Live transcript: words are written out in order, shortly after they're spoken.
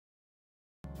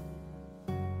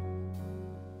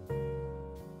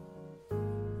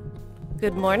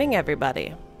Good morning,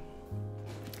 everybody.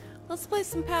 Let's play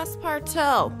some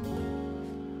Passpartout.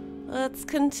 Let's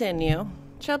continue.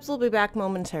 Chubbs will be back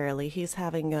momentarily. He's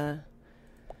having a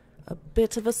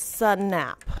bit of a sun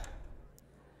nap.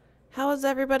 How was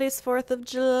everybody's 4th of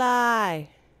July?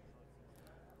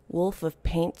 Wolf of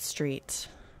Paint Street.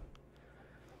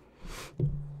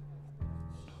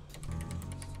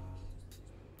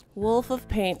 Wolf of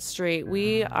Paint Street.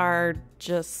 We are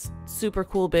just super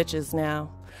cool bitches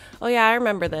now. Oh yeah, I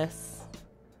remember this.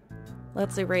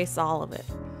 Let's erase all of it.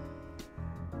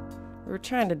 We were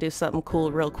trying to do something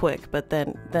cool real quick, but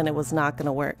then it was not going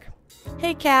to work.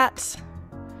 Hey, Kat.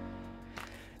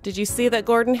 Did you see that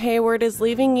Gordon Hayward is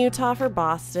leaving Utah for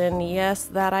Boston? Yes,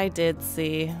 that I did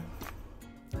see.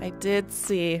 I did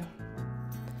see.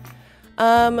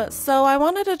 So I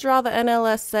wanted to draw the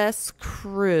NLSS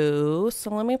crew. So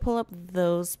let me pull up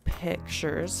those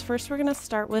pictures. First, we're going to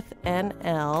start with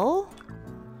NL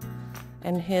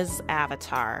and his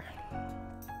avatar.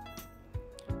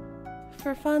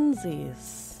 For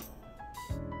funsies.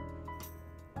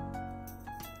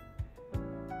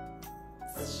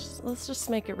 Let's just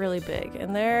make it really big.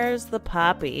 And there's the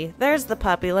puppy. There's the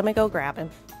puppy. Let me go grab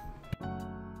him.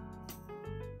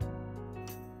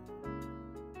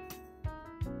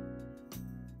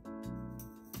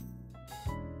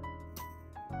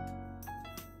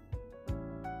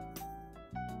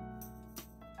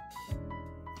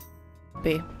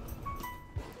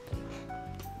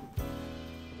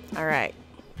 All right.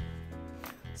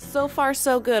 So far,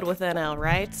 so good with NL,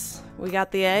 right? We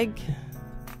got the egg.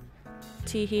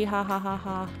 Tee hee ha ha ha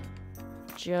ha.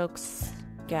 Jokes,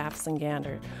 gaffs, and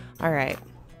gander. All right.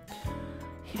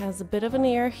 He has a bit of an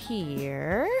ear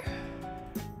here.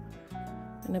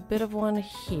 And a bit of one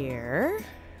here.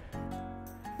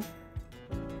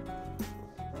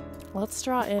 Let's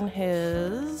draw in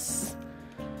his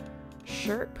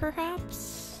shirt,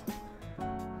 perhaps?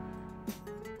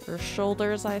 Or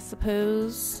shoulders, I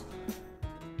suppose.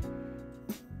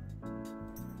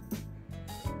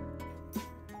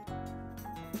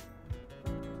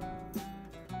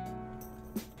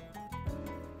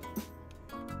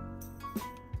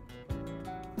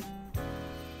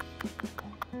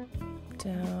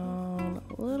 Down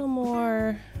a little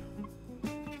more.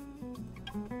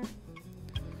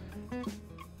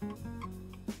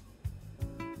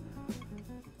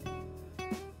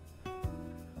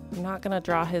 I'm not gonna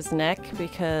draw his neck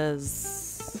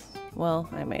because, well,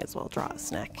 I may as well draw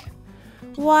his neck.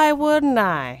 Why wouldn't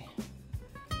I?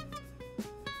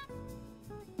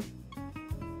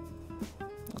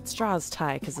 Let's draw his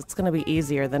tie because it's gonna be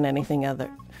easier than anything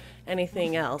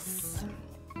else.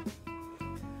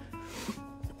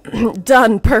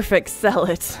 Done, perfect, sell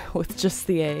it with just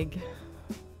the egg.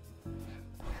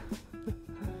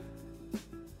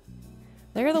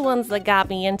 They're the ones that got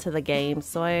me into the game,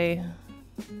 so I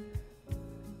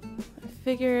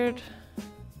figured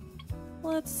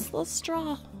let's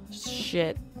draw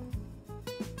shit.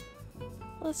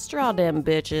 Let's draw them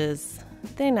bitches.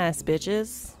 They nice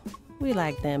bitches. We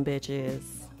like them bitches.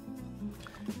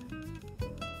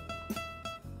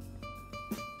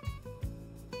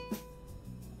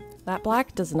 That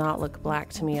black does not look black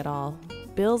to me at all.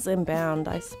 Bills inbound.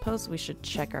 I suppose we should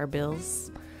check our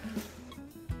bills.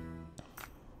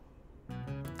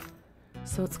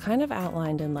 So it's kind of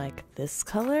outlined in like this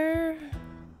color.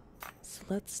 So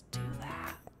let's do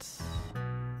that.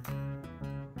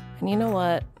 And you know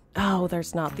what? Oh,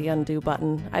 there's not the undo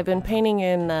button. I've been painting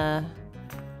in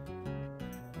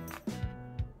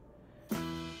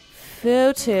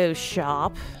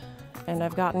Photoshop, and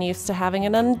I've gotten used to having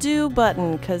an undo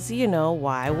button because, you know,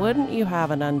 why wouldn't you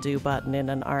have an undo button in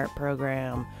an art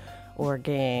program or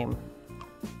game?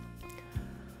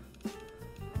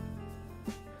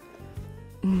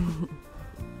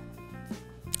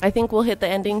 I think we'll hit the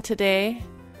ending today.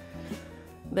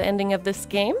 The ending of this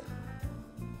game.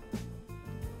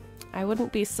 I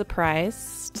wouldn't be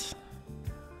surprised.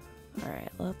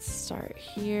 Alright, let's start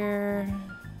here.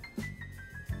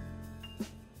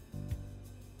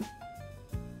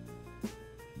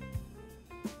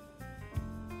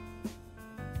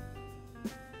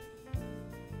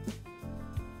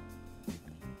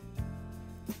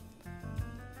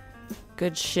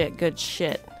 Good shit, good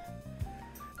shit.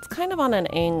 It's kind of on an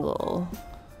angle.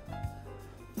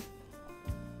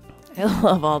 I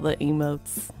love all the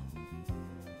emotes.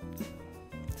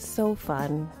 So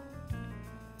fun.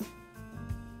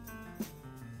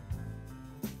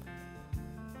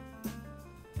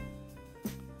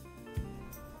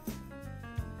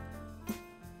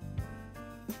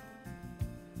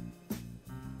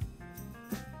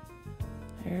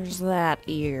 There's that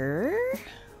ear.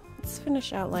 Let's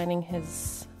finish outlining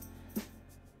his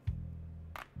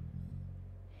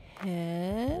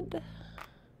head.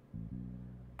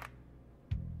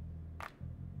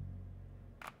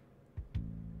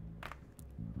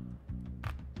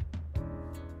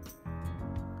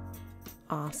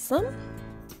 Awesome.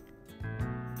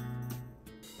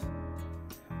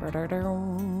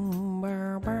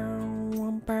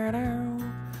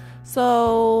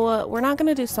 So we're not going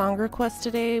to do song requests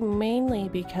today, mainly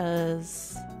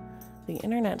because the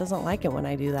internet doesn't like it when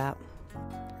I do that.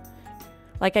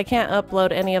 Like, I can't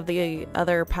upload any of the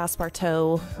other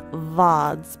Passpartout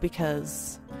VODs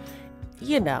because,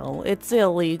 you know, it's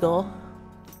illegal.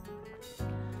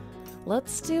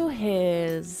 Let's do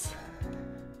his...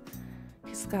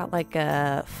 He's got like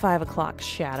a 5 o'clock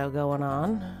shadow going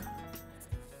on.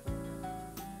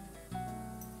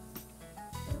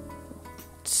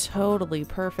 Totally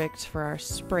perfect for our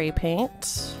spray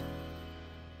paint.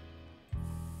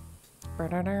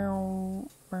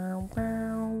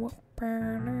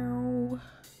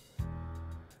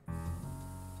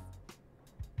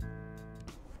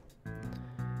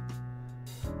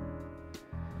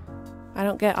 I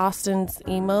don't get Austin's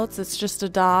emotes, it's just a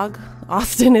dog.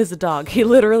 Austin is a dog. He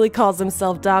literally calls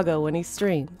himself Doggo when he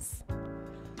streams.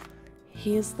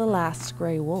 He is the last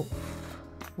gray wolf.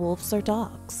 Wolves are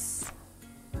dogs.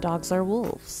 Dogs are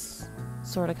wolves.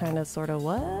 Sorta, kinda, sorta,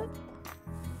 what?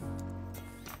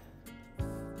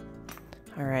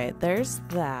 Alright, there's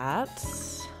that.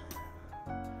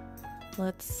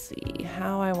 Let's see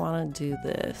how I want to do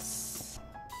this.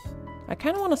 I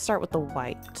kind of want to start with the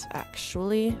white,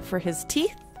 actually, for his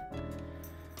teeth.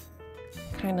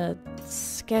 Kind of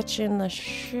sketch in the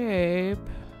shape.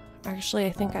 Actually,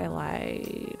 I think I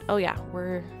lied. Oh yeah,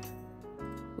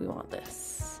 we want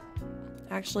this.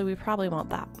 Actually, we probably want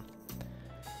that.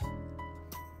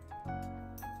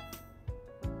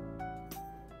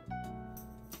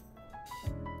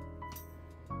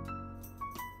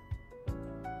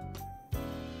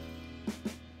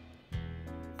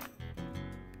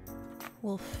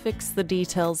 We'll fix the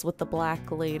details with the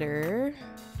black later.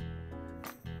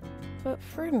 But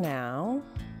for now,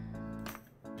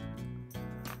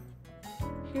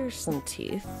 here's some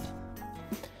teeth.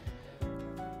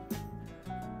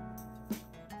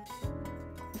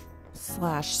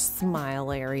 Slash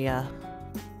smile area.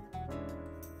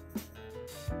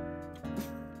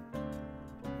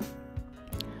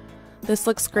 This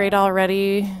looks great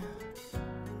already.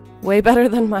 Way better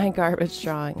than my garbage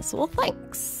drawings. Well,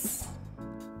 thanks.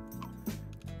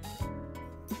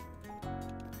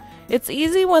 It's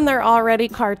easy when they're already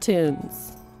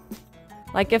cartoons.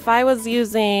 Like if I was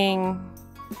using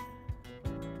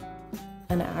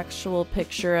an actual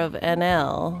picture of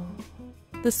NL,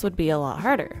 this would be a lot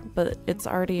harder, but it's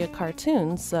already a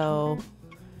cartoon, so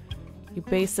you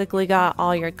basically got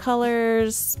all your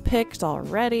colors picked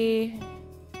already.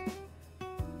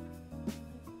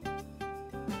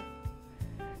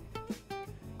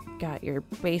 Got your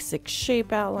basic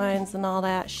shape outlines and all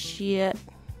that shit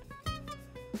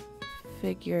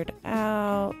figured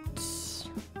out.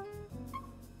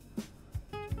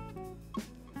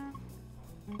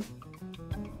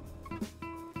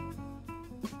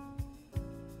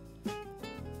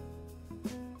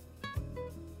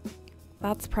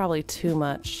 That's probably too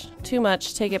much. Too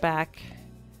much, take it back.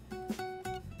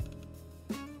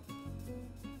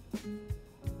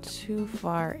 Too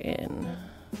far in.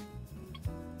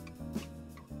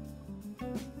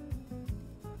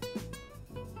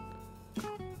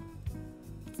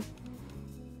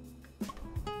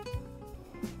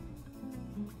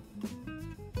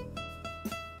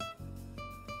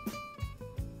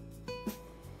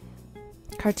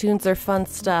 Cartoons are fun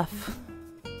stuff.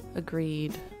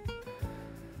 Agreed.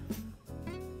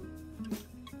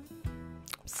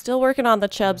 Still working on the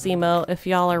Chubs emote, if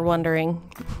y'all are wondering.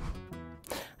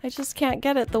 I just can't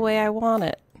get it the way I want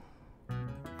it.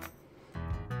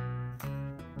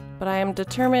 But I am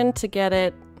determined to get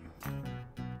it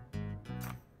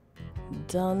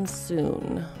done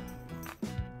soon.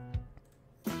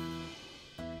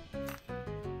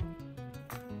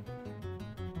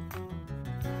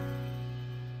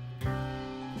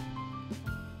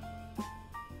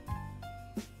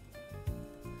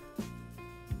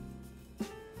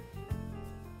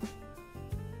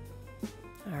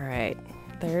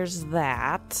 There's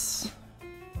that.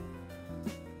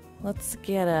 Let's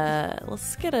get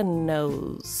a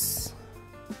nose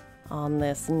on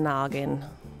this noggin.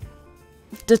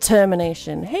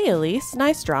 Determination. Hey Alyse,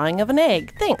 nice drawing of an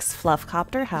egg. Thanks,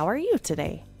 Fluffcopter. How are you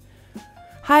today?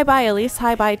 Hi bye Alyse,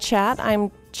 hi bye chat.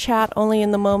 I'm chat only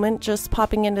in the moment, just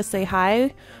popping in to say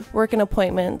hi. Working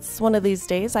appointments. One of these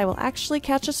days I will actually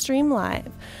catch a stream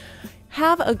live.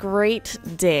 Have a great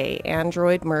day,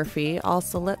 Android Murphy.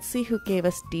 Also, let's see who gave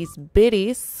us these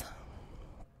biddies.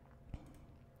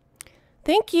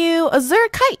 Thank you, Azure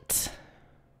Kite.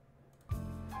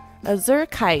 Azure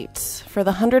Kite for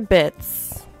the 100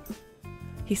 bits.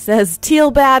 He says, teal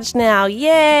badge now.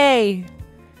 Yay!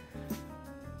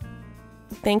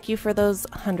 Thank you for those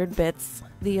 100 bits,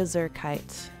 the Azure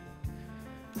Kite.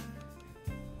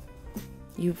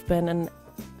 You've been an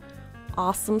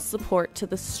awesome support to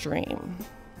the stream.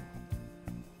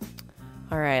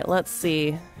 All right, let's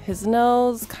see. His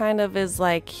nose kind of is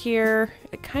like here.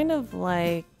 It kind of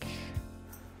like,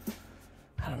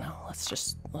 I don't know. Let's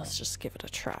just give it a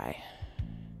try.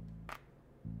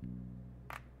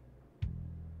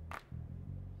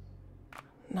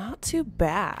 Not too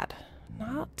bad.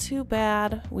 Not too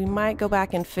bad. We might go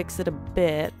back and fix it a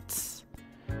bit.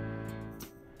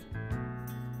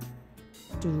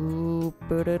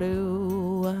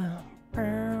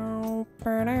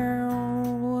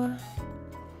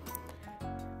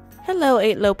 Hello,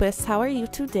 8 Lopez. How are you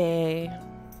today?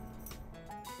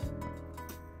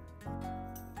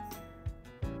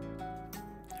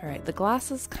 All right, the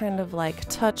glasses kind of like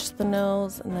touch the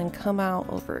nose and then come out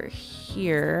over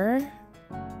here.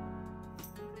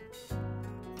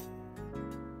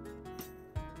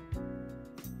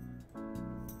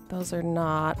 Those are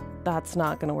not, that's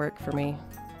not gonna work for me.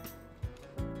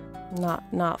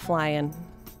 Not flying.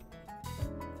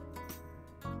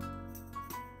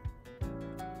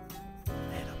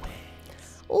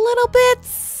 Little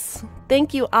bits.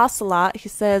 Thank you, Ocelot. He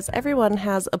says, everyone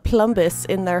has a plumbus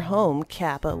in their home,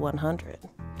 Kappa 100.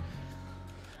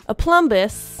 A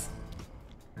plumbus?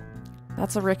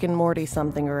 That's a Rick and Morty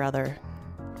something or other.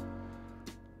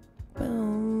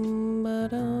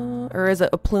 Or is it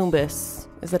a plumbus?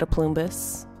 Is it a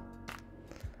plumbus?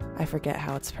 I forget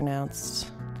how it's pronounced.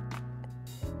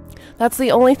 That's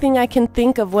the only thing I can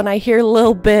think of when I hear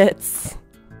little bits.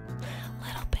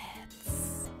 Little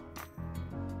bits.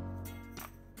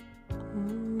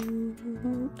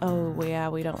 Oh, yeah,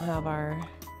 we don't have our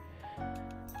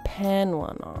pen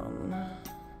one on.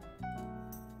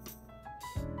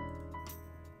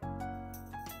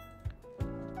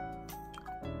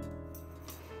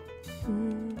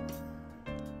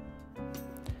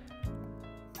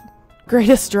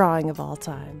 Greatest drawing of all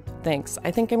time. Thanks.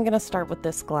 I think I'm gonna start with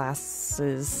this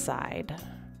glasses side.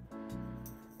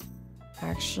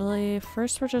 Actually,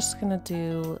 first we're just gonna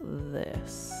do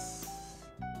this.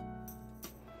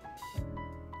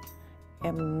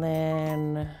 And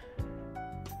then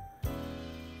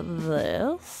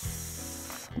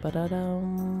this.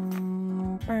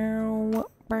 Ba-da-dum. Bow,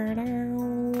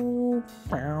 ba-dow.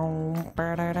 Bow,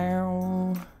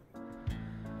 ba-da-dow.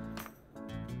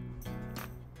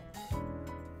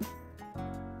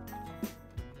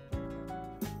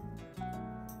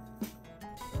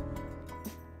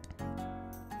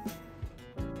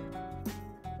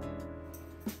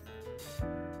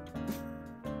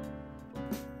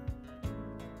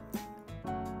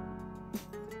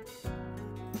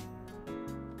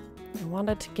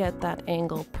 Wanted to get that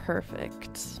angle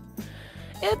perfect.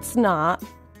 It's not,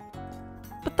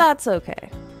 but that's okay.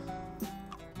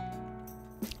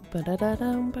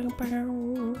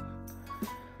 Ba-da-da-dum-bow-bow.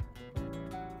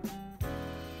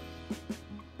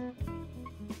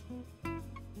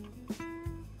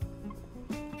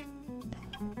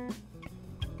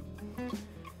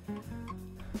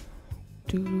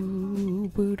 Doo-boo-doo.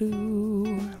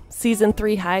 Season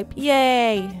 3 hype.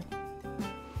 Yay!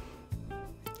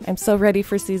 I'm so ready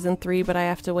for season 3, but I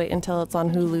have to wait until it's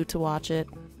on Hulu to watch it.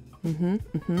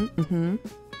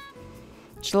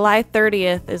 July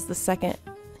 30th is the second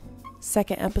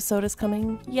episode is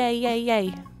coming. Yay, yay,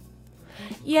 yay.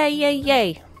 Yay, yay,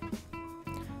 yay.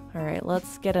 All right,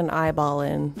 let's get an eyeball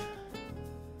in.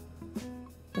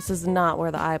 This is not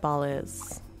where the eyeball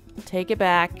is. Take it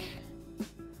back.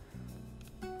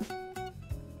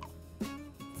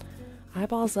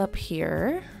 Eyeball's up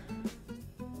here.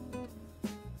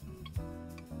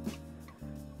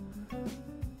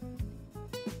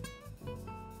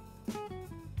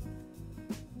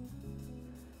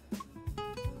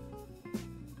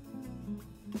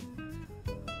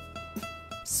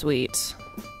 Sweet.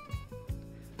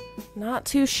 Not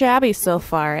too shabby so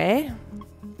far, eh?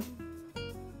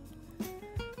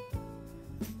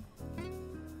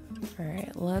 All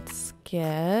right, let's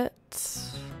get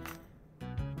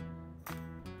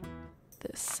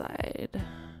this side.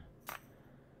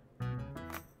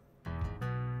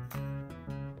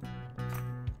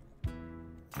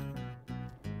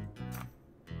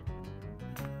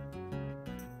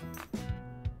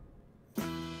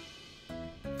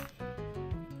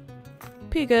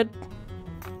 Pretty good.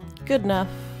 Good enough.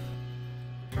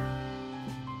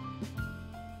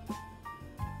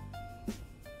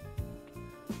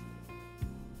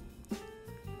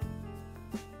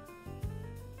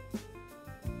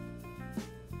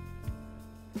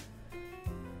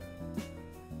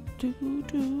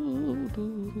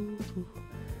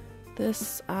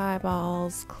 This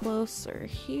eyeball's closer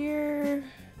here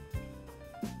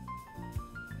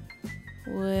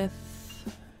with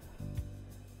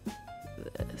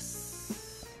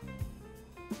this.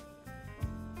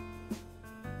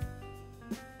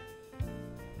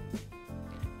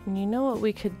 And you know what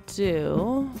we could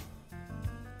do?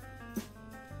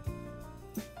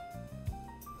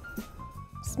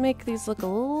 Let's make these look a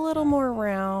little more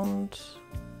round.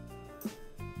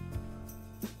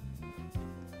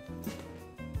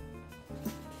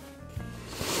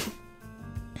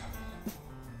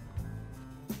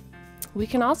 We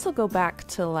can also go back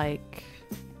to like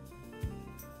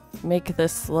make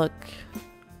this look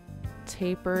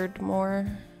tapered more.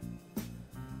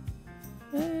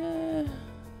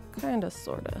 Kinda,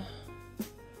 sorta.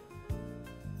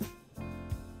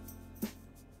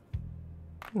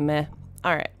 Meh.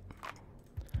 Alright.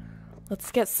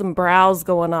 Let's get some brows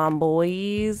going on,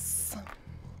 boys.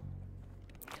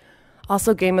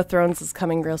 Also, Game of Thrones is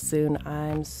coming real soon.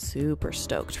 I'm super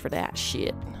stoked for that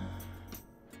shit.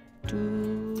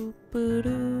 Doo-ba-doo.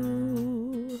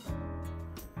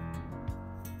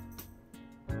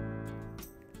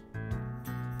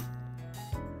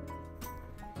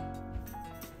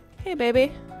 Hey,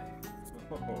 baby.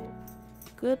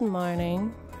 Good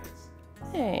morning.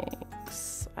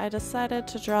 Thanks. I decided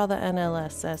to draw the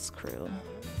NLSS crew.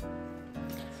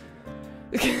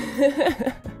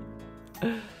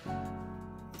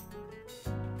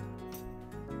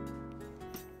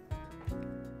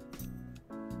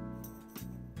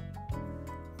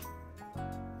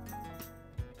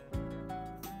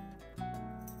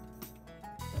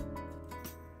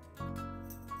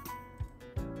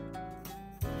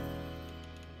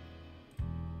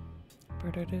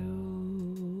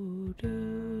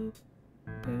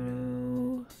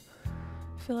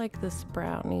 I feel like this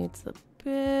brow needs a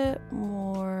bit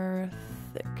more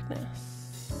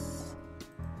thickness.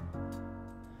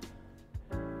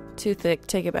 Too thick,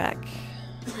 take it back.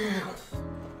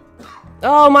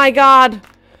 Oh my god!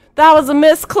 That was a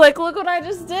misclick, look what I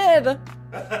just did!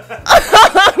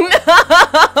 Oh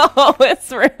no!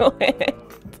 It's ruined.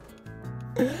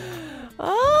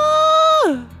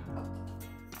 Oh!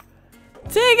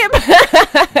 Take it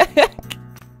back!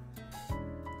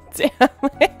 Damn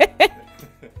it.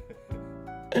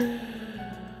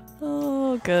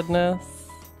 Oh, goodness.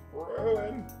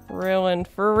 Ruined.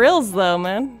 For reals, though,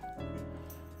 man.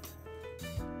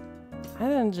 I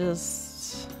didn't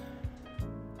just...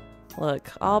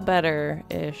 Look, all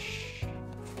better-ish.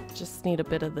 Just need a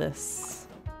bit of this.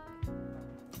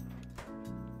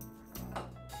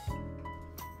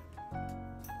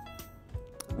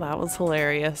 That was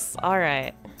hilarious.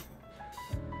 Alright.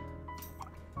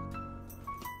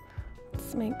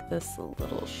 Let's make this a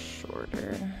little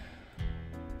shorter.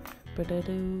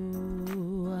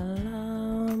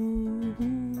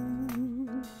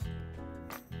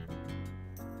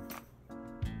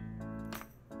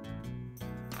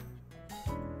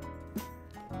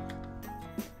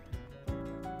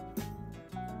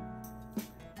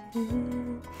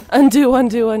 Undo,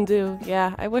 undo, undo.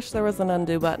 Yeah, I wish there was an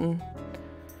undo button.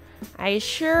 I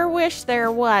sure wish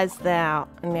there was that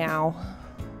now.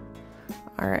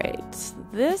 Alright,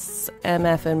 this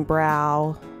MF and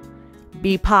brow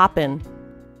be poppin'.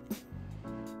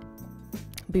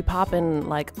 Be poppin'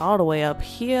 like all the way up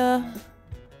here.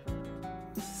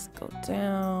 Let's go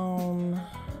down.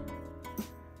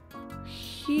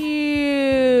 Huge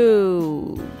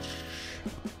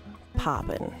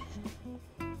poppin'.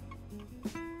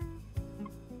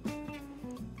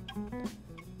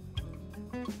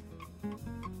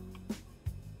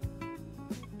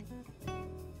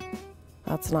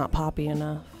 That's not poppy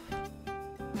enough.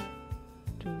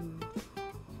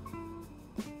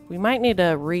 We might need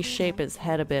to reshape his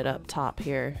head a bit up top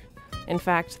here. In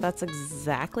fact, that's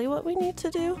exactly what we need to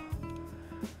do.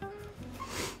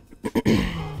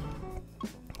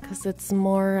 Because it's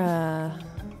more, a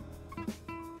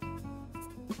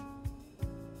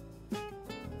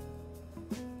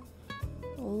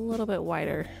little bit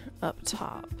wider up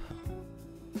top.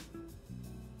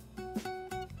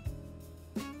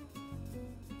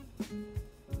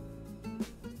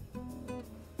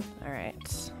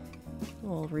 Alright,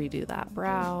 we'll redo that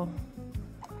brow.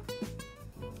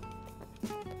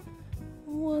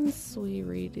 Once we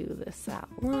redo this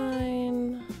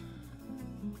outline,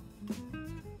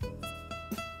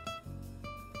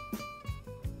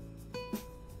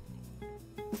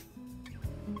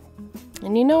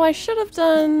 and you know, I should have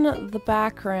done the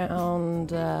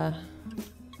background a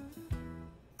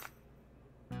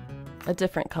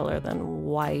different color than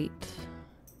white.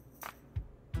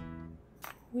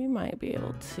 we might be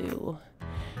able to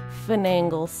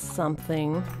finagle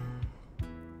something.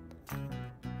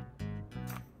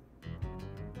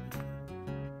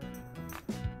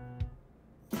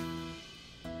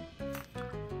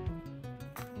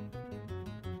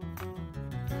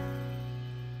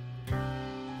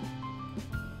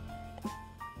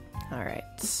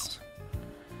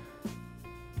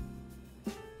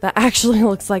 That actually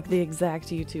looks like the exact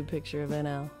YouTube picture of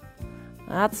NL.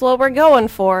 That's what we're going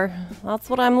for. That's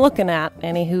what I'm looking at,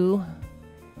 anywho.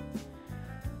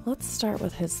 Let's start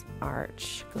with his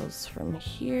arch. Goes from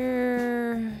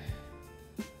here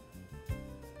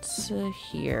to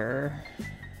here.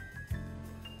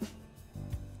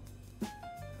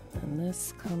 And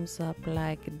this comes up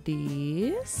like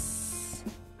this.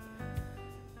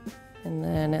 And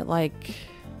then it like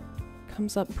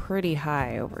comes up pretty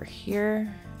high over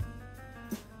here.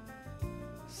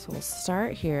 So we'll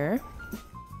start here.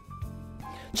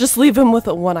 Just leave him with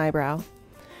one eyebrow.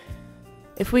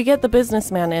 If we get the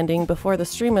businessman ending before the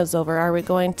stream is over, are we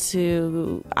going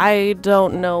to... I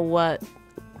don't know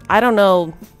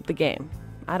the game.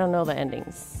 I don't know the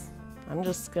endings. I'm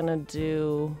just gonna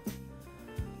do...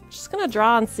 Just gonna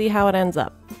draw and see how it ends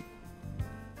up.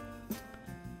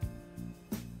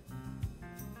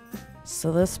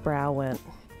 So this brow went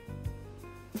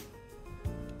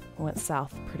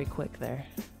south pretty quick there.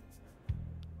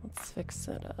 Let's fix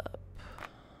it up.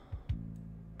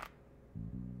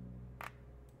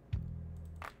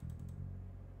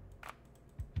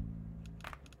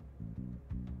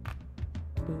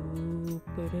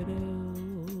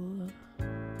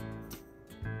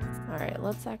 All right,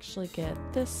 let's actually get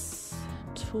this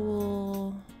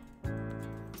tool.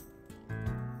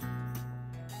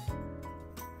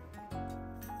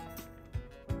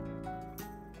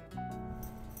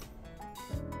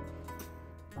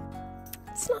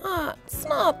 It's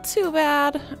not too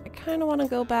bad. I kind of want to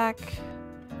go back.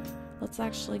 Let's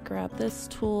actually grab this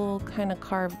tool, kind of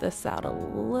carve this out a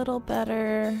little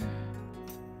better.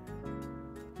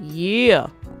 Yeah.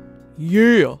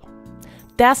 Yeah.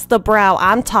 That's the brow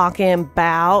I'm talking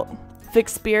about.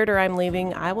 Fix beard or I'm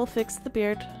leaving. I will fix the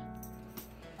beard.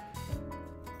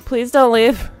 Please don't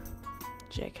leave.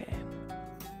 JK.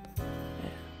 Yeah.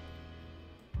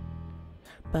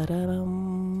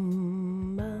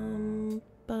 Ba-da-bum, bum,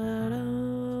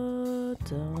 ba-da,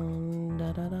 dun,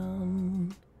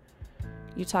 da-da-dun.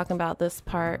 You talking about this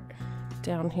part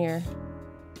down here?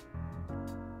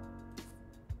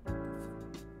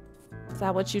 Is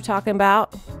that what you talking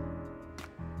about?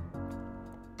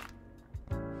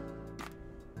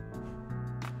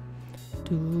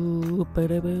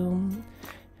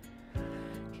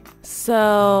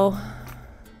 So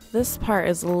this part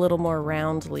is a little more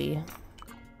roundly.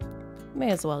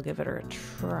 May as well give it a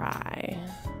try.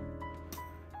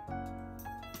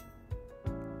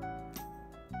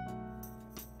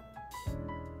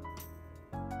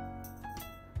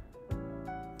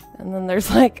 And then there's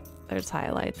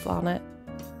highlights on it.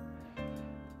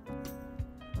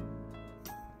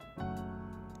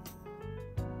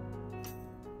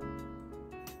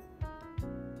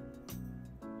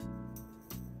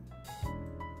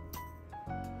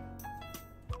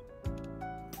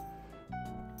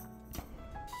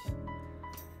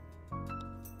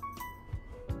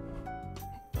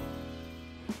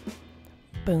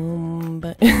 Boom,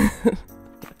 but da,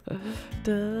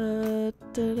 da,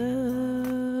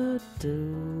 da,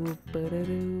 do, ba, da,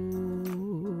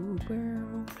 do,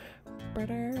 bow, ba,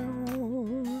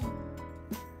 dow.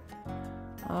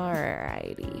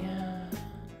 Alrighty,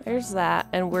 there's that,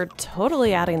 and we're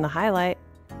totally adding the highlight.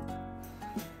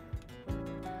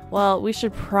 Well, we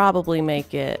should probably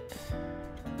make it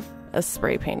a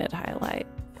spray painted highlight.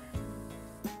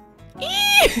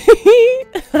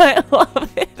 I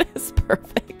love it. It's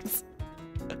perfect.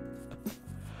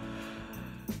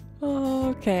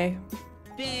 Okay.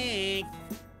 Thanks.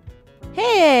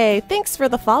 Hey, thanks for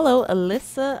the follow,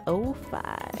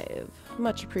 Alyse05.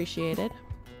 Much appreciated.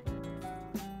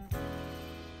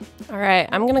 All right,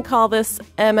 I'm gonna call this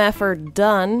MF or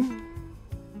done.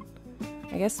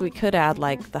 I guess we could add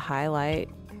like the highlight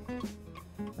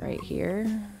right here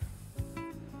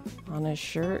on his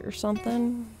shirt or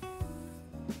something.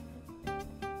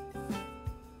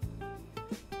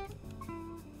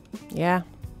 Yeah.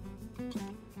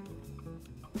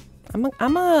 I'm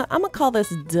gonna call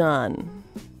this done.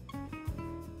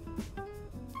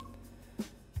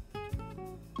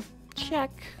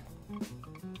 Check.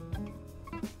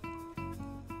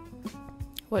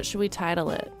 What should we title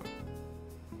it?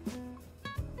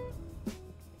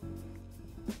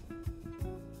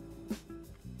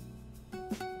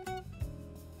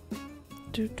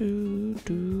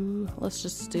 Let's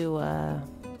just do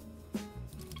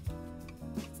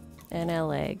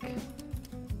NL egg.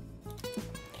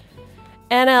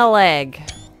 NL egg.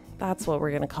 That's what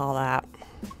we're gonna call that.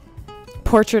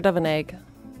 Portrait of an egg.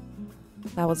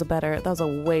 That was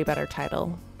a way better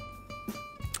title.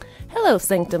 Hello,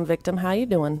 Sanctum Victim. How you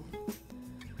doing?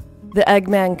 The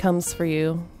Eggman comes for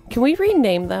you. Can we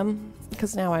rename them?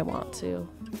 Because now I want to.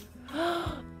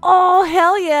 Oh,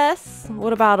 hell yes.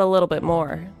 What about a little bit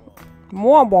more?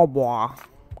 Blah, blah, blah.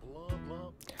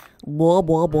 Blah,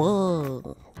 blah, blah.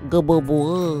 Blah, blah,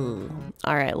 blah.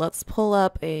 All right, let's pull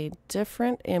up a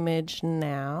different image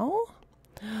now.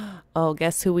 Oh,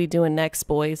 guess who we doing next,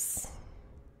 boys?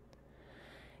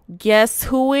 Guess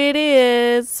who it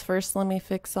is? First, let me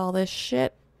fix all this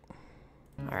shit.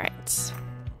 All right.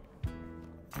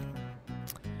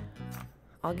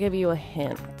 I'll give you a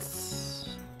hint.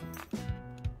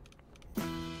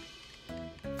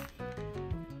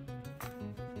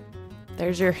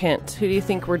 There's your hint. Who do you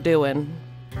think we're doing?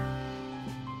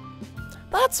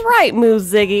 That's right, Moo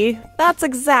Ziggy. That's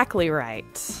exactly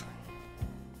right.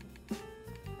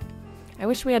 I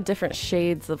wish we had different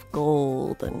shades of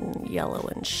gold and yellow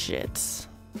and shit.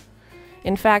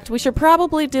 In fact, we should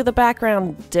probably do the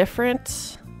background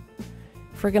different.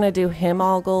 If we're gonna do him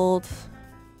all gold,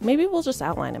 maybe we'll just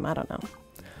outline him. I don't know.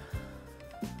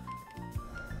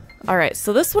 All right,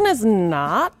 so this one is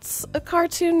not a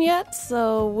cartoon yet,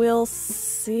 so we'll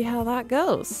see how that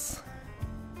goes.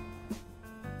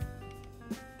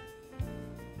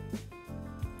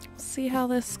 See how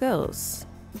this goes.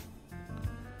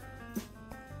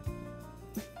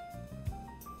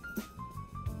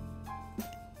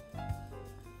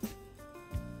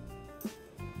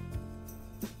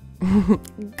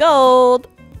 Gold!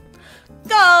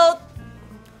 Gold!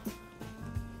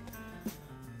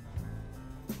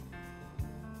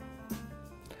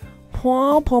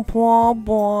 Pwah, pwah, pwah,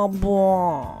 pwah,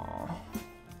 pwah.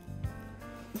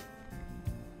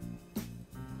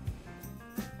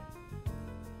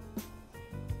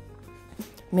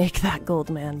 Make that gold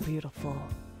man beautiful.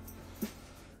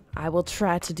 I will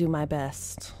try to do my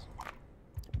best.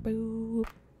 Boo,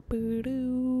 boo,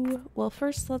 doo. Well,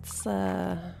 first let's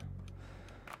need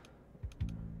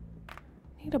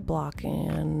to block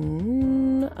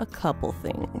in a couple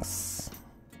things.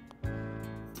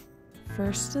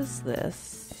 First is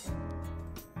this.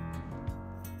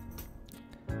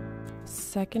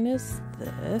 Second is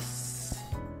this.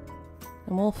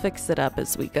 And we'll fix it up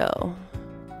as we go.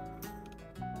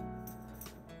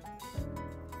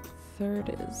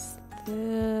 Third is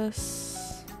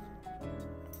this.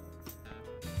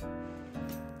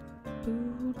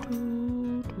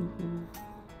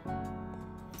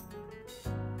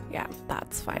 Yeah,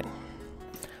 that's fine.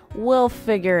 We'll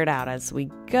figure it out as we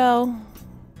go.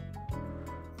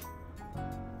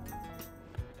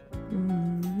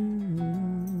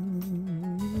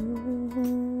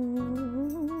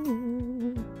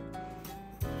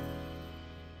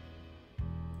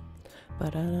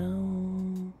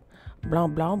 Blah,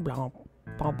 blah, blah,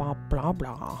 blah, blah, blah,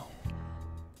 blah.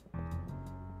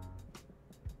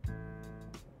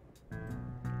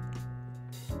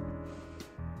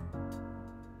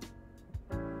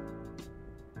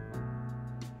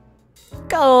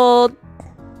 Gold!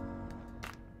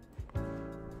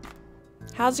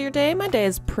 How's your day? My day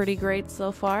is pretty great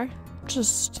so far.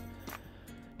 Just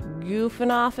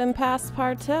goofing off in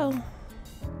Passpartout.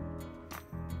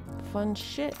 Fun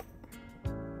shit.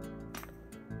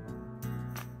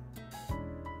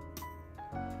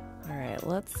 Alright,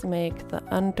 let's make the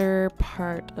under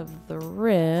part of the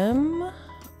rim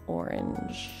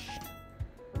orange.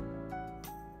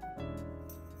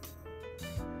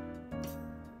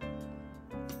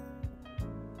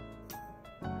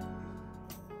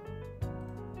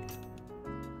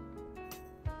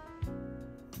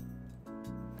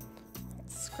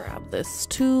 Let's grab this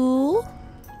tool.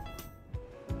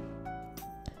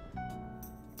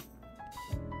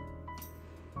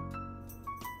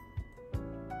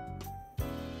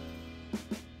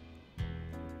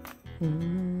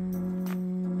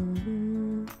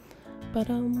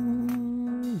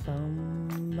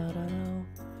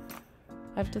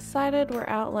 I've decided we're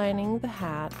outlining the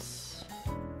hat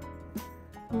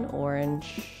in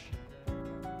orange.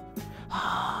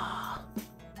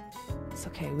 It's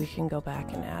okay, we can go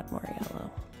back and add more yellow.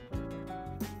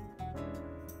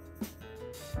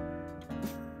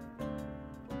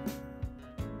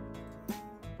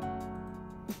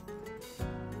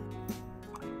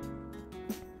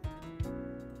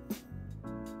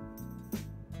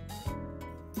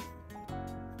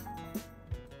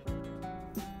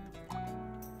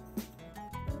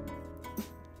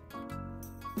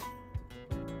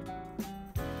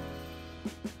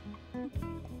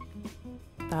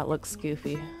 That looks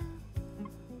goofy.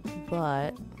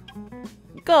 But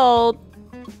gold.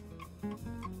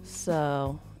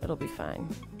 So it'll be fine.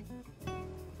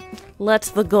 Let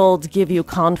the gold give you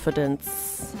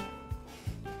confidence.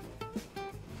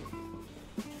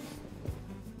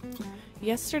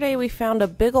 Yesterday we found a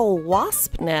big ol'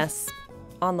 wasp nest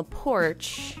on the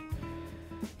porch.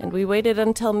 And we waited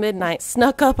until midnight,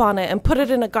 snuck up on it, and put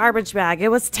it in a garbage bag. It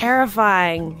was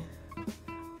terrifying.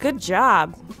 Good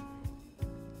job.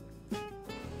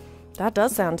 That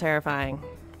does sound terrifying.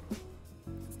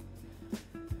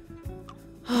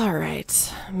 All right,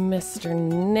 Mr.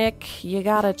 Nick, you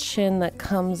got a chin that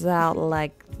comes out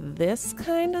like this,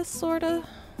 kinda, sorta.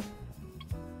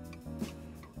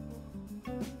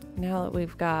 Now that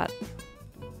we've got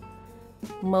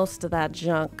most of that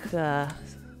junk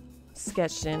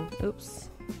sketched in. Oops,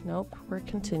 nope, we're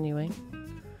continuing.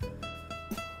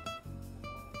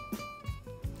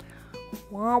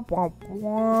 Wah, wah,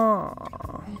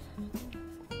 wah.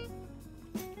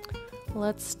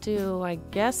 Let's do, I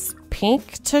guess,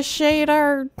 pink to shade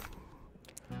our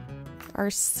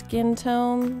skin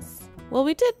tones. Well,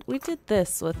 we did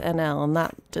this with NL, and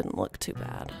that didn't look too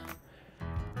bad.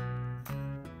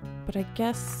 But I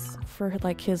guess for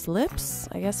like his lips,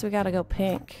 I guess we gotta go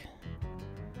pink.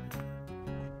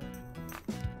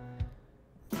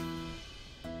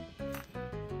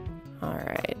 All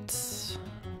right.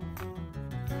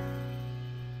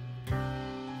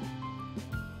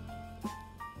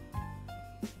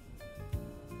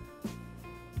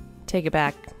 Take it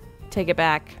back. Take it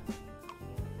back.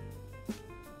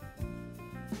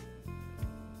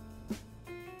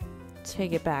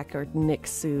 Take it back, or Nick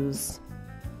sues.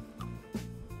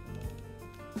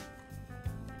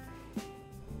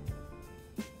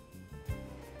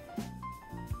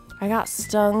 I got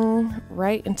stung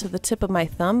right into the tip of my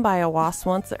thumb by a wasp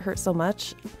once. It hurt so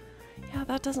much. Yeah,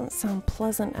 that doesn't sound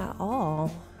pleasant at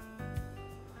all.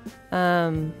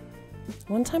 One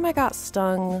time I got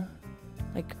stung,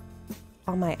 like,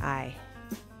 on my eye.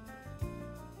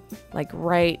 Like,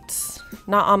 right,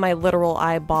 not on my literal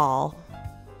eyeball,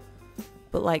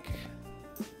 but like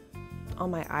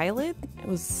on my eyelid. It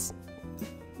was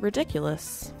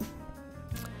ridiculous.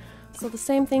 So the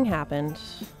same thing happened.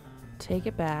 Take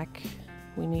it back.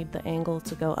 We need the angle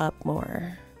to go up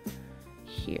more.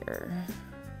 Here.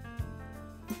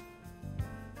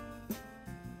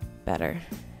 Better.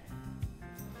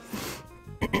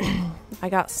 I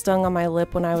got stung on my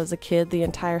lip when I was a kid. The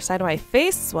entire side of my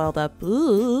face swelled up.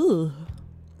 Ooh.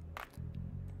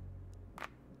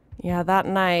 Yeah, that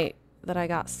night that I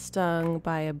got stung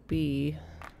by a bee,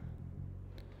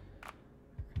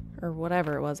 or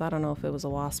whatever it was. I don't know if it was a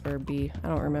wasp or a bee. I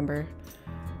don't remember.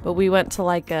 But we went to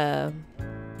like a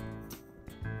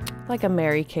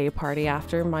Mary Kay party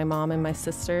after, my mom and my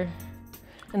sister.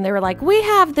 And they were like, we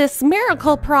have this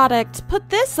miracle product. Put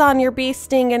this on your bee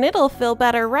sting and it'll feel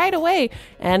better right away.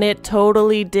 And it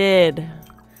totally did.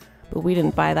 But we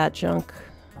didn't buy that junk.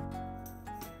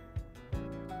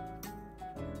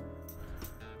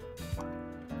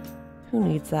 Who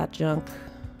needs that junk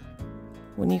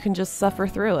when you can just suffer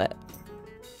through it?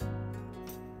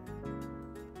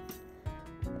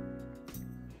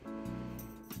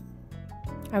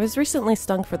 I was recently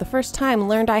stung for the first time,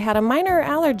 learned I had a minor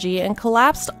allergy, and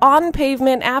collapsed on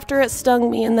pavement after it stung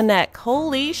me in the neck.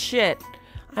 Holy shit.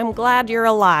 I'm glad you're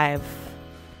alive.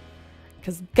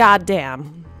 Because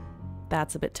goddamn,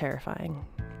 that's a bit terrifying.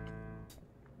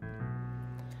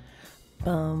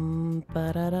 Alright,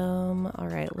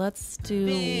 let's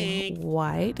do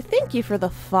white. Thank you for the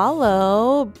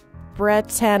follow,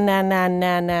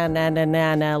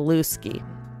 Bretananananananaluski.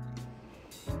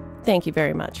 Thank you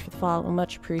very much for the follow.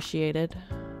 Much appreciated.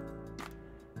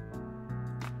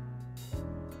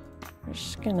 We're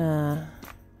just gonna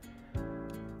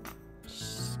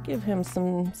give him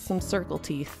some circle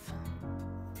teeth.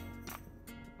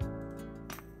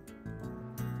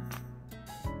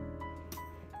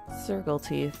 Circle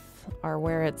teeth are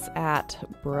where it's at,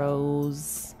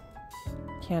 bros.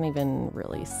 Can't even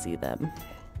really see them.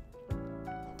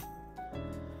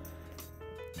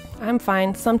 I'm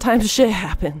fine. Sometimes shit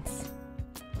happens.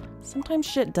 Sometimes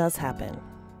shit does happen.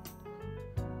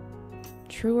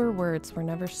 Truer words were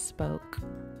never spoke.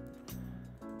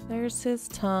 There's his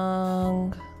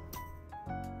tongue.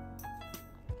 And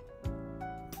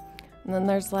then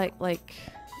there's like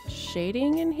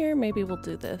shading in here. Maybe we'll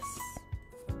do this.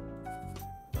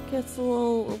 Gets a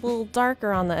little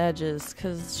darker on the edges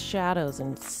because shadows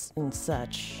and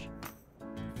such.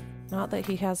 Not that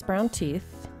he has brown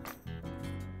teeth.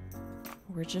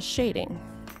 We're just shading.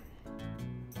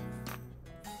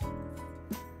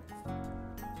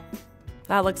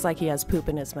 That looks like he has poop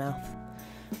in his mouth.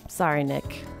 Sorry,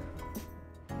 Nick.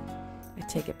 I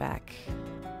take it back.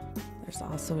 There's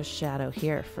also a shadow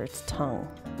here for its tongue.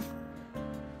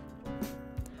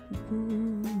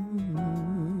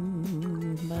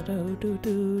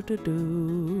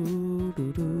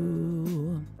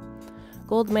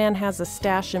 Goldman has a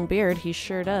stash and beard. He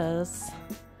sure does.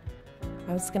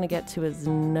 I was gonna get to his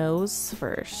nose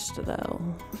first, though.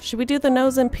 Should we do the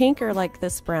nose in pink or like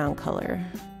this brown color?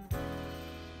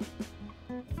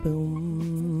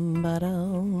 Boom,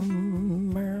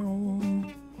 ba-dum,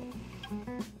 boom.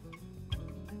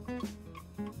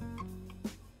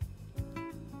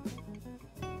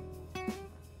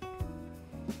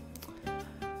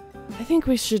 I think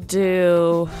we should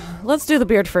do... Let's do the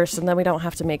beard first, and then we don't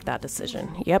have to make that decision.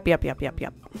 Yep.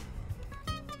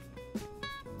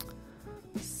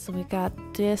 So we got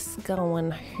this going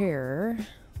here.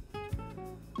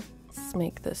 Let's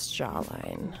make this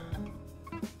jawline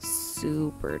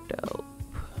super dope.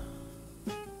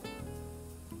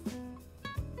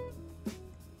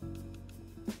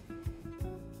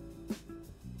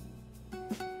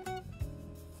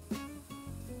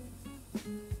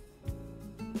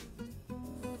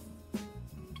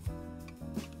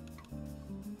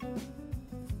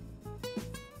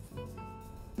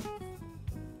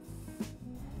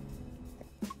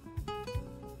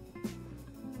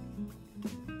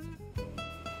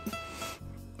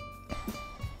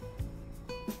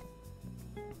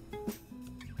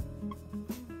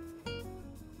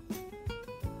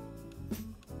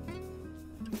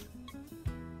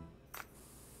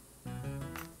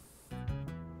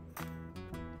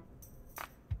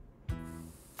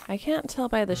 I can't tell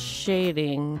by the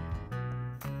shading.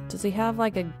 Does he have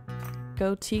like a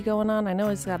goatee going on? I know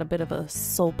he's got a bit of a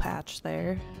soul patch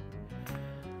there.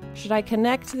 Should I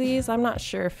connect these? I'm not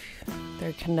sure if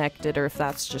they're connected or if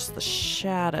that's just the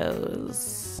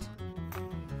shadows.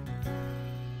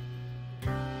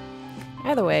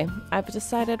 Either way, I've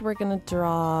decided we're gonna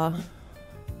draw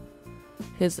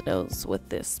his nose with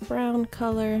this brown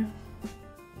color.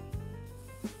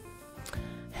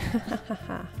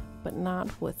 But not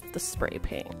with the spray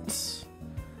paint.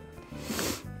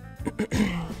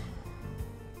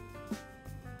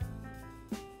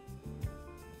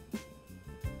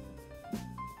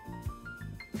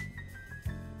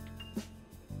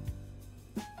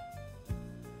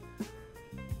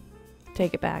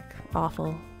 Take it back.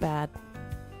 Awful. Bad.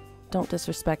 Don't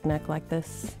disrespect Neck like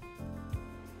this.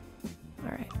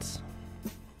 Alright.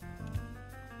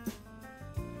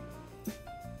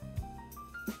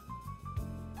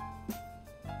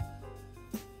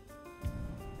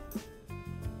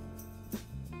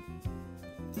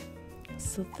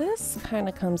 So this kind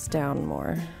of comes down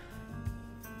more.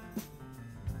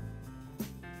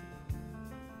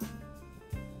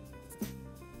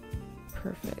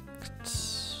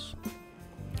 Perfect.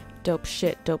 Dope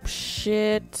shit, dope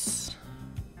shit.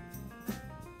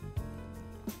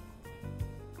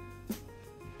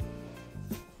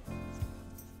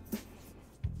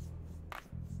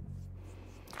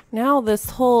 Now this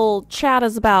whole chat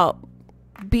is about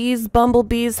bees,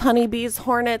 bumblebees, honeybees,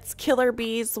 hornets, killer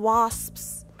bees,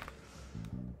 wasps.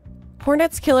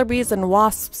 Hornets, killer bees, and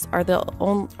wasps are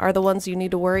the ones you need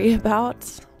to worry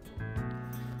about.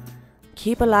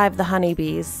 Keep alive the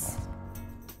honeybees,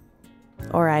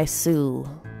 or I sue.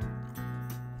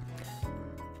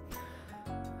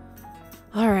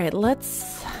 All right,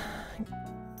 let's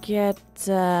get.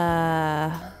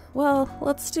 Well,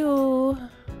 let's do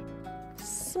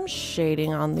some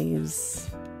shading on these.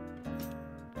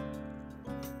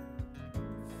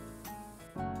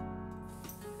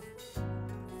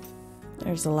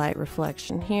 There's a light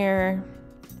reflection here.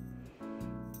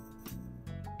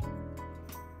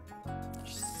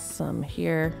 There's some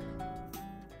here.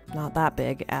 Not that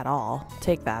big at all.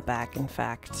 Take that back, in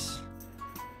fact.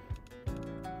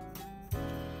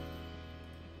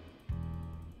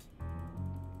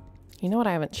 You know what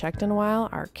I haven't checked in a while?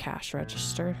 Our cash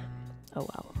register. Oh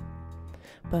well.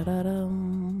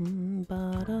 Ba-da-dum,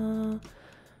 ba-da-da-da.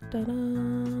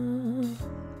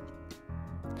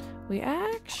 We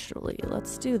actually,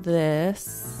 let's do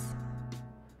this.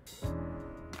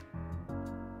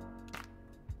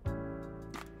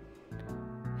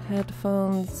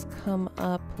 Headphones come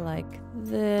up like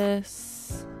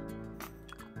this.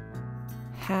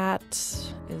 Hat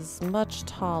is much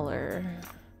taller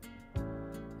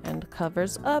and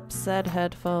covers up said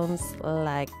headphones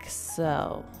like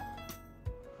so.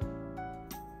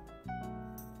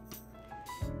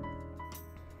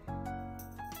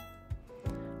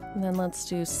 And then let's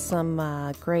do some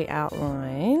gray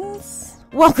outlines.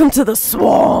 Welcome to the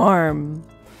swarm!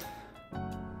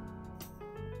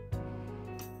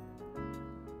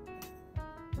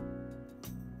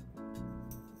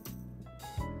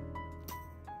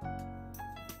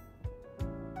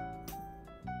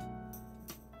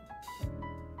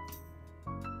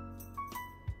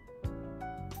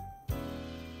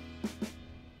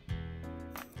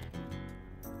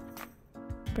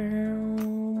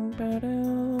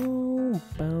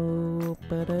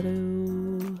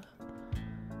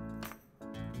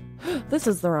 This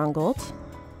is the wrong gold.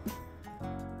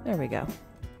 There we go.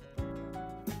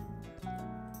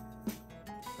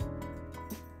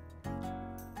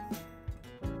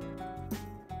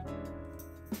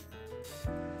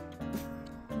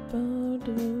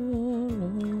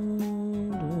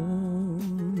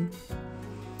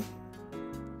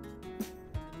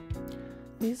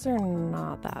 These are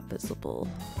not that visible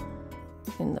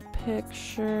in the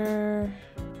picture.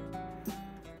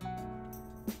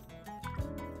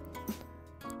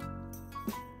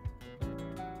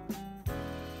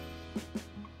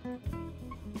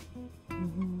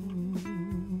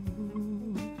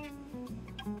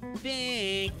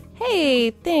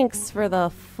 Hey, thanks for the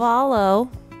follow.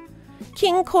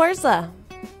 King Corza.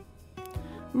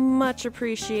 Much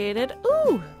appreciated.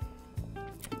 Ooh.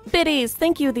 Biddies,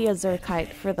 thank you, the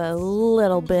Azurkite, for the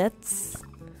little bits.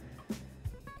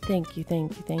 Thank you,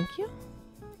 thank you, thank you.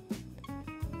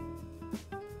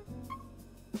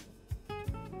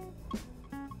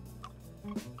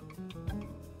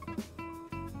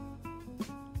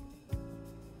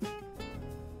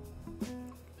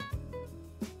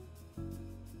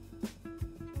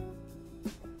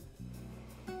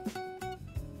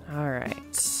 All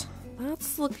right,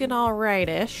 that's looking all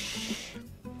right-ish.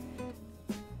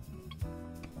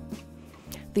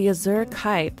 The Azure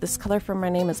Kite. This color from My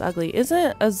Name is Ugly.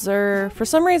 Isn't Azure... For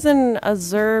some reason,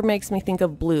 Azure makes me think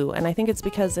of blue. And I think it's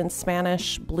because in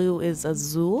Spanish, blue is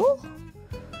azul.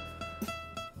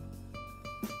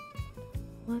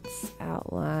 Let's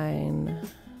outline...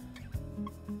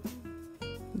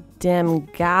 Dim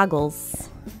goggles.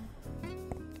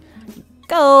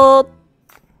 Gold!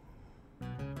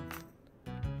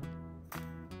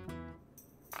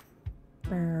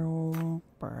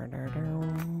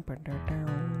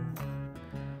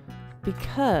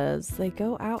 Because they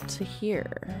go out to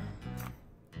here.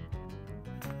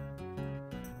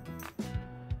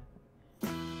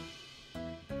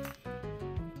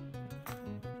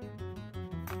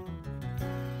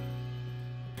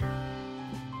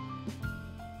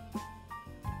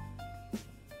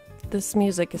 This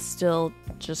music is still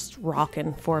just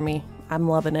rocking for me. I'm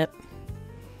loving it.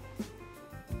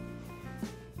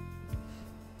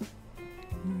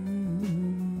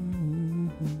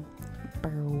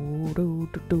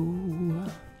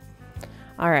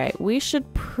 All right, we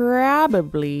should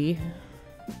probably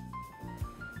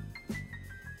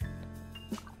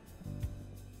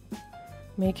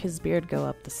make his beard go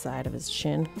up the side of his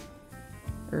chin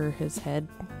or his head.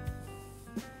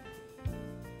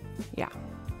 Yeah,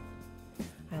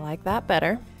 I like that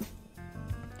better.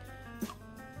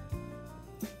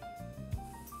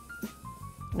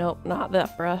 Nope, not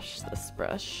that brush, this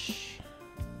brush.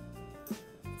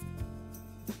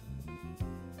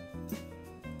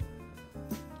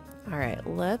 All right,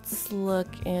 let's look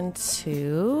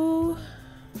into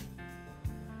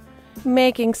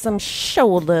making some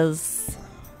shoulders.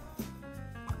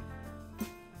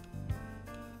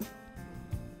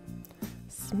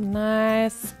 Some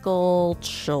nice gold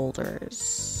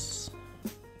shoulders.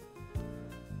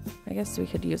 I guess we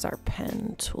could use our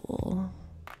pen tool.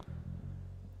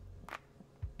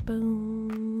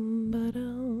 Boom,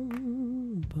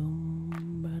 ba-dum,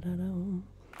 boom, ba-da-dum.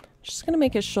 Just gonna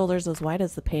make his shoulders as wide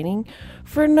as the painting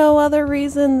for no other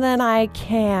reason than I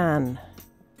can.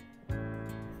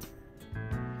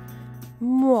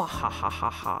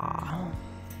 Mwahahaha.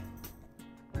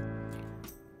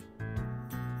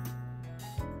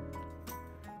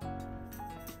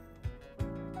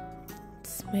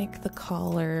 Let's make the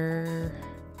collar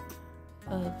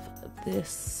of this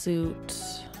suit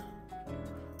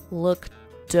look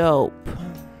dope.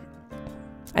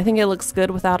 I think it looks good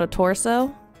without a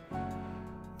torso.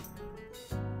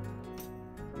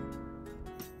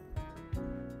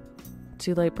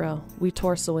 Too late, bro. We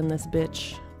torso in this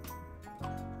bitch.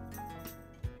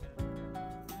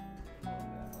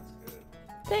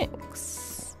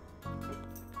 Thanks.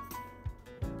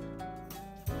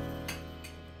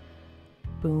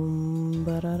 Boom,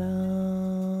 ba da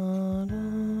da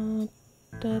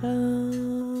da da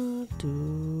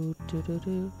do do do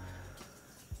do.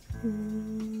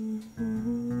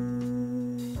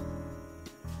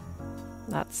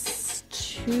 That's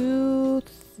too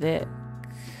thick.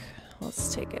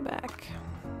 Let's take it back.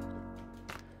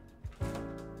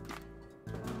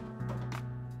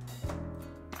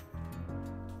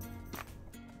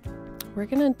 We're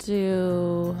gonna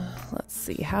do, let's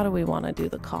see, how do we want to do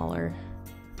the collar?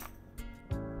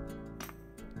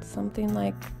 Something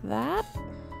like that?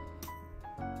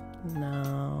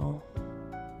 No.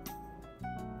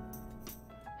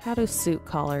 How do suit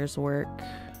collars work?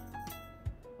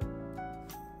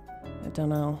 I don't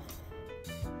know.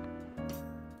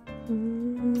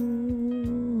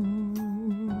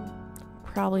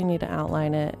 Probably need to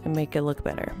outline it and make it look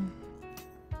better.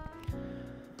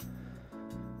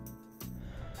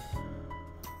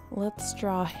 Let's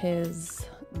draw his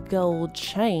gold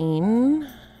chain.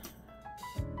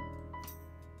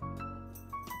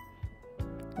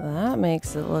 That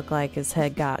makes it look like his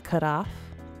head got cut off.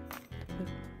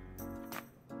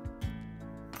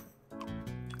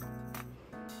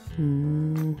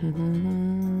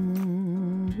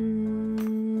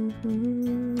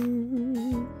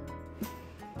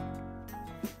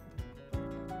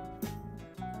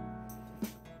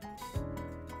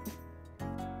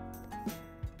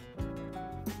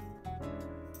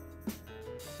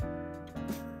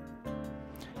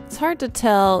 It's hard to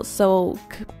tell,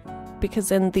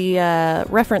 because in the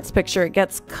reference picture it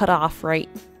gets cut off right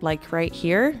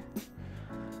here.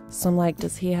 So I'm like,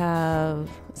 is he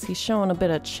showing a bit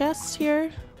of chest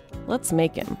here? Let's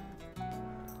make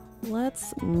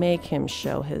him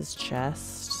show his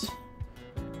chest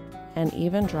and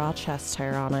even draw chest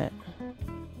hair on it.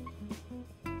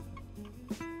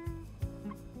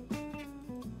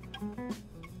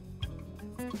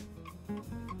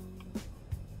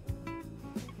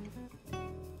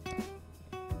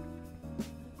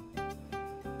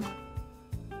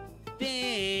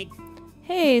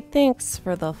 Hey, thanks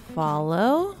for the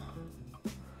follow.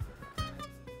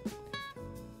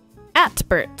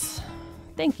 Atbert.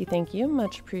 Thank you.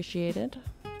 Much appreciated.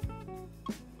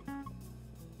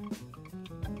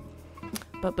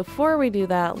 But before we do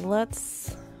that,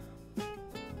 let's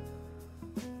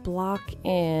block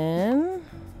in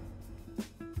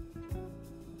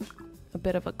a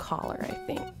bit of a collar, I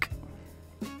think.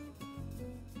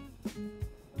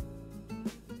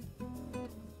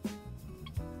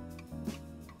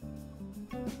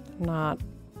 Not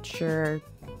sure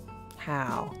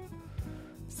how.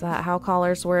 Is that how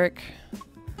collars work?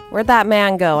 Where'd that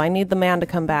man go? I need the man to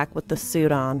come back with the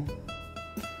suit on.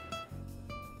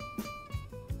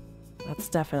 That's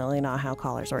definitely not how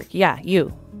collars work. Yeah,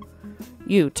 you,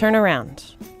 turn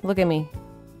around. Look at me.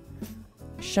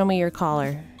 Show me your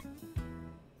collar.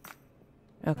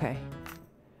 Okay.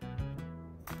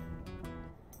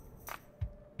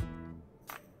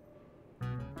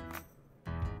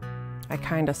 I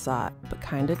kinda saw it, but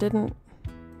kinda didn't.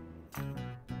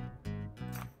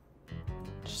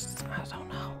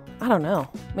 I don't know.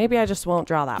 Maybe I just won't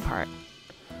draw that part.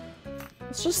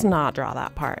 Let's just not draw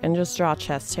that part and just draw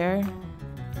chest hair.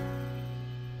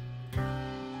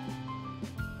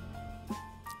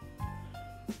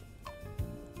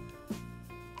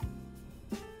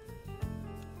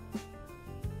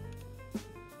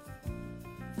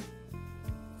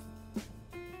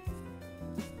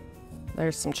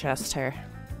 There's some chest hair.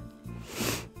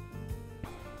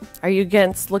 Are you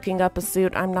against looking up a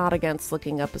suit? I'm not against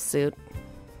looking up a suit.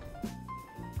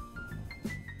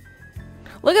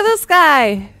 Look at this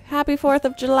guy! Happy 4th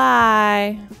of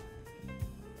July!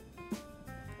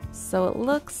 So it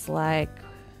looks like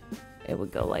it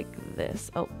would go like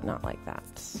this. Oh, not like that.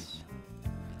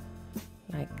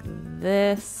 Like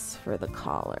this for the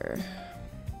collar.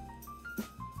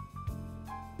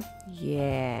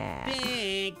 Yeah.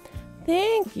 Big.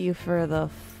 Thank you for the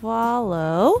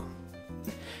follow.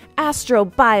 Astro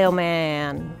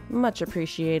Bioman. Much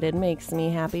appreciated. Makes me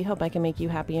happy. Hope I can make you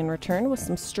happy in return with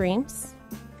some streams.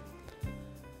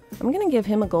 I'm going to give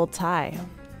him a gold tie.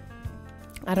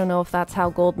 I don't know if that's how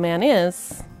Goldman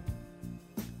is.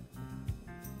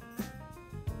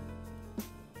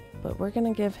 But we're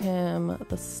going to give him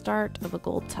the start of a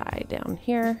gold tie down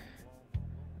here.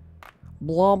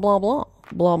 Blah, blah, blah.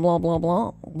 Blah, blah, blah,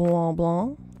 blah. Blah, blah.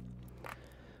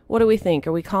 What do we think?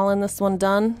 Are we calling this one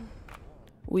done?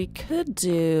 We could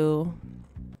do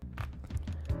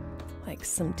like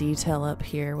some detail up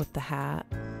here with the hat.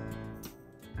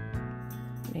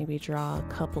 Maybe draw a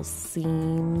couple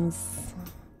seams.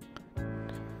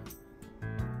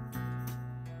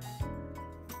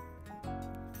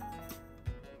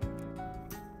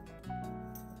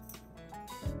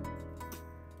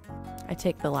 I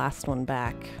take the last one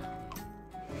back.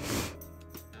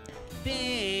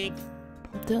 Big.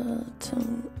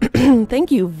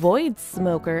 Thank you, Void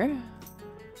Smoker,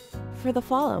 for the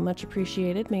follow. Much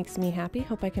appreciated. Makes me happy.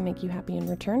 Hope I can make you happy in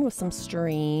return with some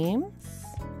streams.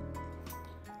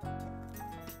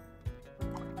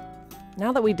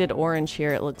 Now that we did orange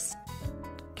here, it looks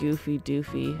goofy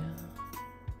doofy.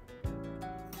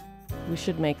 We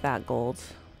should make that gold.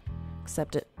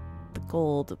 Except the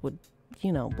gold would,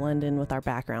 you know, blend in with our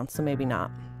background, so maybe not.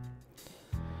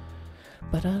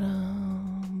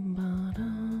 Ba-da-dum,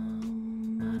 ba-dum.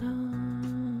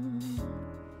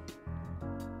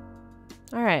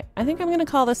 All right, I think I'm gonna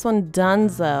call this one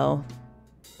Dunzo.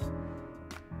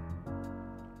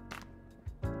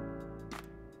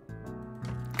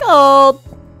 Gold.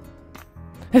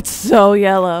 It's so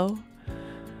yellow.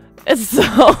 It's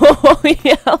so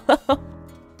yellow.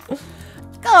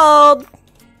 Gold.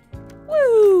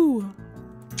 Woo.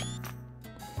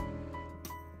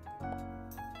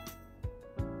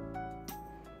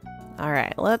 All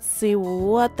right, let's see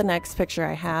what the next picture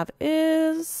I have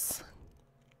is.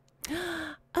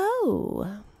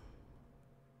 Oh,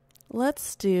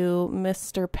 let's do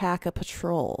Mr.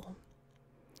 Pack-a-Patrol.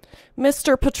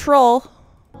 Mr. Patrol.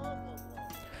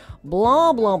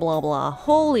 Blah, blah, blah, blah.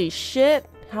 Holy shit.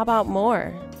 How about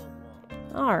more?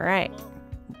 All right.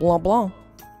 Blah, blah.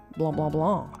 Blah, blah,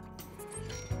 blah.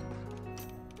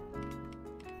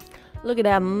 Look at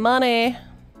that money.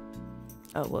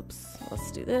 Oh, whoops.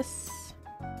 Let's do this.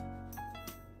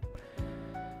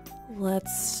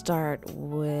 Let's start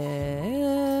with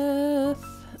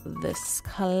this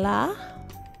color.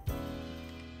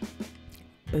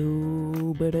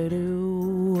 Boo ba da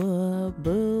doo,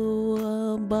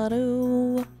 boo ba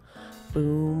doo,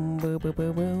 boom boo boo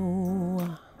boo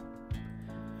boo.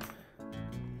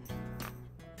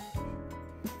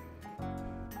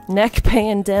 Neck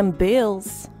paying them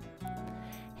bills.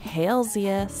 Hells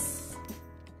yes.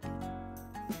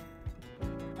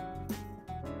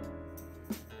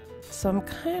 So I'm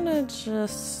kind of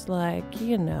just like,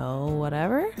 you know,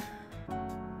 whatever.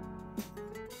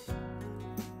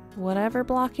 Whatever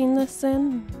blocking this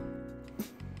in.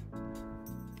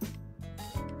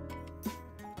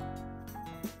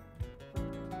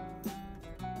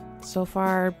 So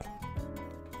far,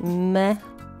 meh.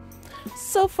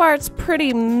 So far it's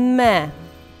pretty meh.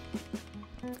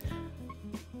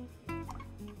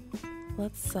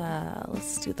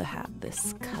 Let's do the hat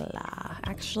this color.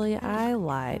 Actually, I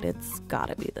lied. It's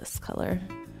gotta be this color.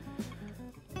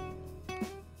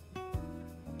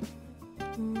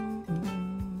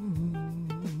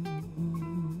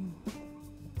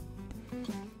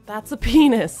 That's a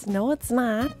penis. No, it's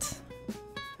not.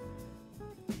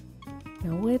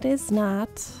 No, it is not.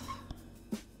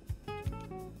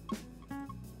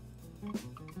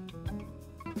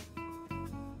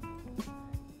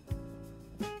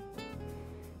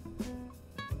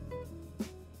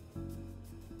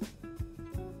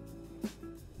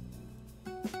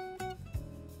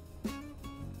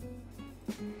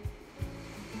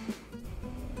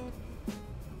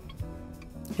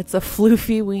 It's a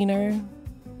floofy wiener.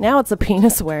 Now it's a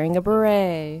penis wearing a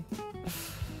beret.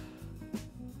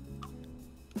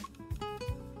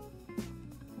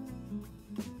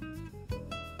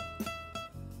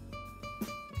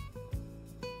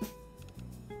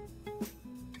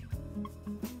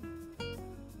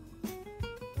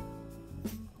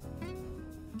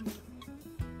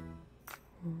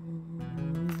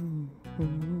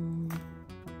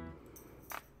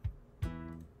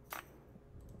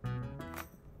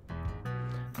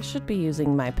 I should be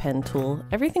using my pen tool.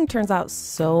 Everything turns out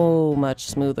so much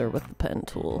smoother with the pen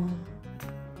tool.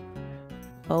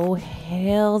 Oh,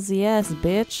 hells yes,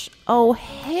 bitch. Oh,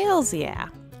 hells yeah.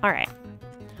 All right.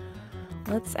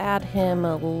 Let's add him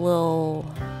a little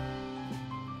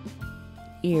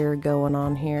ear going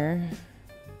on here.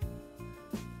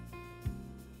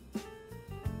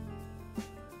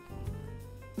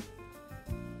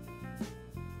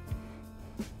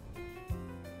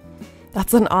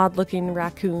 That's an odd-looking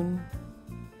raccoon.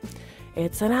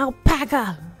 It's an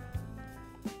alpaca.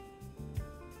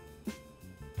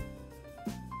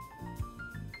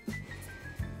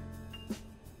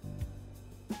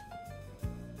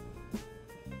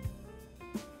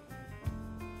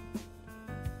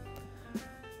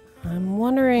 I'm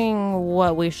wondering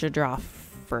what we should draw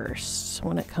first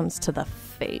when it comes to the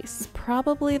face.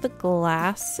 Probably the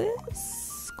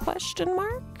glasses? Question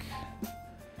mark?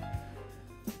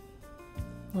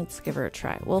 Let's give her a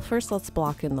try. Well, first let's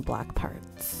block in the black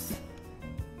parts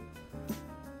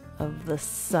of the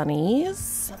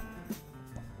sunnies.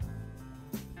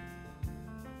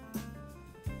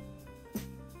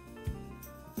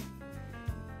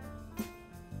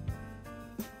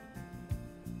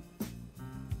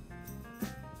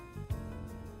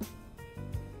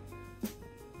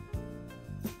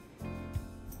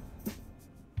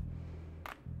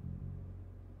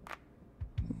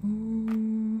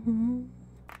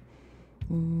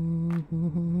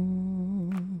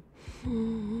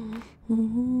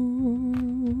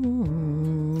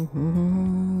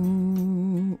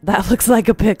 That looks like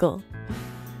a pickle.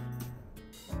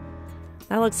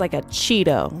 That looks like a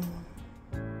Cheeto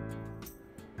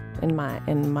in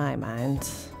my mind.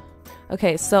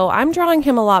 Okay, so I'm drawing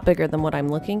him a lot bigger than what I'm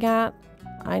looking at.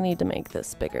 I need to make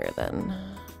this bigger then.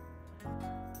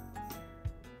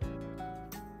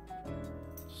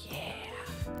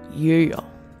 Yeah.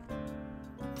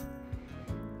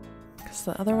 Because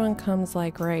the other one comes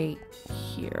like right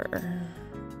here.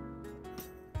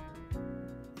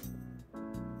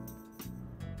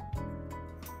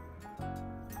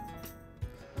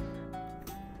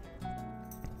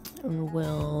 And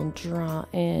we'll draw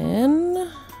in.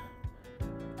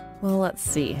 Well, let's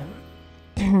see.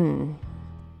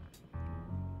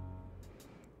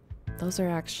 Those are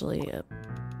actually a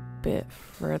bit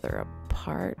further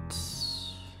apart.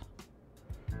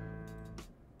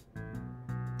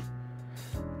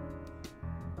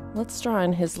 Let's draw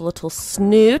in his little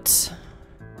snoot.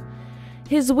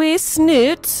 His wee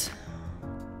snoot.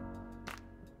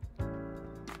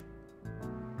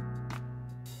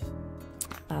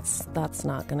 That's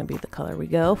not going to be the color we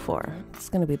go for. It's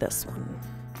going to be this one.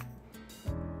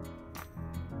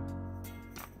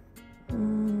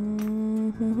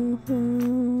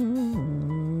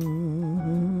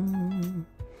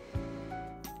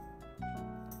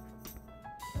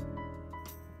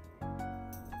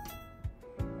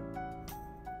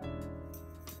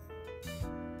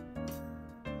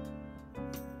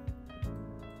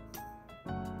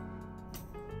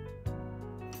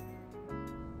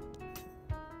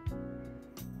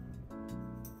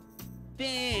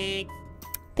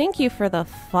 Thank you for the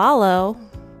follow.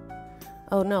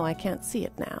 Oh no, I can't see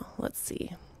it now. Let's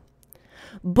see.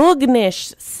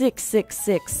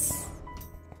 Boognish666.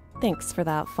 Thanks for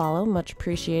that follow. Much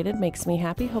appreciated. Makes me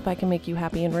happy. Hope I can make you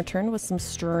happy in return with some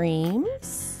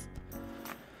streams.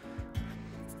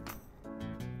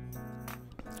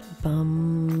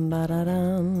 Bum ba da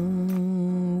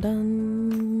dum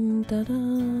dun da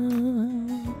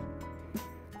dum.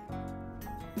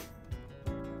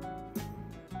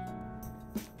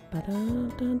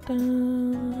 Ba-da-da-da.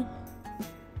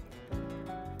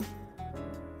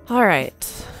 All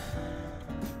right.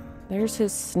 There's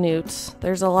his snoot.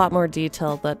 There's a lot more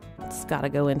detail that's got to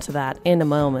go into that in a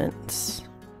moment.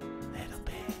 Little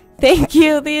bit. Thank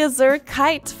you, the Azure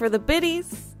Kite, for the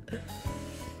biddies.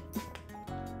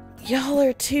 Y'all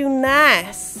are too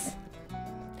nice.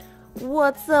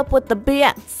 What's up with the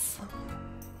bits?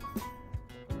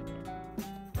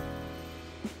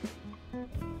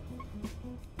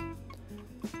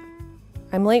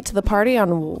 I'm late to the party on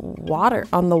the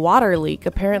water leak.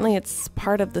 Apparently it's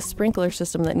part of the sprinkler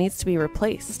system that needs to be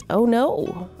replaced. Oh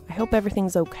no. I hope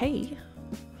everything's okay.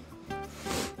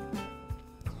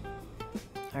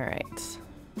 All right.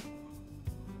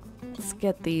 Let's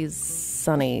get these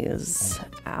sunnies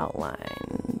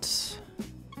outlined.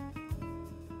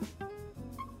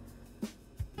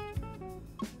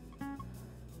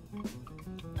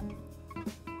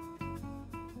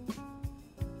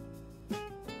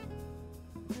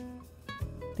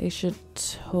 They should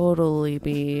totally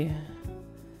be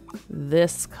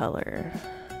this color.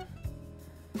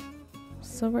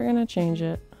 So we're gonna change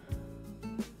it.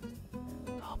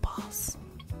 Oh, boss.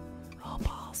 Oh,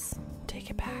 boss.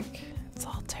 Take it back. It's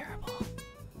all terrible.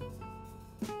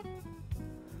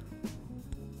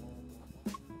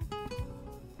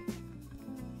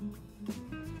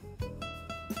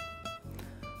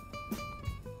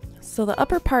 So the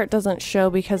upper part doesn't show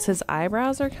because his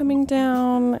eyebrows are coming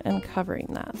down and covering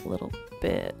that little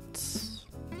bit.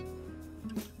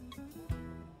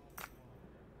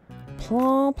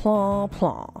 Plom, plom,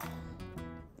 plom.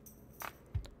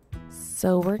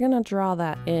 So we're gonna draw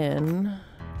that in.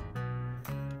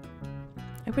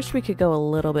 I wish we could go a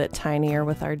little bit tinier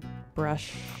with our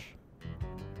brush.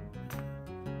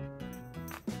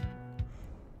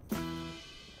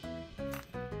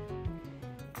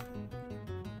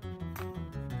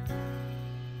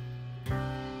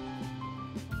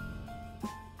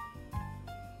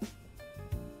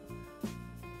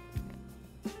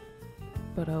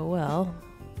 But oh well,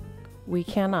 we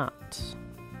cannot.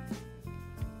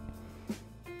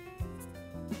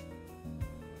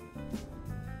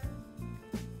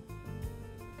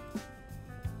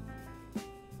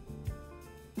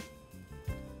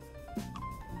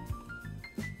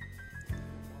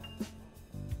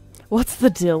 What's the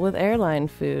deal with airline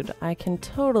food? I can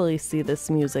totally see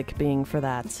this music being for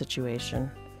that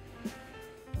situation.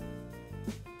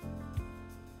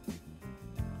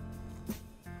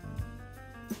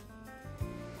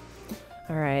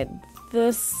 All right,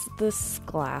 this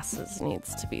glasses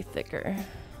needs to be thicker.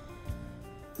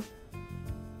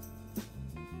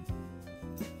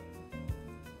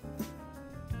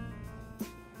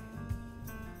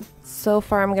 So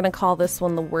far, I'm gonna call this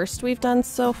one the worst we've done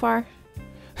so far.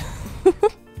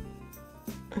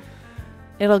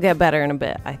 It'll get better in a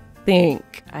bit, I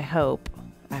think, I hope,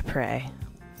 I pray.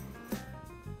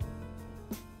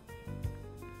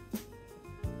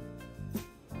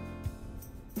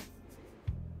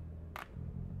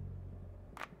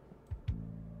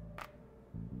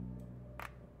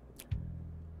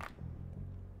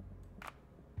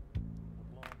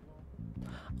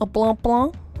 A blah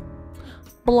blah.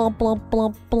 Blah blah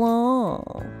blah blah.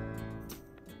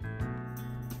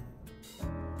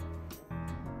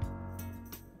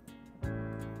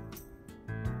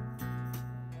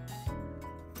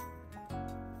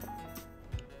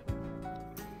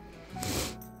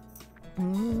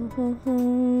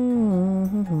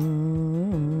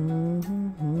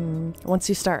 Once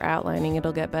you start outlining,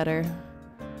 it'll get better.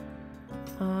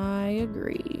 I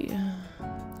agree.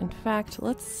 In fact,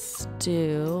 let's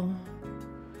do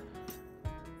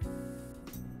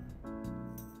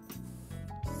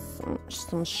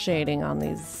some shading on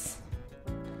these.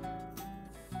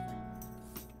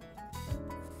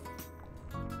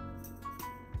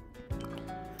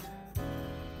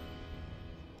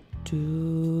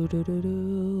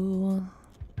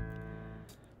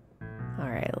 All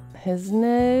right, his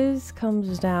nose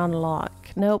comes down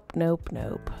like, nope.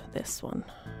 This one.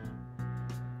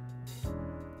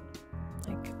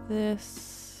 Like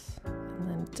this, and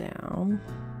then down.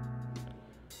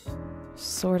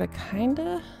 Sorta,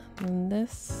 kinda, and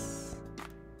this.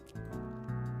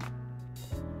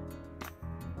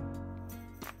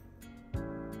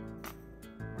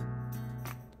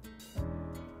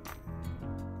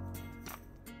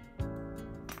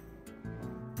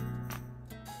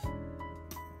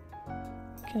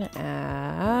 Gonna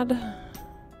add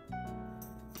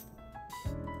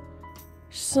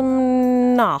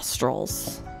some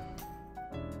nostrils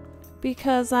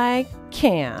because I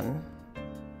can.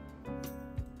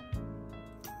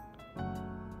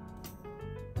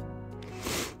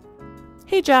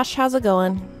 Hey Josh, how's it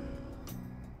going?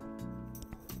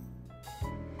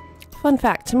 Fun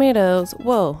fact, tomatoes,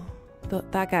 whoa,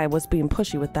 that guy was being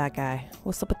pushy with that guy.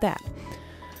 What's up with that?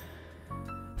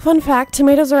 Fun fact,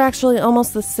 tomatoes are actually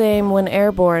almost the same when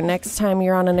airborne. Next time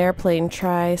you're on an airplane,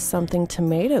 try something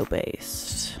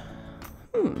tomato-based.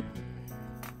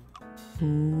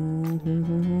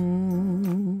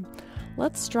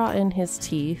 Let's draw in his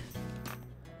teeth.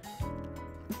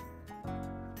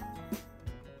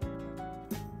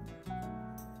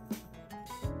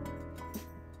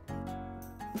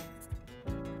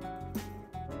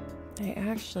 I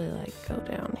actually like go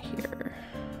down here.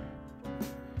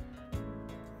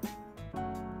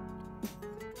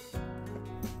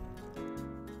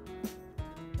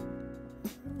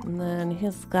 And then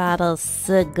he's got a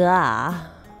cigar.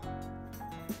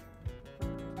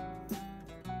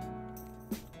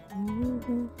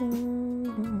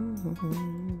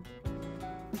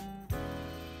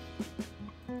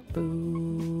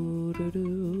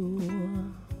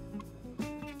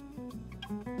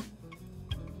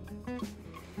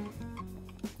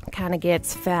 Kind of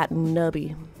gets fat and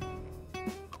nubby.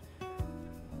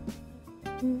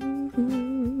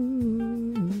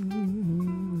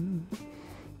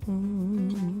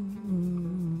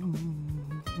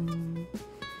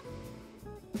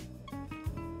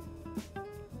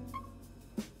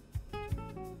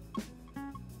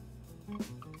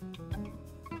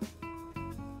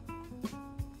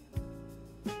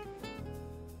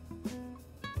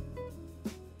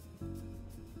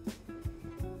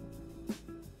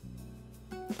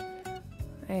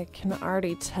 I can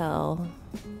already tell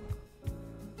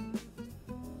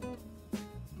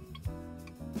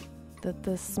that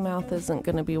this mouth isn't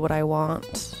going to be what I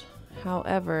want.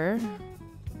 However,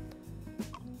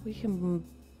 we can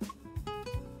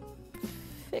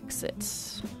fix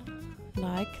it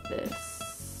like this.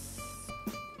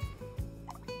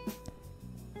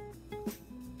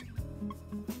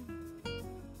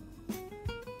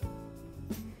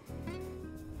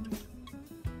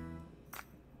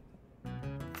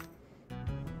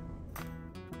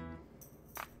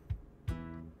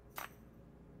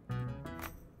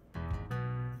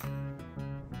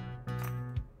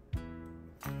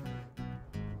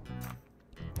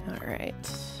 All right.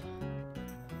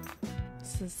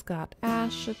 This has got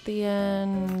ash at the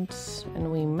end,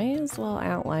 and we may as well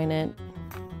outline it.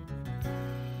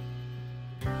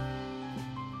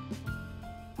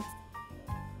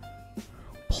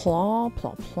 Plaw,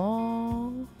 plaw,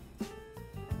 plaw.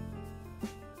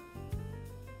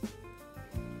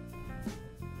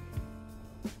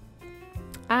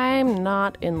 I'm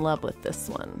not in love with this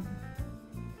one.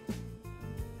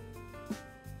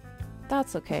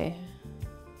 That's okay.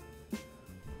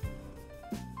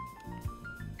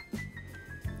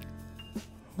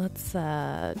 Let's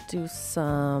do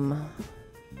some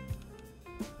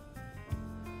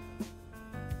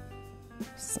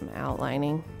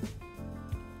outlining.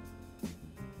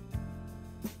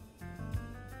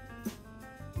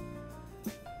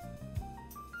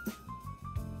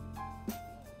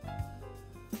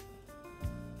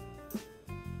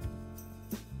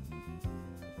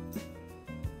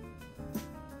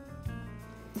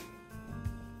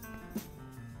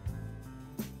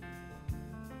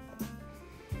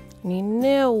 And you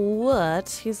know what?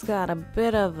 He's got a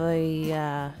bit of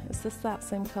a, is this that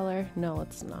same color? No,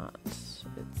 it's not. It's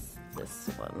this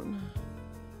one.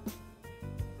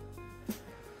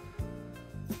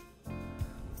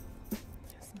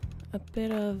 A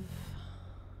bit of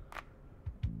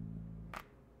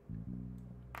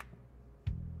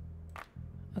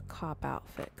a cop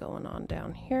outfit going on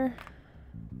down here.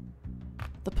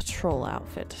 The patrol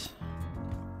outfit.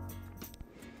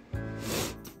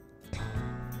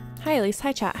 Hi Alyse,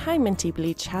 hi chat, hi Minty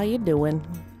Bleach, how you doing?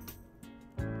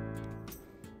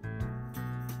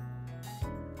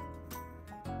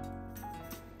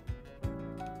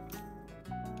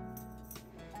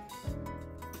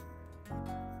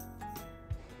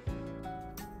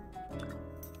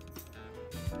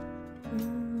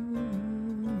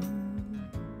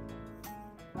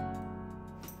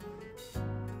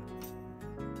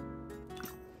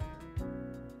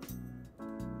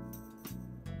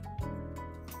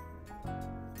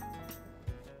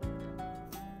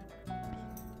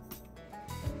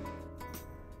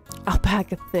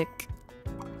 Alpaca thick.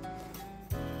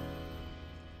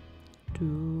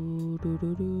 Do do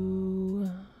do do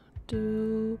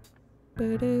do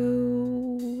ba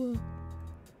do.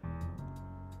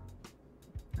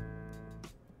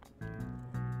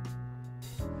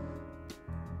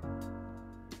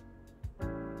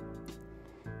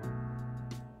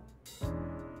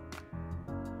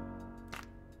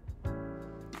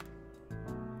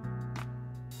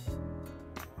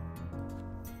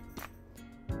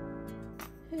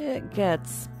 It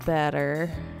gets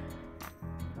better.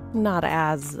 Not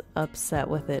as upset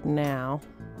with it now.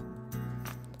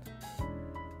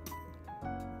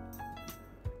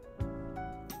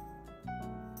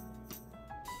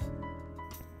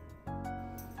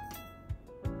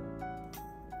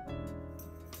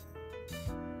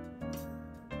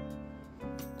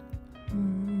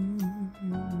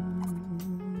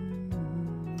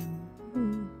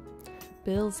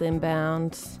 Bills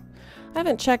inbound. I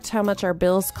haven't checked how much our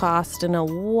bills cost in a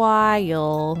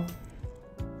while.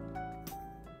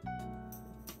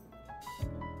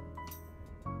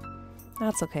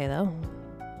 That's okay though.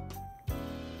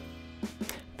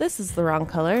 This is the wrong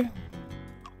color.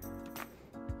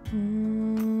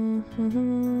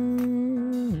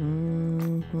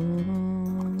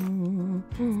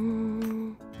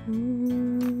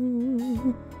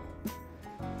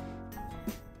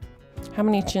 How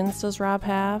many chins does Rob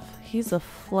have? He's a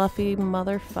fluffy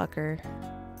motherfucker.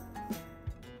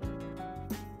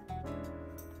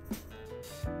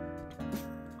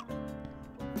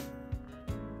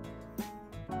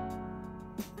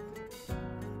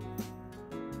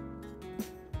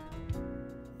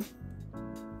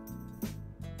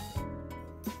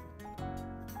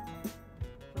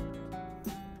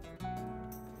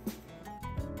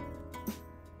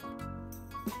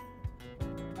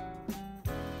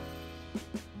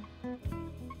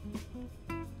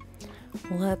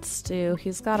 Let's do,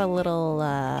 he's got a little,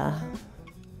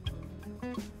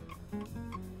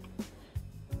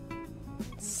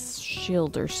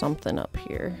 shield or something up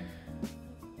here.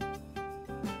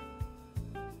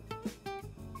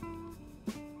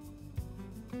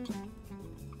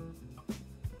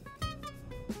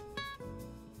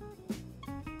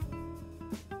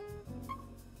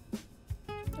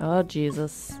 Oh,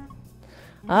 Jesus.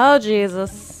 Oh,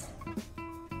 Jesus.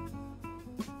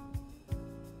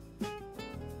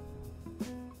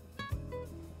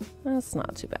 That's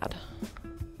not too bad.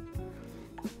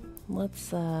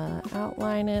 Let's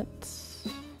outline it.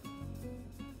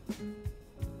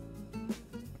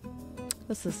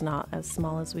 This is not as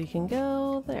small as we can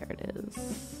go. There it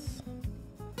is.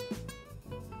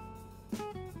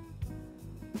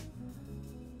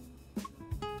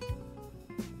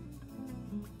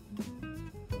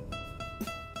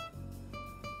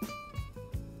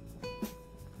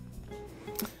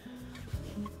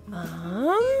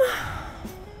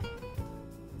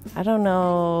 I don't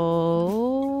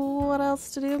know what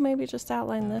else to do. Maybe just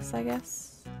outline this, I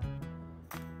guess.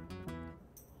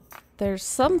 There's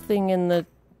something in the...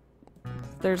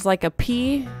 There's like a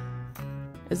P.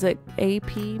 Is it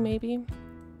AP maybe?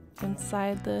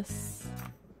 Inside this?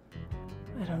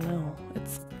 I don't know.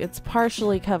 It's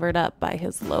partially covered up by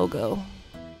his logo.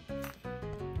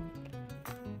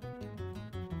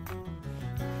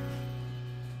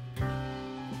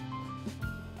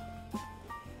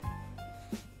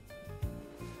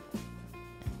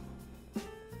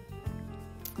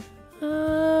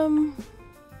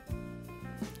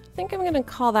 I think I'm gonna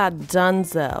call that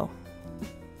Dunzo.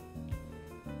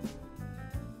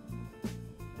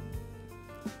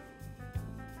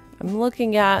 I'm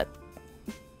looking at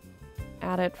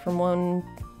it from one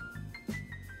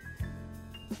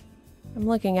I'm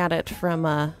looking at it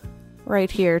from right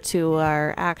here to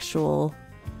our actual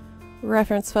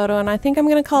reference photo, and I think I'm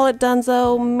gonna call it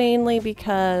Dunzo mainly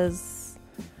because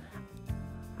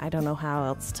I don't know how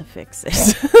else to fix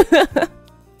it.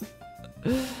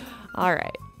 All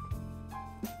right.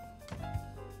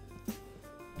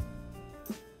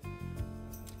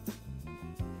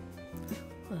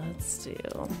 Let's do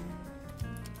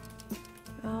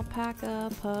Alpaca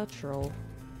Patrol.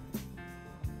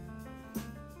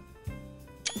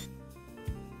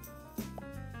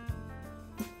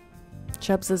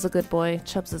 Chubbs is a good boy.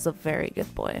 Chubbs is a very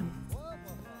good boy.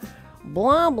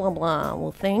 Blah, blah, blah.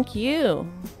 Well, thank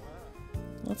you.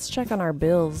 Let's check on our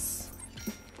bills.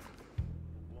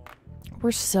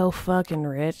 We're so fucking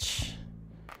rich.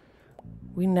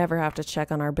 We never have to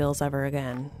check on our bills ever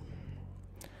again.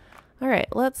 All right,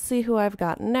 let's see who I've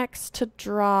got next to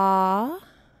draw.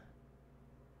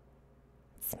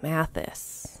 It's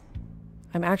Mathis.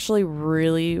 I'm actually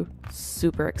really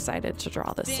super excited to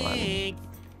draw this one.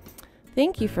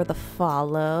 Thank you for the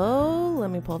follow.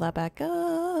 Let me pull that back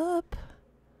up.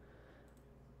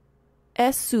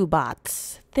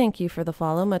 Esubat. Thank you for the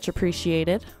follow. Much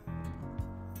appreciated.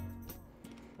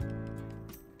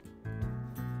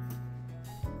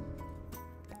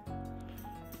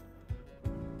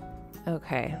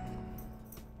 Okay.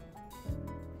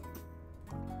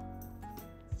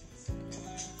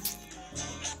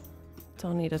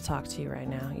 Don't need to talk to you right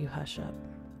now. You hush up.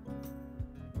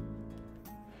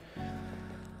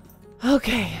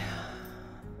 Okay.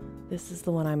 This is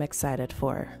the one I'm excited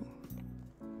for.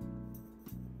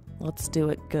 Let's do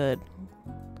it good.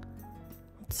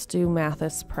 Let's do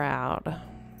Mathis proud.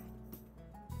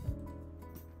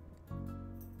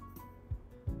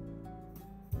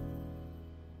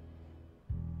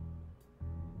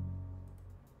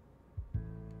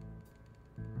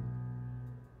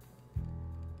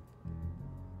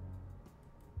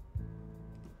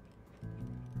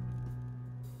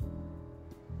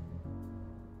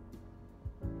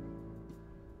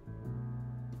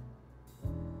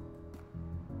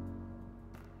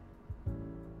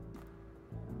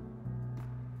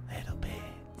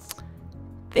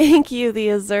 Thank you, the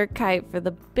Azurkite, for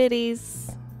the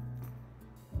biddies.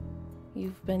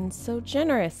 You've been so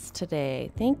generous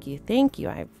today. Thank you, thank you.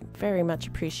 I very much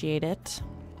appreciate it.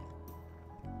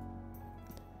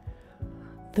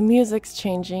 The music's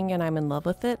changing and I'm in love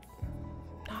with it.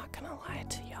 Not gonna lie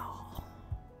to y'all.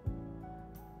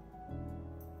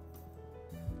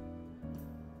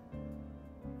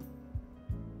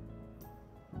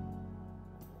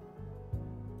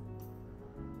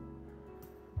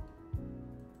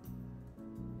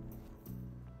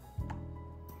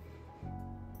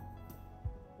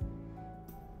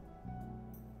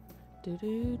 Do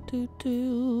do do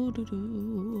do do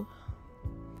do.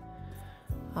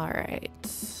 All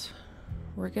right,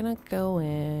 we're gonna go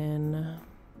in.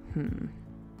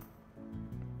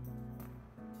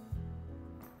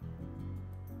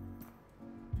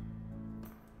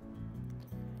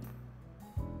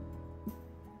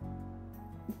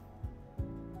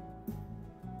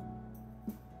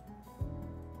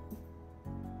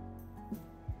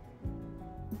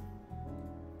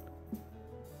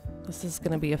 This is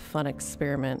going to be a fun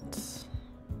experiment.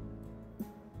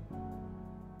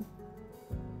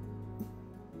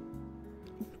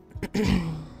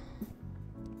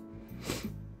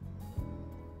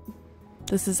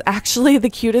 This is actually the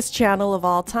cutest channel of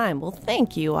all time. Well,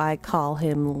 thank you. I call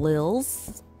him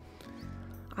Lils.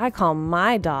 I call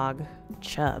my dog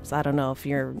Chubbs. I don't know if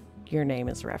your name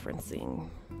is referencing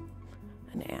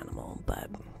an animal, but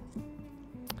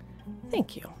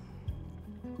thank you.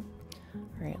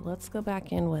 All right, let's go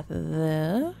back in with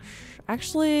this.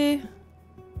 Actually,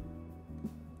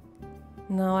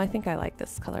 no, I think I like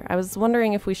this color. I was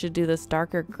wondering if we should do this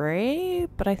darker gray,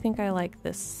 but I think I like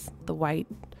this, the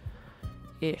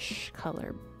white-ish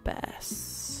color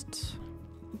best.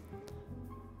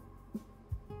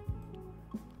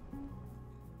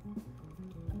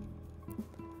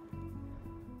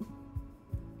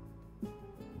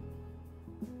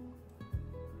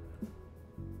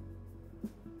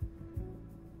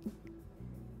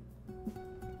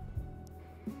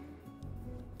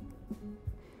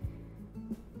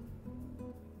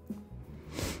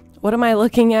 What am I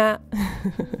looking at?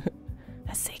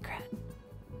 A secret.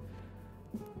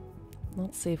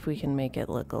 Let's see if we can make it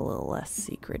look a little less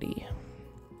secret-y.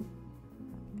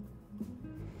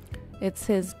 It's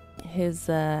his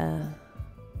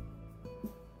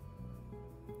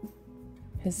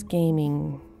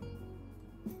gaming,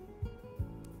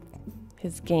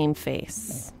 his game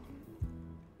face.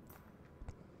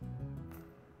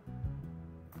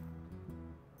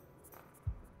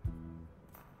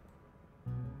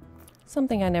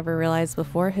 Something I never realized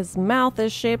before, his mouth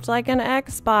is shaped like an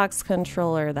Xbox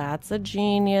controller. That's a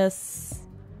genius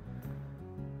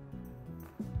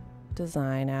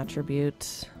design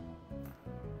attribute.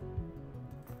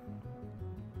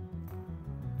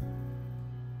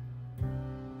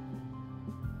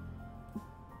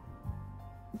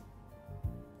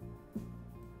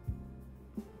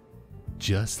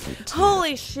 Just the tip.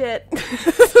 Holy shit.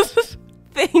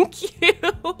 Thank you.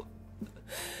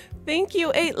 Thank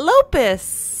you, 8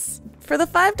 Lopus, for the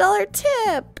 $5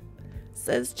 tip.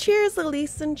 Says, cheers,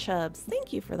 Alyse and Chubbs.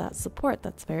 Thank you for that support.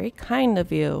 That's very kind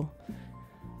of you.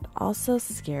 It also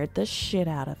scared the shit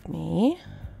out of me.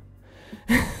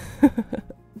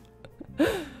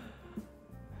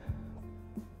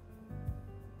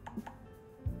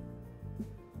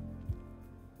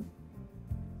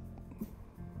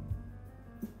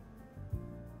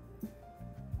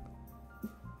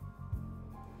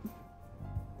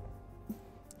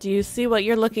 Do you see what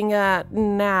you're looking at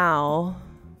now,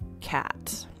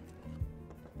 cat?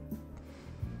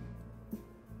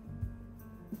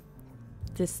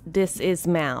 This is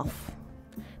mouth.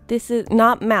 This is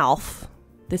not mouth.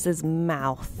 This is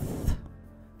mouth.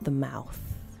 The mouth.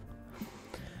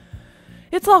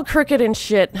 It's all crooked and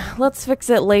shit. Let's fix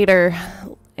it later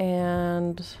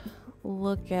and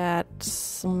look at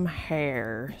some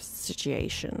hair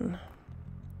situation.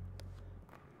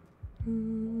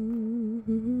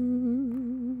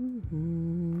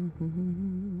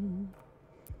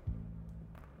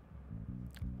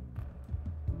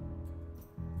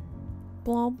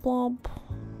 Blob blob.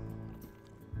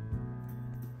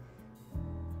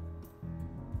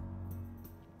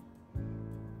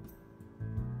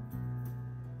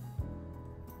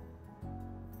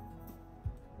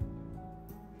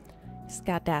 He's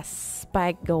got that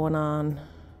spike going on.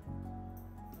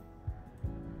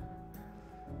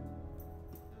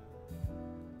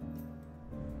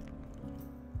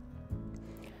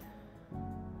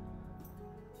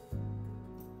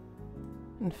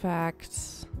 In fact,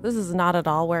 this is not at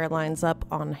all where it lines up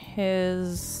on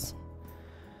his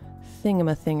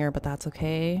thingamathinger, but that's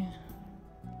okay.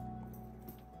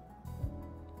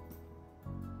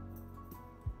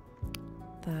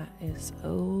 That is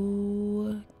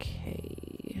okay.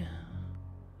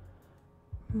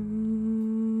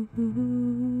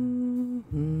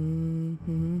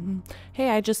 Hey,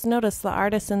 I just noticed the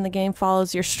artist in the game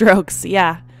follows your strokes.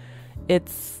 Yeah,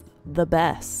 it's the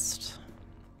best.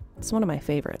 It's one of my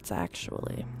favorites,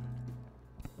 actually.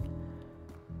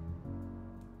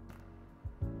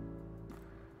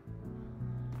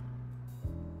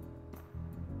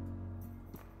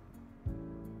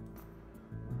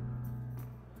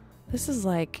 This is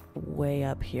like way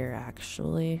up here,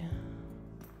 actually.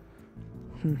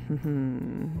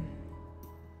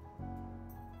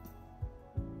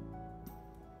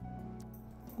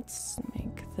 Let's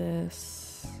make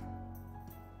this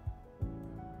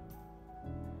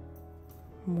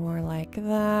more like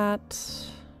that.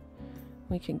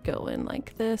 We could go in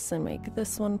like this and make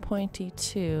this one pointy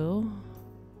too,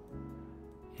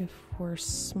 if we're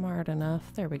smart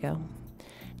enough. There we go.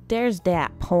 There's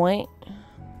that point.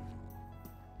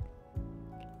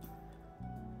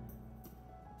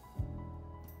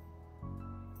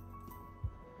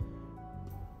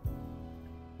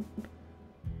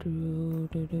 Do,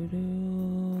 do, do,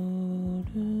 do,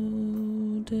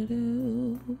 do, do,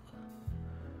 do.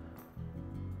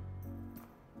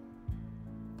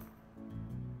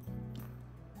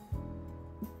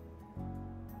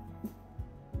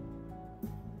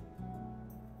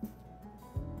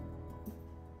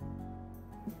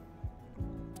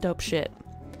 Dope shit.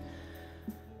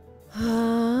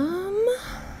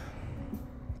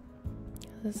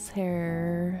 This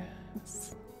hair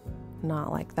is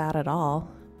not like that at all.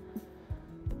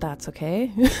 But that's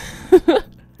okay.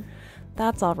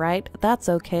 That's all right. That's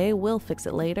okay. We'll fix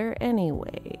it later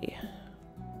anyway.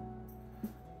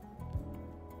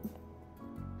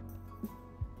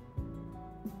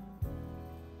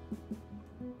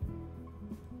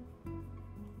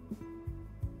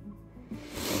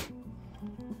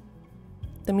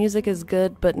 The music is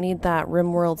good, but need that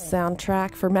RimWorld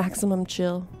soundtrack for maximum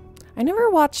chill. I never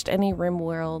watched any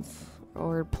RimWorld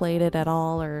or played it at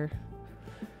all, or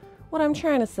what I'm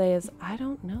trying to say is I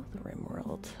don't know the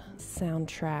RimWorld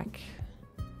soundtrack.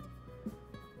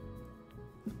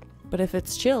 But if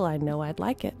it's chill, I know I'd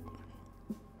like it.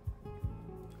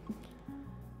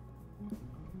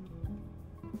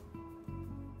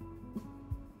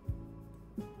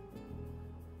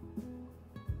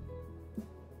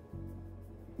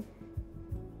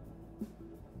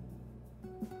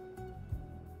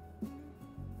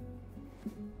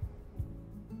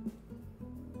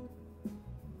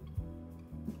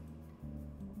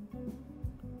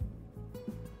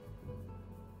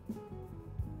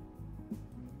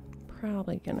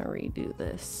 Probably gonna redo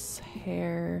this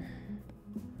hair.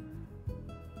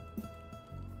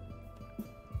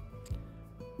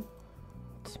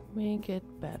 To make it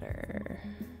better.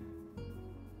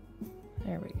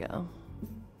 There we go.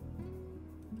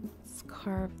 Let's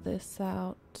carve this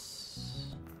out.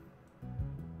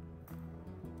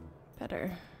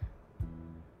 Better.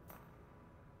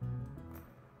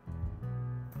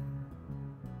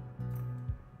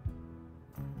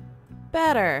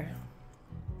 Better.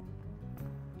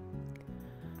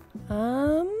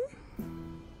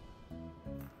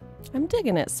 I'm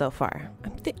digging it so far.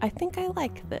 I think I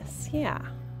like this. Yeah.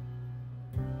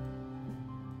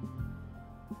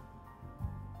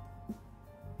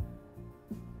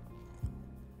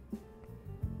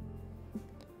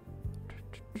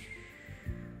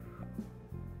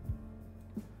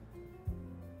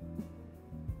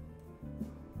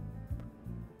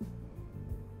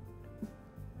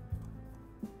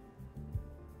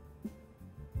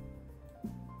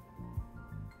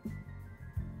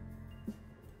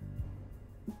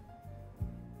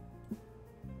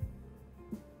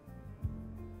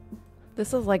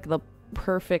 This is like the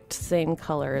perfect same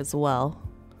color as well.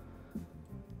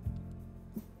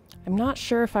 I'm not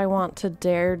sure if I want to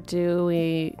dare to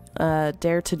do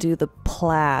the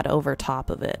plaid over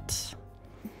top of it.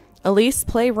 Alyse,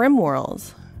 play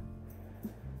RimWorld.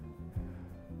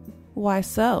 Why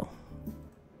so?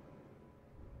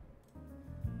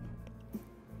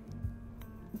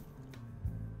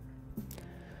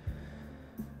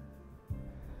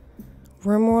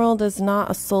 RimWorld is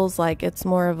not a Souls-like, it's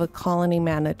more of a colony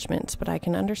management, but I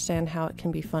can understand how it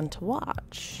can be fun to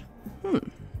watch.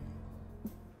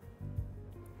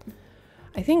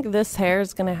 I think this hair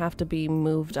is going to have to be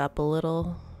moved up a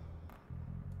little.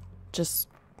 Just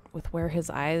with where his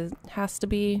eye has to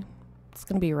be. It's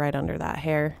going to be right under that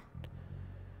hair.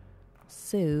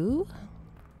 So,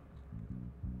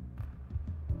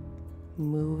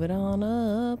 move it on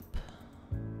up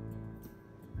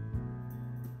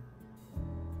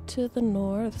to the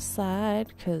north side,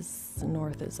 because the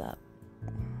north is up.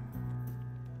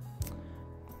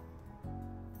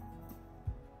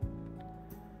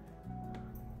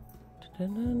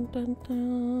 Dun, dun, dun,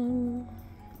 dun.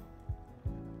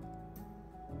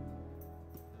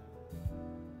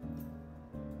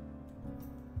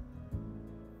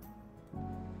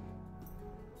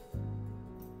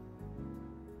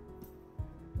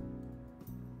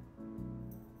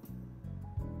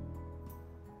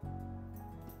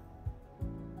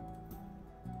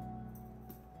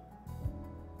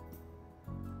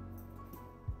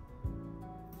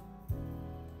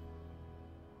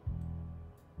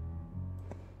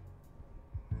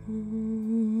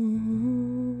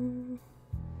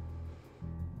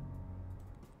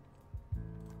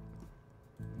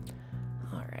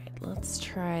 All right, let's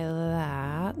try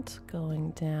that.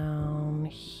 Going down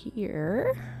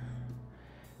here.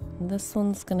 And this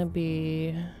one's gonna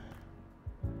be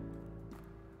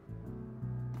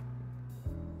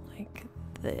like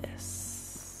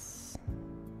this.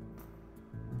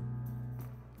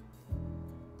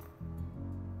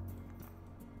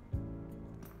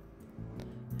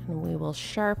 And we will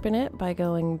sharpen it by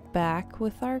going back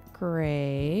with our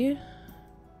gray.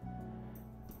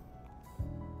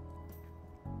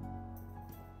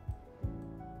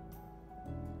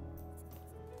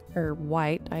 Or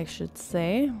white, I should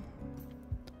say.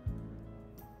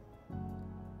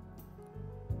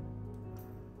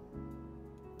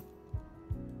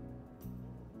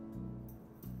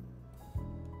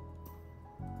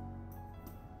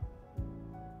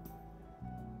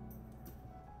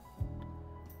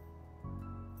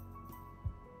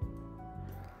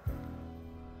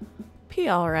 P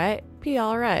all right. P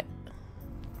all right.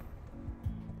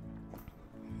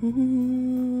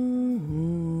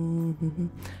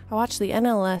 I watched the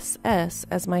NLSS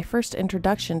as my first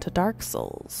introduction to Dark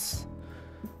Souls.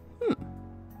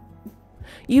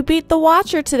 You beat the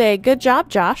Watcher today. Good job,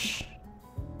 Josh.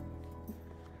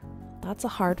 That's a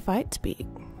hard fight to beat.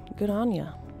 Good on you.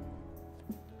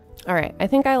 All right, I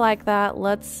think I like that.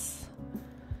 Let's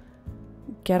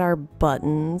get our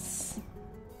buttons.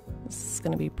 This is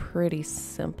going to be pretty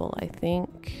simple, I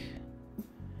think.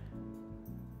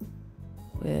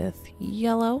 With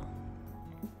yellow,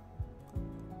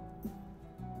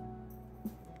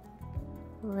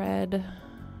 red,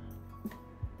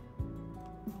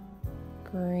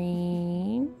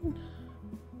 green,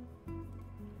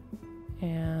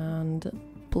 and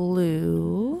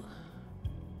blue.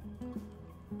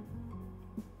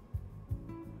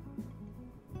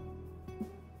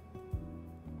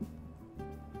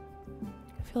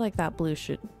 I feel like that blue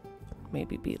should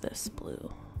maybe be this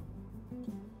blue.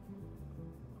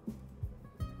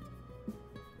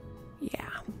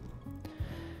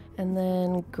 And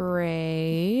then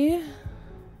gray.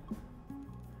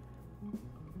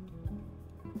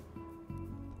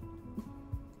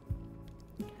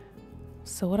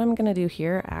 So what I'm gonna do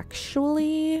here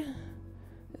actually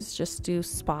is just do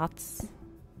spots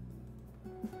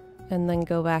and then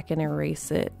go back and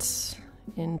erase it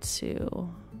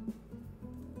into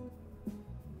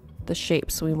the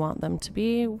shapes we want them to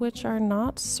be, which are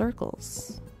not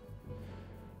circles.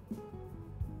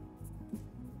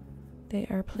 They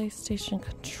are PlayStation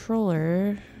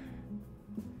controller.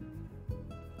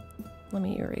 Let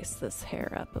me erase this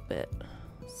hair up a bit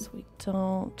so we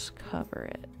don't cover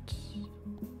it.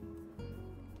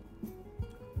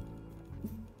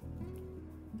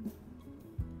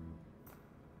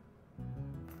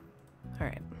 All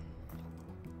right.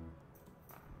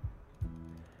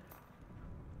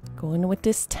 Going with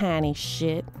this tiny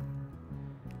shit.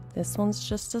 This one's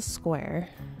just a square.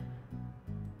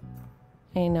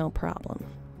 Ain't no problem.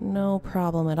 No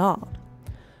problem at all.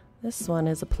 This one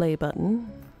is a play button.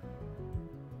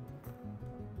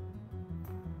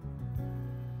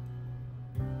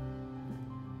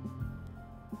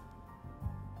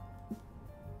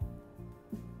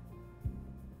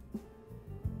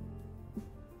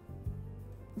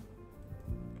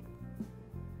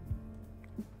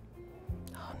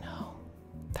 Oh no,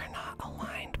 they're not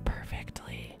aligned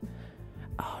perfectly.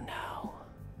 Oh no.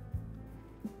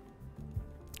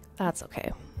 That's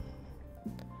okay.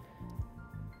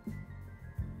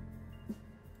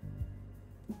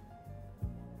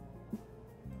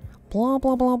 Blah,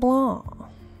 blah, blah, blah.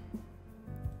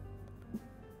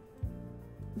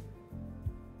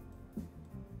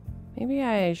 Maybe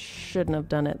I shouldn't have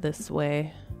done it this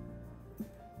way.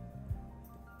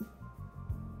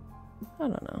 I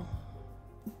don't know.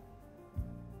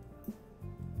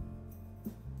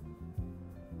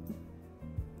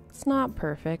 It's not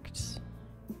perfect.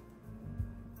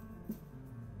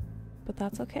 But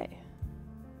that's okay.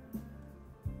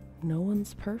 No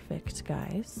one's perfect,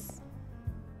 guys.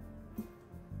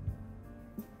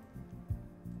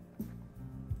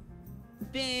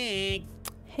 Thanks.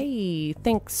 Hey,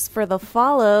 thanks for the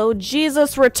follow.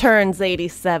 Jesus returns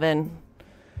 87.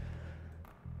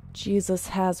 Jesus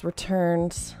has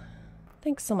returned.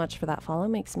 Thanks so much for that follow.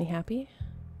 Makes me happy.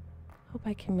 Hope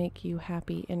I can make you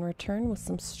happy in return with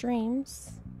some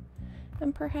streams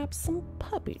and perhaps some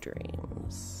puppy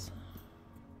dreams.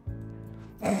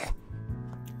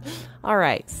 All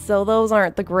right, so those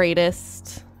aren't the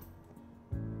greatest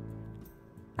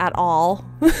at all.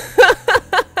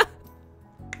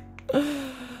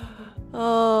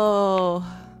 Oh,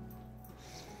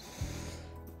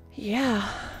 yeah,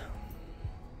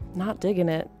 not digging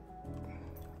it,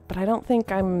 but I don't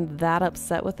think I'm that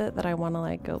upset with it that I want to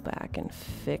like go back and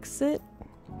fix it.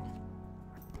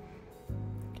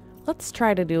 Let's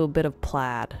try to do a bit of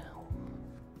plaid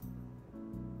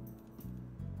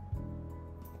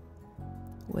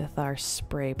with our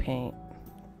spray paint.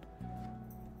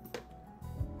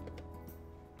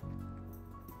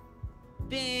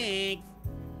 Thanks.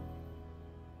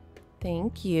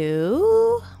 Thank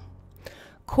you.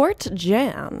 Court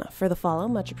Jan for the follow.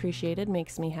 Much appreciated.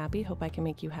 Makes me happy. Hope I can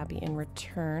make you happy in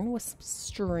return with some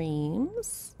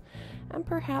streams and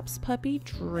perhaps puppy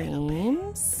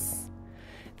dreams.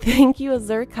 Thank you,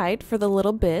 Azurkite, for the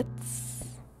little bits.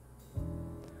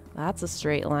 That's a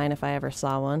straight line if I ever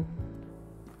saw one.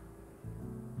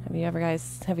 Have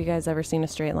you guys ever seen a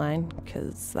straight line?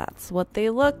 Because that's what they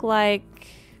look like.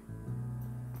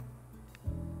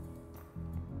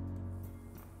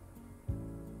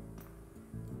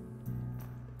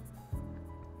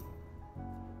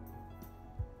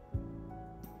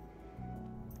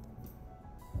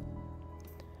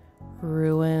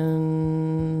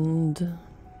 Ruined.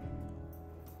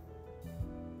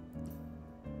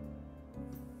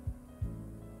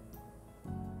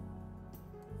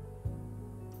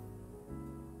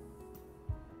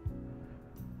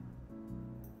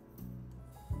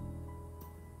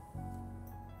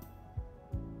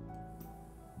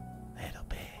 Little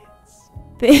bits.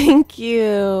 Thank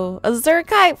you.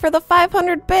 Azurkite for the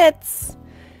 500 bits.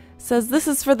 Says this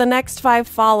is for the next 5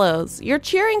 follows. You're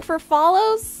cheering for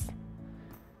follows?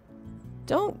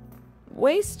 Don't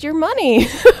waste your money.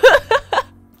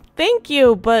 Thank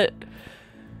you, but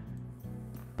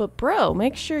bro,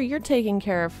 make sure you're taken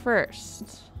care of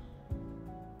first.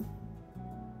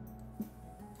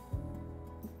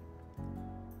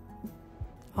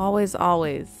 Always,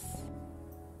 always.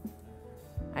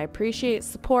 I appreciate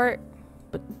support,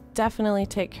 but definitely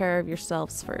take care of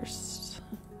yourselves first.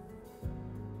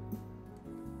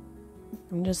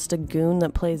 I'm just a goon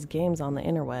that plays games on the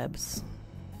interwebs.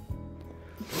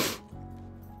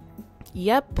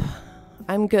 Yep,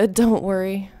 I'm good, don't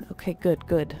worry. Okay, good,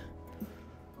 good.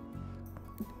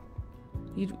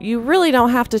 You really don't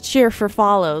have to cheer for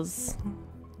follows.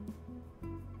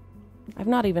 I've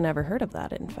not even ever heard of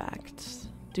that, in fact.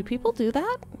 Do people do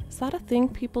that? Is that a thing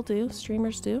people do?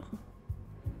 Streamers do?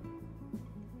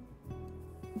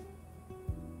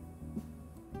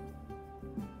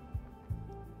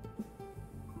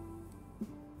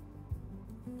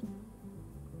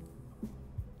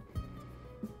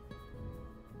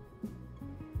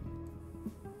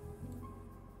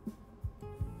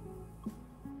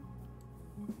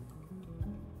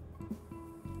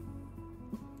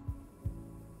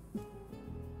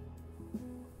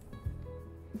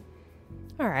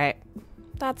 All right,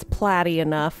 that's platty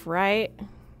enough, right?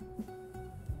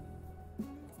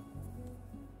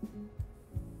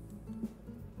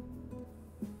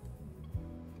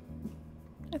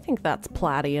 I think that's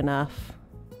platty enough.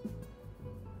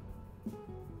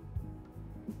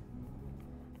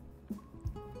 I'm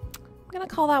gonna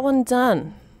call that one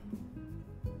done.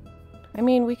 I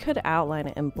mean, we could outline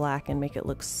it in black and make it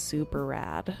look super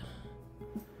rad.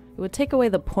 It would take away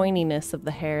the pointiness of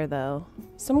the hair though.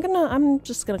 So I'm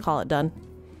just gonna call it done.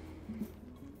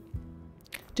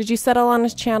 Did you settle on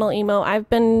his channel emo? I've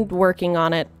been working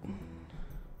on it.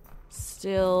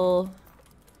 Still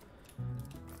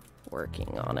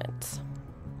working on it.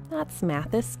 That's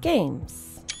Mathis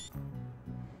Games.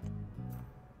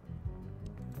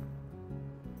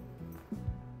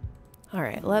 All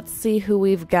right, let's see who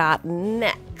we've got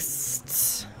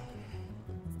next.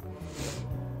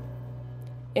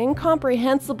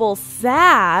 Incomprehensible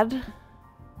sad.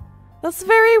 That's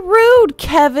very rude,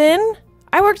 Kevin.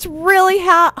 I worked really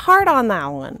hard on that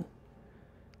one.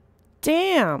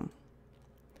 Damn.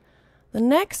 The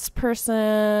next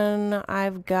person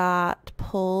I've got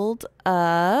pulled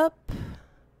up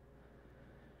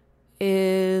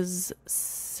is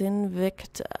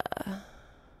Sinvicta.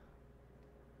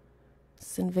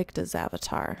 Sinvicta's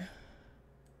avatar.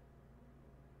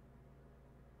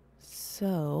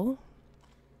 So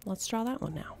let's draw that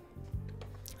one now.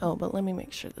 Oh, but let me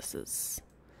make sure this is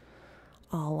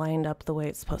all lined up the way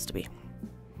it's supposed to be.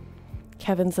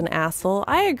 Kevin's an asshole.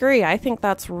 I agree. I think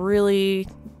that's really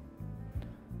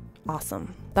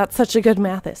awesome. That's such a good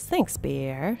Mathis. Thanks,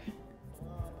 Bear.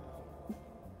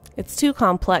 It's too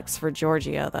complex for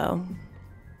Giorgio, though.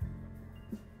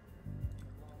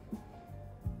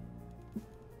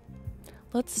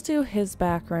 Let's do his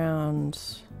background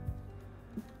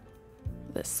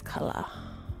this color.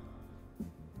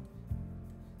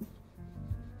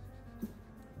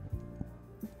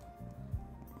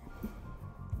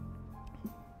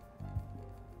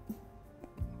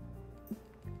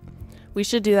 We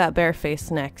should do that bare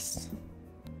face next.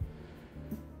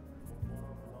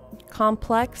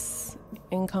 Complex,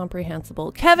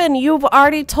 incomprehensible. Kevin, you've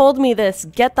already told me this.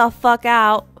 Get the fuck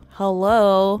out.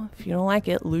 Hello. If you don't like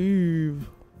it, leave.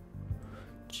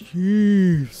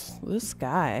 Jeez. This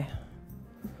guy.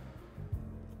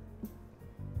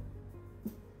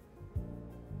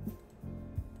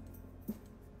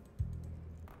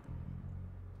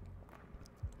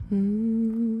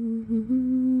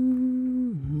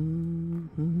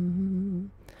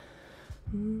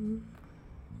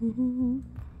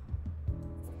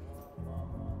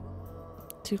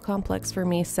 Too complex for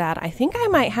me, sad. I think I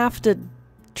might have to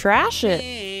trash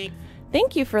it.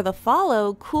 Thank you for the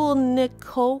follow, Cool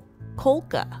Nicolka.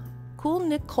 Cool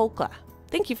Nicolka.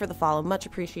 Thank you for the follow, much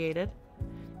appreciated.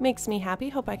 Makes me happy.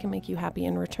 Hope I can make you happy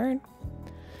in return.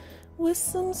 With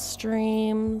some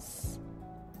streams.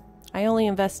 I only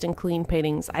invest in clean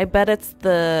paintings. I bet it's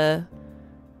the...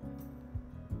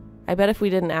 I bet if we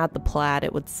didn't add the plaid,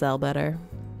 it would sell better.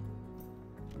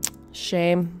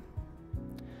 Shame.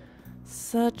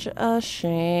 Such a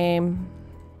shame.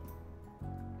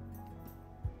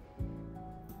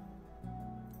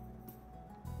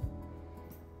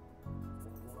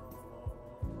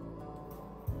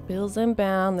 Bills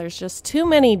inbound. There's just too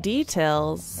many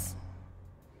details.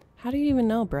 How do you even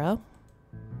know, bro?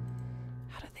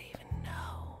 How do they even know?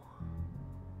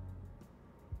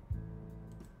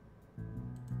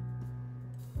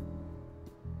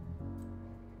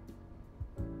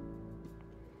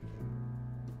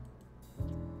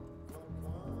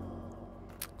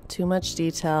 Too much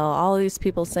detail. All these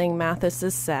people saying Mathis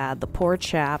is sad. The poor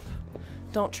chap.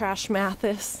 Don't trash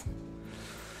Mathis.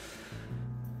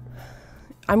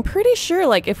 I'm pretty sure,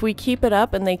 like, if we keep it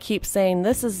up and they keep saying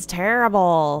this is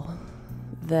terrible,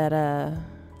 that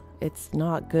it's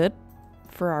not good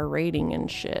for our rating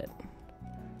and shit.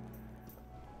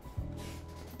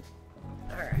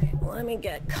 Alright, let me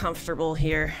get comfortable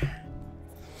here.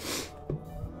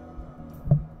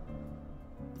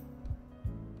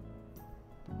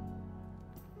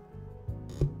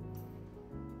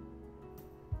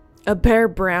 A bare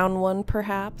brown one,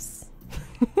 perhaps.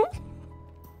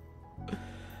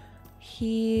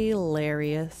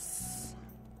 Hilarious.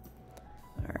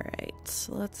 Alright,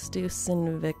 let's do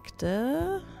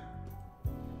Sinvicta.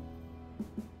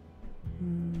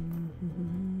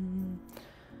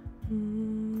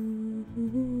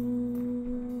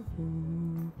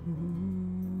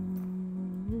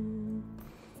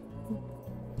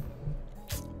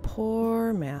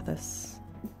 Poor Mathis.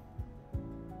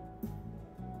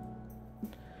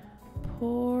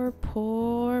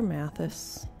 Poor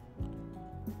Mathis.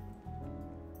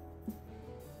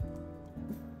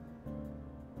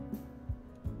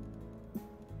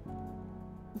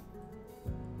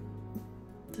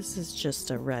 This is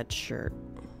just a red shirt.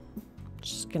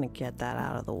 Just gonna get that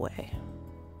out of the way.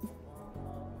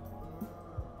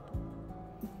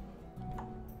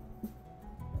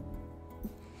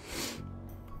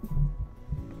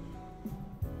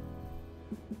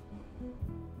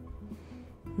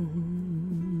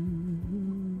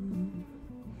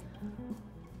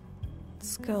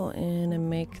 Let's go in and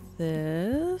make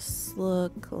this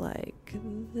look like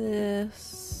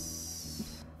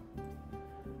this.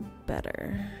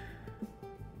 Better.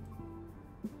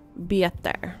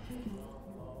 Better.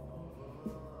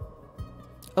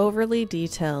 Overly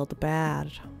detailed,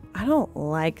 bad. I don't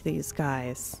like these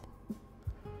guys.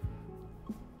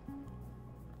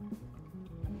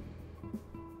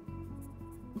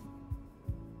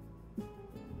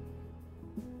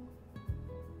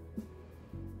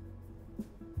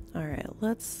 All right,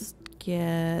 let's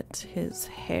get his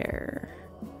hair.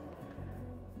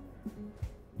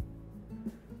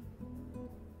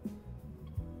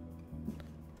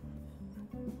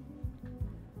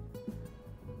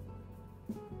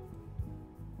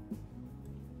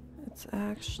 It's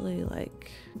actually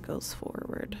like goes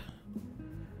forward.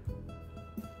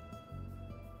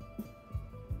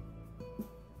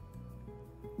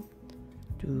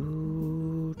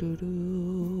 Do do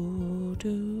do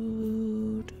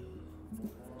do do.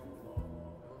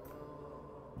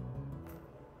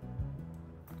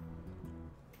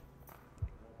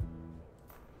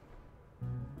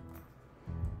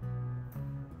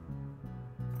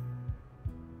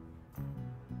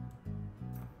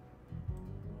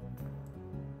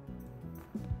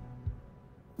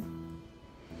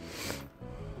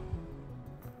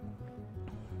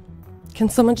 Can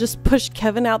someone just push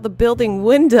Kevin out the building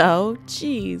window?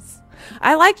 Jeez.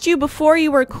 I liked you before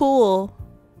you were cool.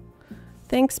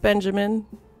 Thanks, Benjamin.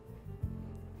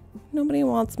 Nobody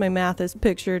wants my Mathis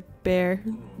pictured bear.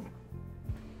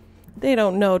 They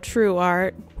don't know true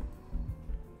art.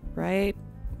 Right?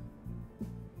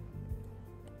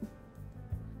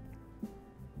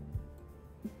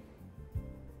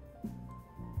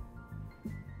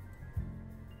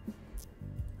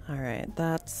 Alright,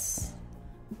 that's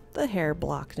the hair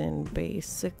blocked in,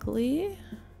 basically.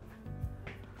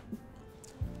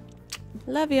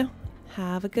 Love you.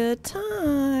 Have a good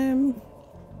time.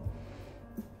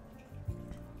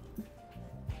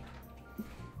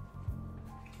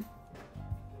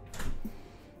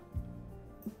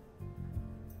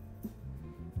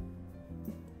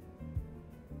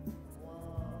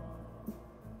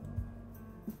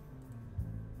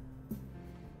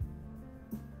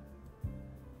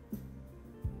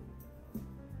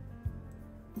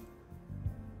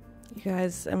 You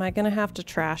guys, am I gonna have to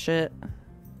trash it?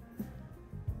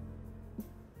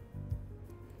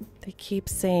 They keep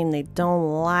saying they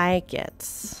don't like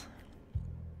it.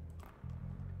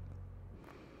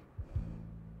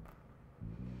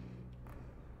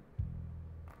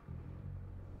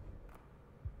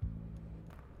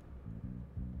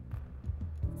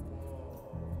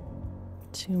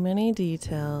 Too many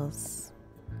details.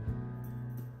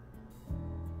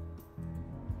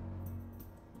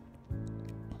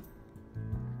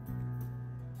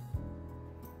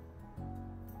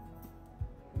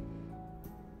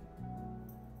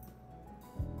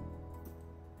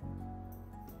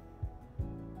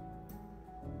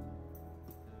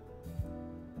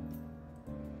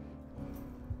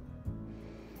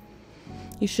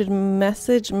 You should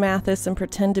message Mathis and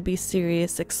pretend to be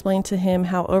serious. Explain to him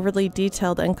how overly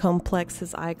detailed and complex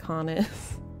his icon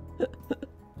is.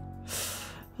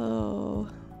 Oh.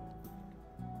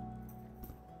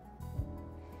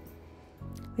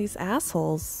 These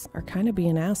assholes are kind of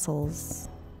being assholes.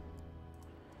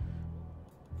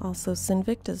 Also,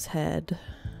 Sinvicta's head.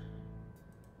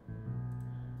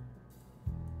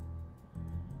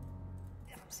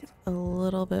 A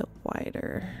little bit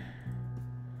wider.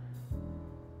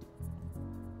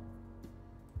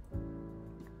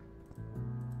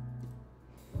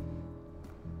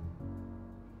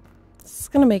 It's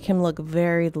gonna make him look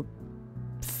very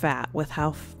fat with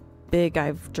how big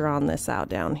I've drawn this out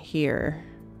down here.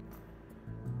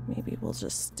 Maybe we'll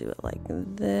just do it like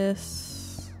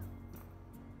this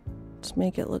to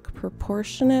make it look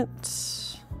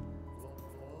proportionate.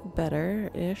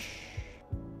 Better-ish.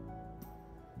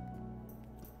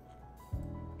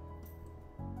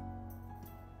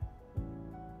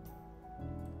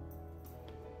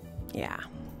 Yeah,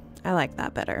 I like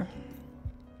that better.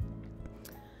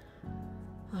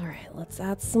 All right, let's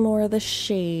add some more of the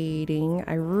shading.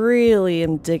 I really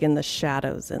am digging the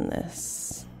shadows in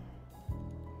this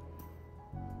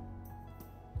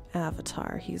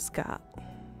avatar he's got.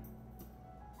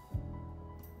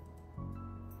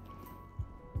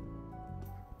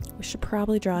 We should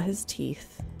probably draw his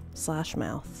teeth /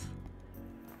 mouth.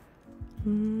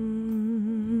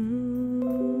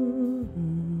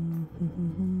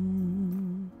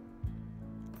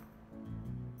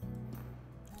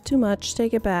 Too much,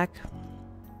 take it back.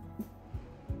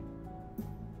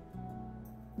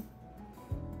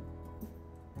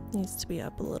 Needs to be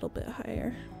up a little bit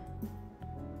higher.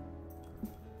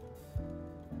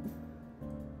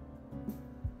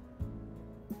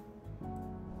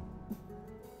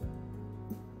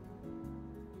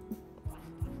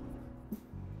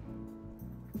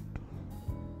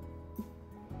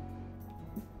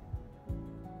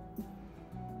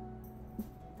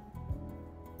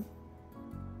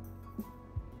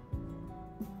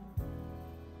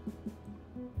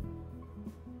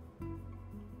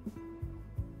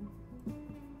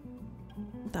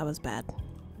 That was bad.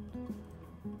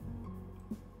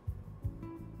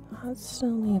 That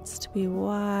still needs to be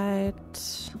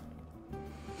white.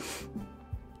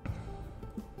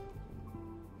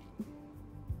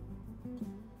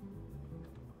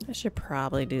 I should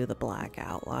probably do the black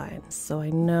outline so I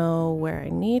know where I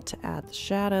need to add the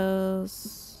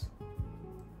shadows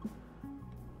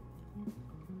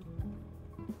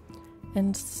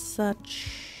and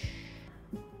such.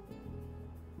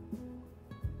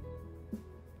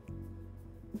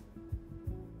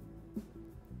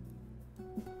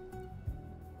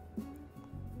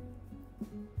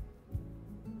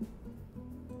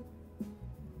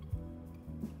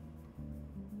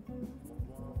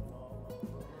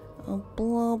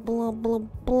 Blah, blah, blah,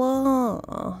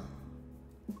 blah.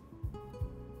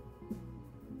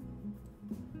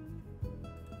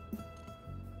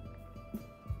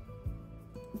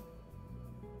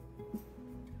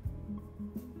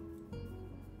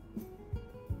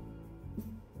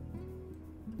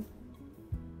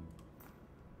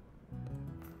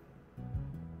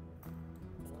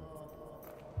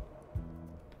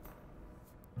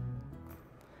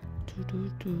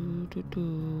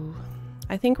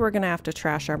 I think we're gonna have to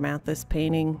trash our Mathis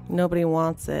painting. Nobody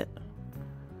wants it.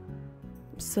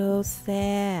 I'm so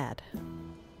sad.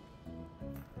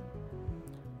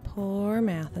 Poor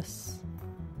Mathis.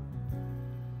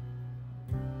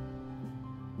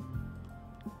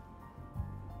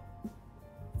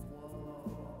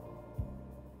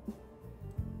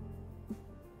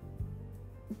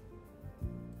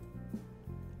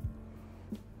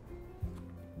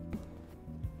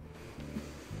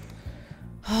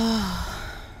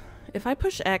 If I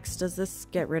push X, does this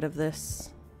get rid of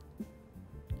this?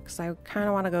 Because I kind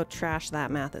of want to go trash that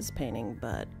Mathis painting,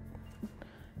 but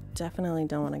definitely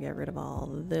don't want to get rid of all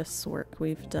this work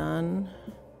we've done.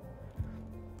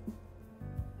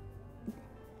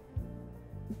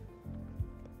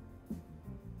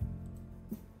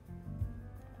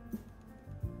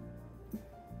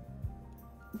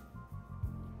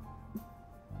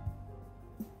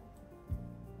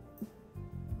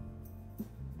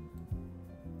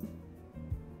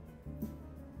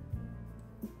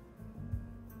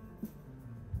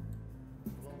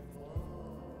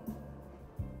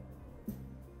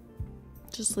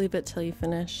 Just leave it till you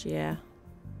finish, yeah.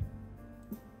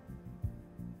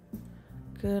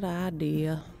 Good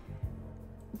idea.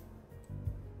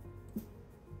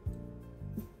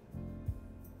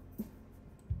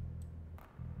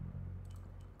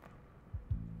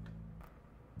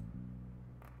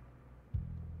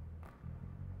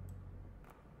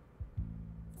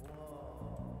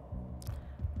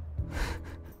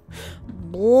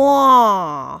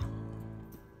 Blah.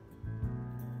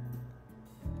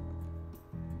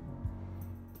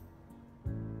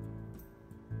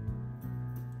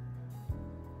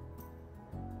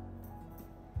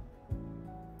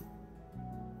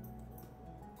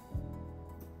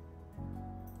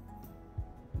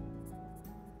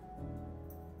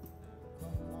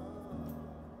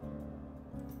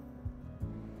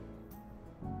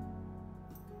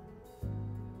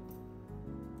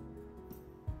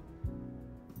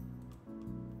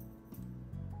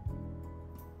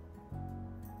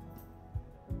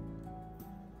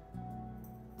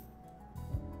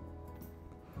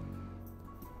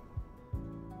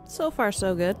 So far,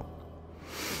 so good.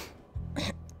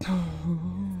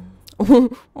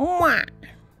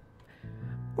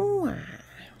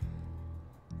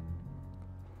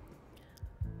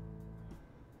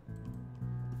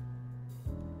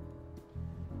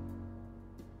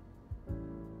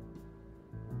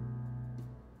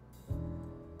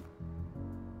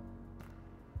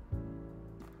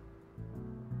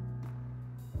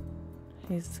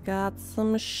 He's got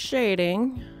some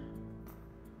shading.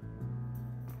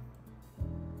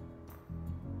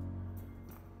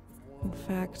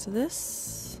 In fact,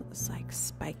 this is like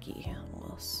spiky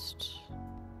almost.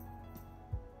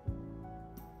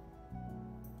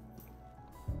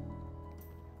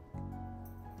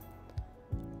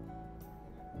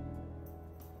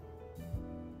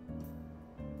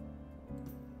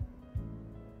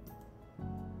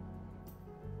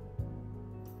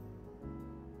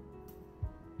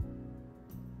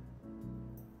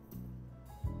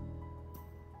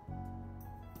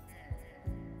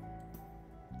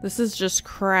 This is just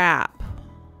crap.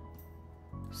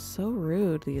 So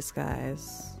rude, these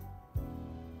guys.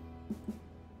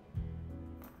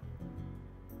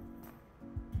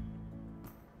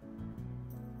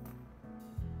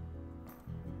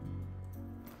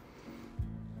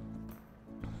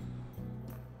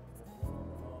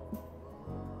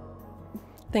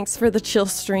 Thanks for the chill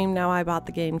stream. Now I bought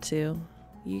the game too.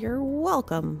 You're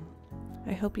welcome.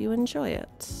 I hope you enjoy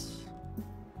it.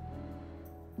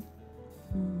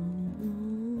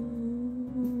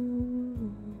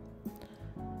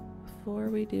 Before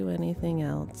we do anything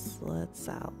else, let's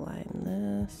outline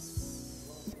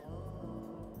this.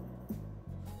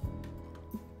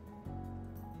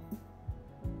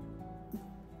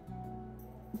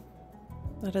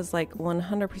 That is like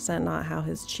 100% not how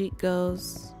his cheek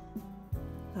goes.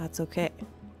 That's okay.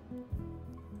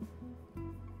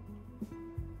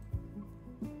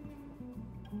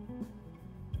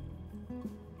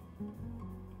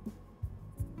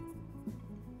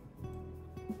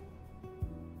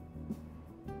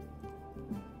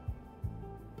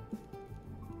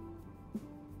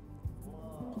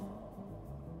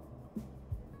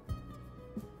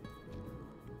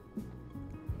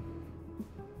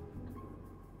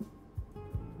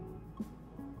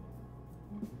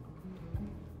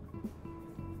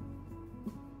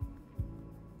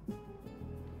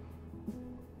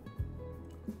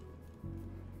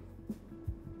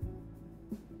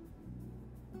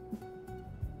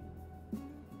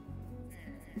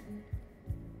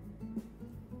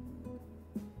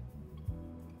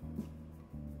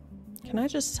 Can I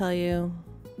just tell you,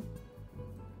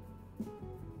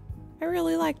 I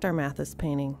really liked our Mathis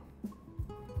painting.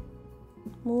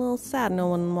 I'm a little sad no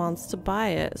one wants to buy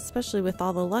it, especially with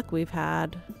all the luck we've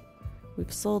had.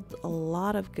 We've sold a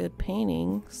lot of good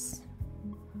paintings.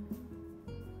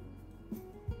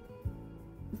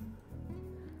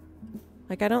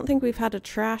 Like, I don't think we've had to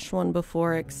trash one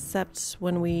before, except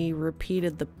when we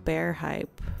repeated the bear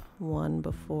hype one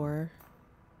before.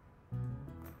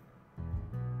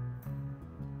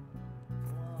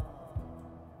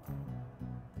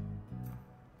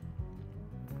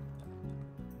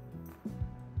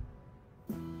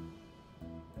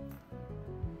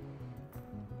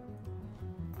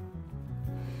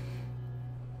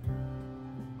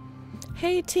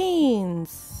 Hey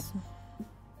teens!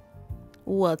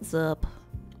 What's up?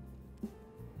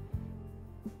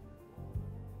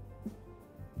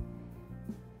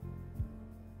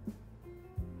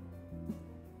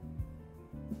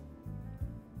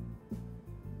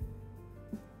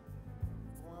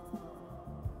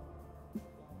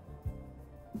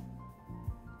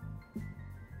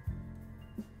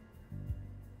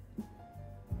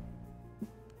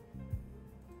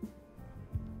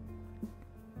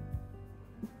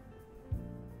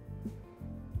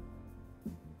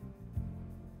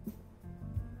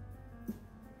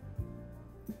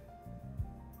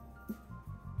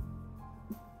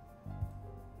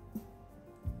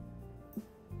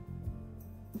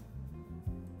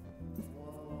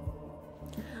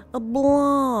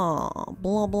 Blah,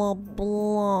 blah, blah,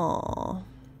 blah.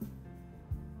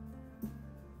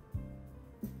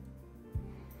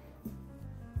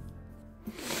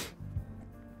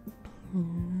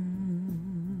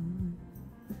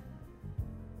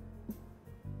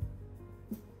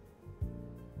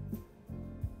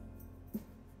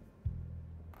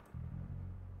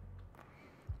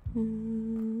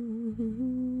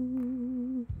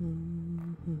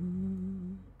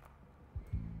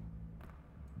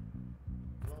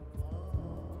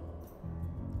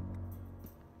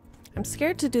 I'm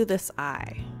scared to do this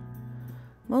eye,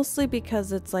 mostly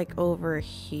because it's like over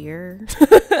here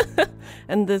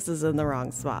and this is in the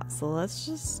wrong spot. So let's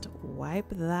just wipe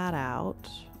that out.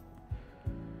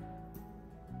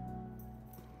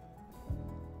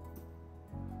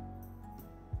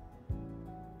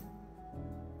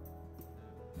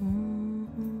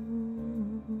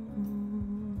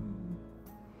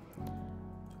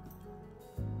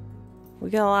 We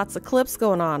got lots of clips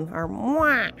going on. Our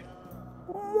mwah,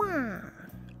 mwah.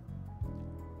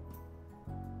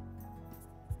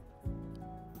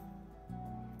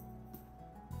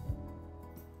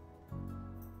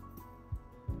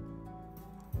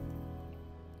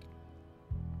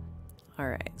 All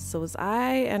right, so his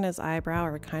eye and his eyebrow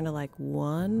are kind of like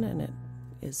one, and it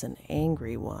is an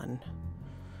angry one.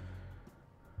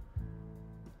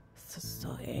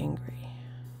 So angry.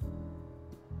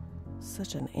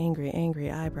 Such an angry,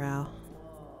 angry eyebrow.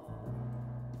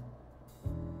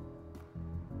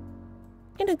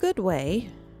 In a good way.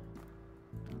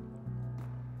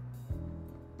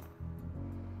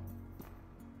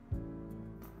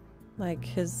 Like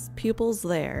his pupil's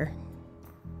there.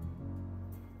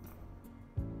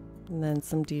 And then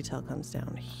some detail comes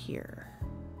down here.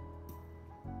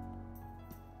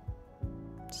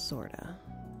 Sorta.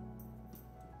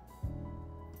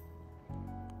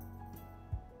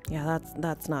 Yeah,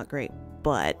 that's not great,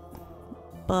 but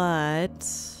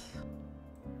that's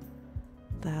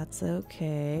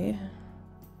okay.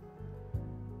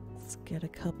 Let's get a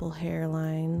couple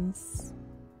hairlines.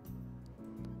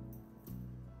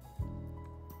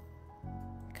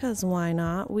 'Cause why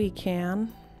not? We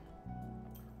can.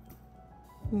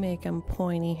 Make them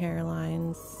pointy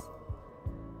hairlines.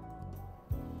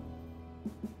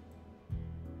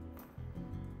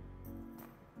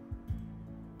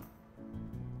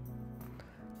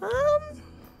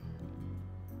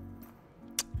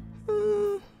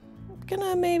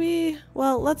 Gonna maybe,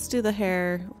 well, let's do the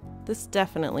hair. This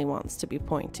definitely wants to be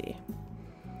pointy.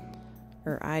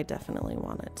 Or I definitely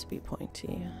want it to be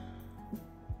pointy.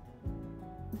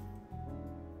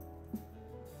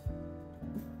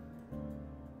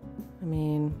 I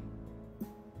mean,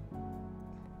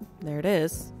 there it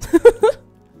is.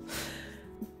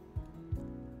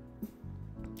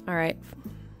 All right.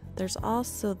 There's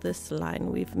also this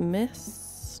line we've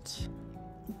missed.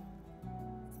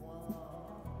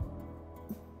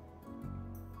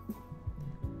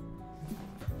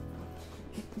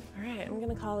 All right, I'm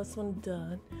gonna call this one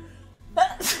done.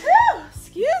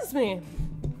 Excuse me.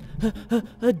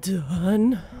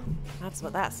 Done. That's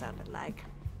what that sounded like.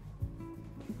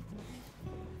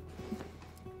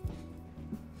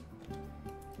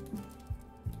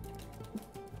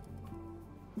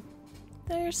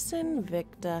 There's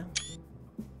Invicta.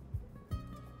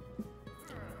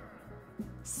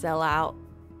 Sell out.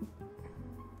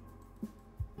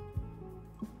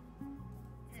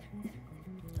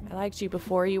 I liked you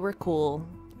before you were cool.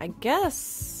 I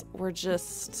guess we're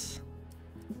just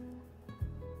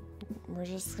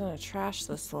gonna trash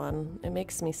this one. It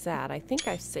makes me sad. I think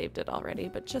I saved it already,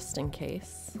 but just in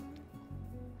case.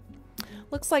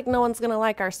 Looks like no one's gonna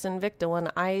like our Sinvicta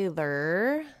one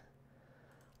either.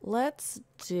 Let's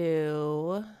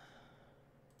do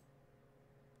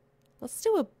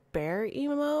a bear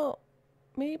emote,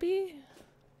 maybe?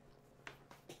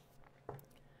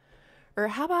 Or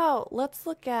how about, let's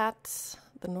look at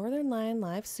the Northern Lion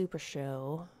Live Super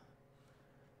Show.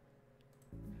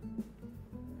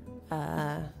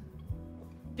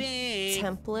 Big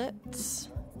Template.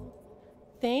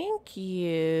 Thank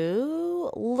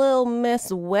you, Lil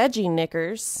Miss Wedgie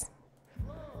Knickers.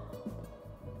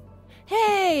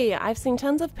 Hey, I've seen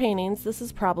tons of paintings. This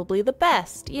is probably the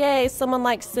best. Yay, someone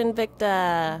likes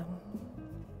Sinvicta.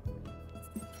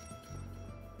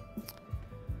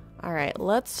 All right,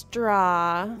 let's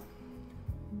draw.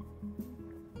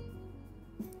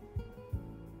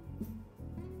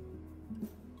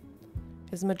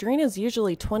 Is Madrina's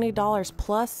usually $20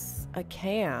 plus a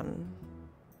can?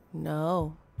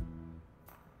 No.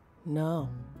 No.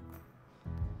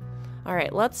 All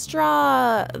right, let's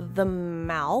draw the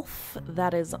mouth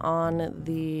that is on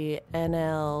the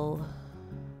NL.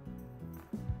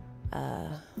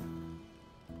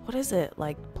 What is it?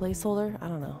 Like placeholder? I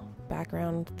don't know.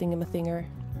 Background thingamathinger.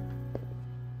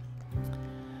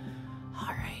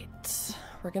 All right,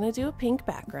 we're gonna do a pink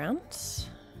background.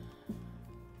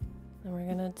 And we're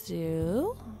gonna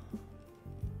do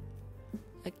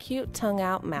a cute tongue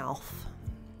out mouth.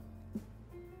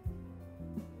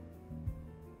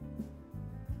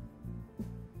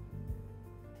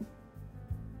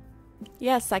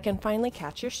 Yes, I can finally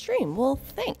catch your stream. Well,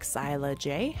 thanks, Isla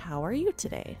J. How are you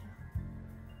today?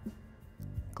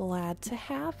 Glad to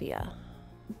have ya.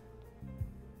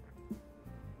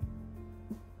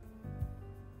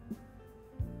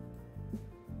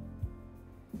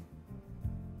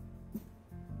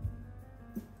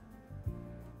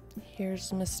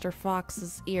 Here's Mr.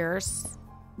 Fox's ears.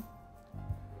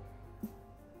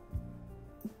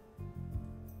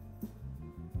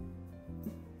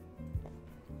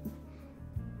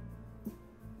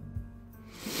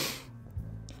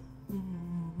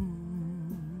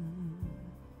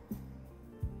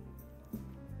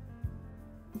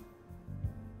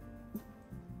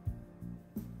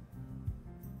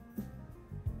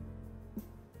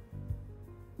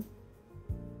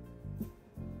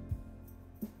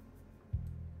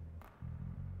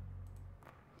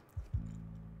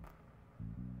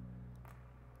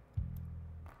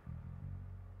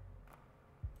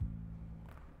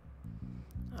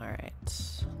 All right,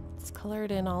 let's color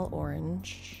it in all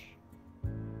orange.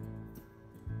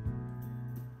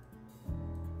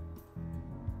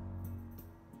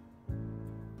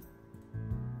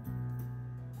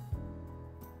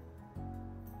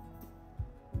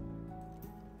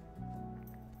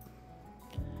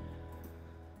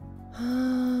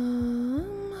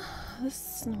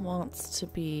 This wants to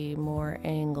be more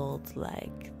angled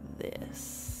like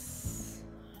this,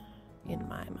 in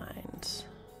my mind.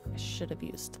 I should have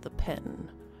used the pen.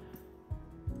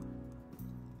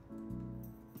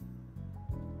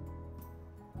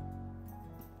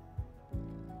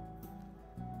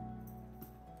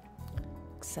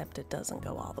 Except it doesn't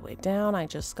go all the way down. I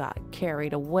just got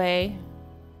carried away.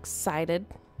 Excited.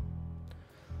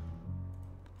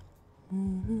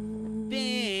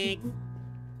 Big.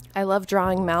 I love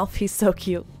drawing Mouth. He's so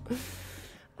cute.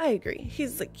 I agree.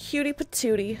 He's a cutie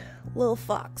patootie little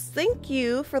fox. Thank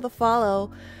you for the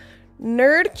follow.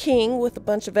 Nerd King with a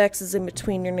bunch of X's in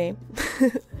between your name.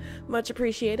 Much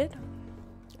appreciated.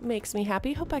 Makes me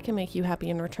happy. Hope I can make you happy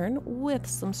in return with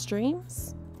some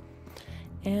streams.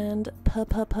 And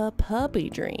puppy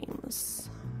dreams.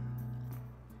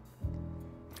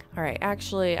 Alright,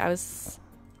 actually,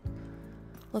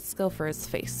 let's go for his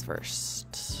face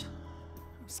first.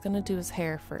 I was gonna do his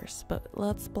hair first, but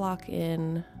let's block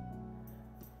in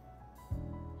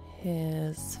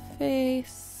his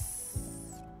face.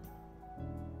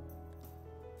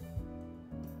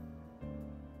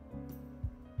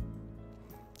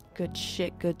 Good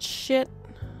shit, good shit.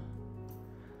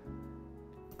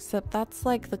 Except that's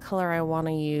like the color I want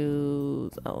to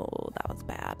use. Oh, that was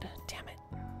bad. Damn it.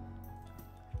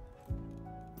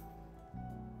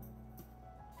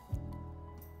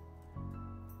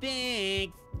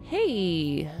 Big.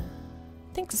 Hey,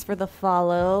 thanks for the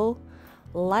follow.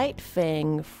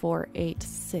 Lightfang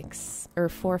 486 or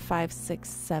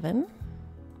 4567.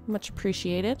 Much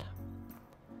appreciated.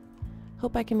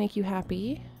 Hope I can make you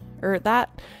happy. Or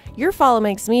your follow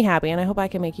makes me happy, and I hope I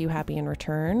can make you happy in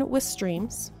return with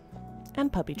streams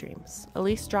and puppy dreams.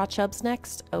 Alyse, draw Chubs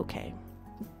next? Okay.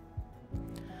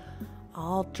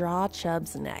 I'll draw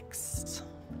Chubs next.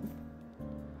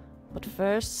 But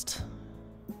first,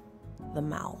 the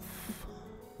mouth.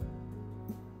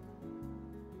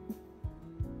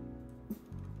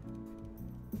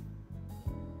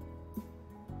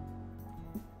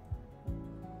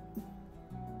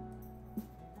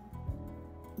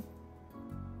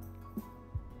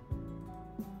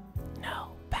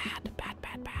 No, bad, bad,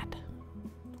 bad, bad.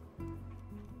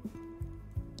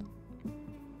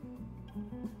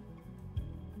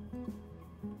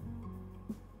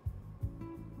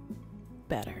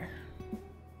 Better.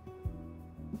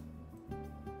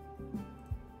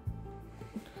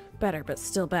 Better, but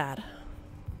still bad.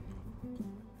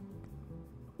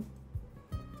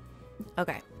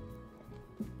 Okay.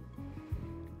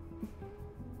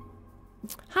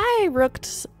 Hi,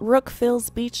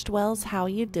 Rookfills Beach Dwells. How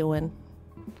you doing?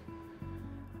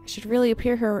 I should really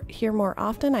appear here more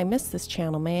often. I miss this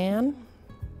channel, man.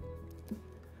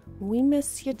 We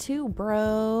miss you too,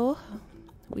 bro.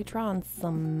 We drawing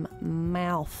some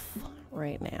mouth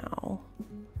right now.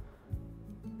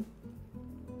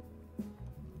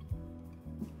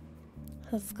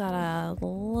 It's got a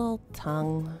little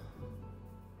tongue.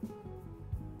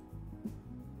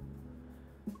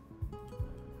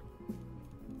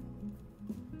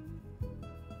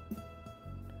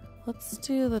 Let's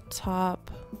do the top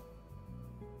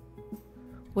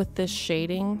with this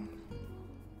shading.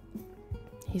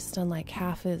 He's done like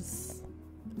half his...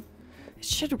 It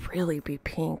should really be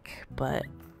pink, but...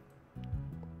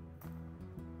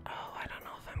 Oh, I don't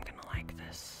know if I'm gonna like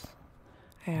this.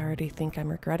 I already think I'm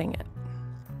regretting it.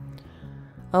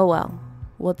 Oh well.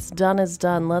 What's done is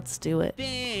done. Let's do it.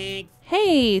 Big.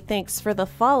 Hey, thanks for the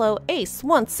follow.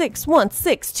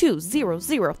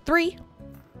 Ace161620003.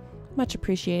 Much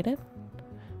appreciated.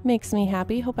 Makes me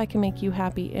happy. Hope I can make you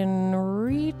happy in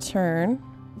return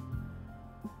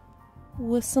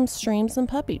with some streams and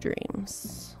puppy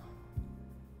dreams.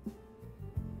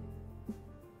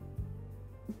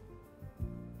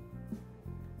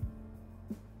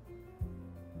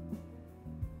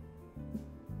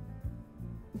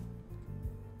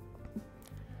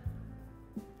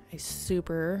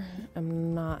 super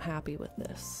am not happy with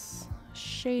this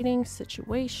shading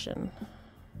situation.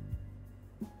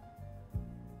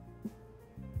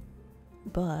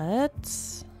 But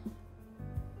it's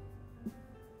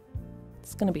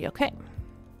gonna be okay.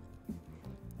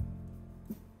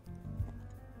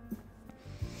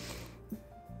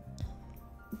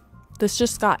 This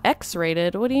just got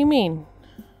X-rated. What do you mean?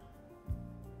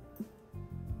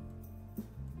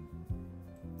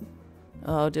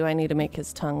 Oh, do I need to make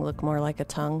his tongue look more like a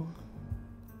tongue?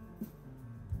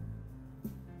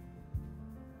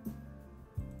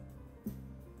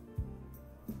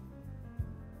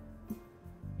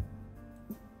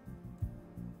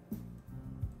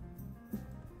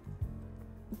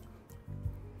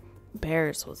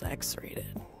 Bears was X-rated.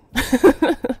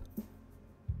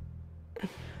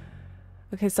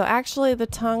 Okay, so actually the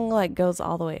tongue like goes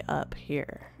all the way up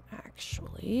here,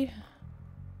 actually.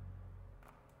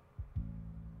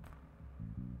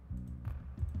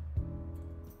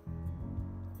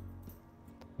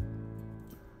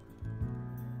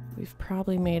 We've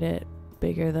probably made it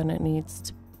bigger than it needs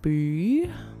to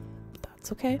be. But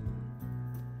that's okay.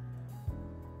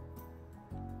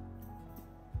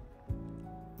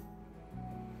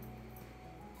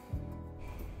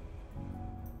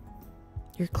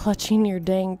 You're clutching your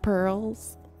dang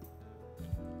pearls.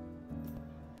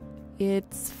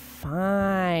 It's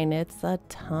fine. It's a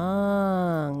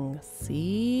tongue.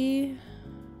 See?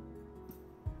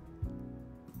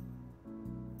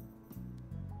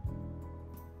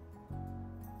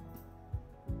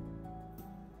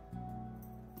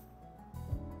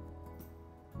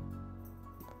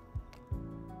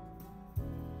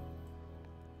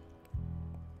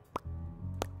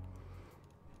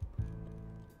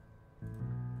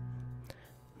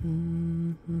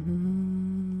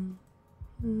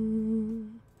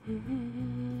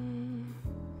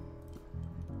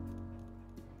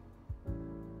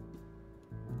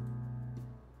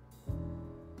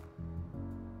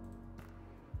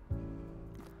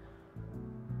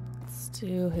 Let's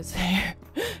do his hair.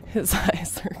 His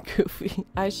eyes are goofy.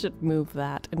 I should move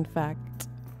that, in fact.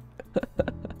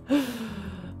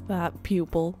 That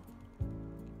pupil.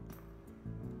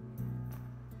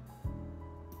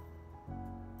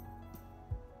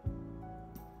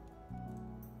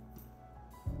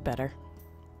 Better.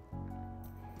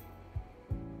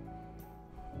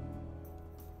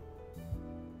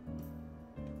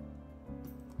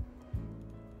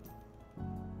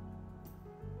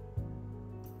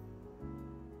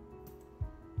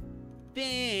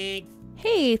 Thanks.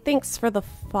 Hey, thanks for the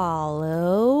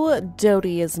follow.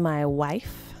 Dodie is my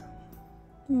wife.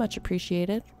 Much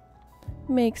appreciated.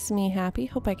 Makes me happy.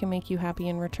 Hope I can make you happy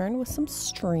in return with some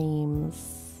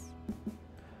streams.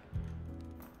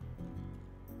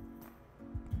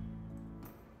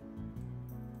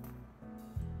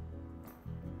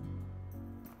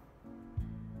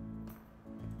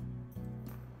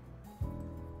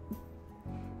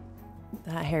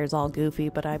 That hair's all goofy,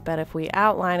 but I bet if we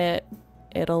outline it,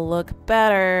 it'll look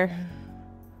better.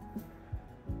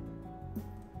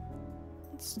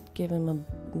 Let's give him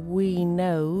a wee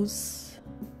nose.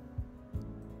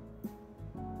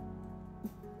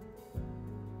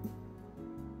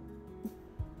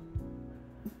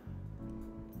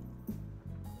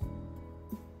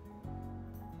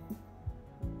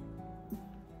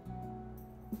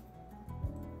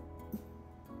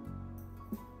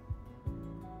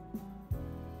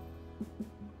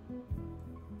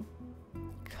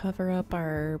 Cover up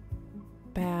our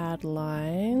bad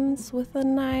lines with a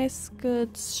nice,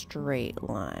 good straight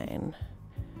line.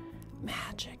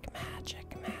 Magic,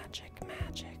 magic, magic,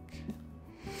 magic.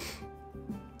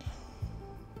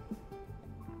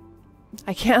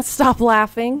 I can't stop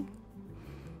laughing.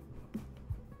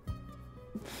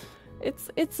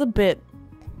 It's a bit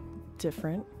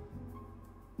different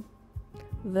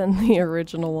than the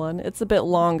original one. It's a bit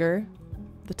longer,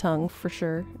 the tongue for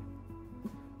sure.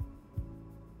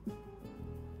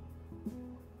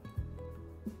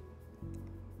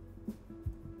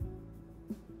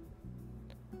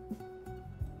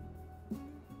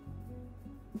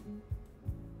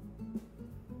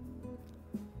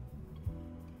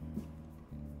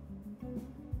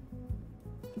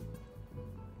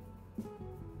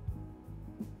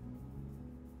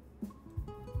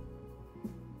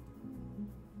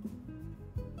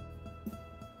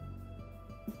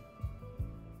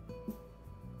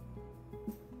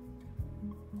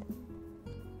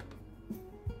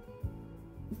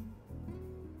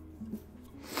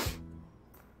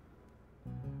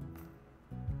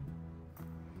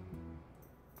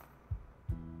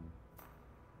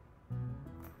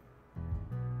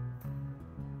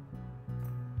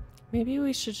 Maybe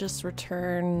we should just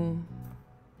return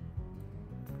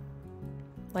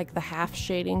like the half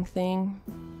shading thing.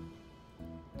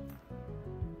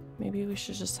 Maybe we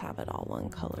should just have it all one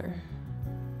color.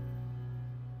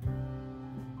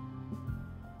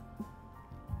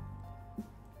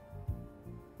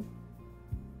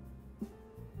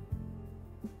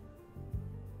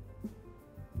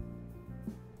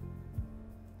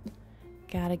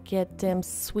 Gotta get them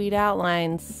sweet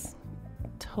outlines.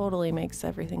 Totally makes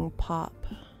everything pop.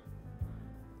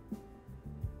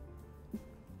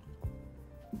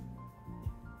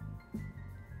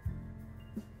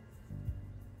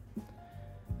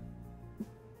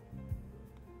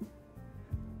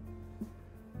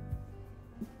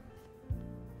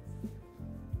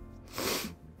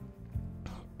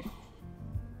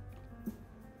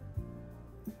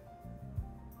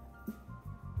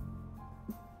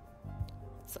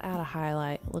 Let's add a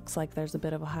highlight. Looks like there's a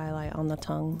bit of a highlight on the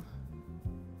tongue.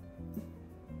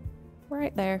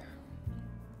 Right there.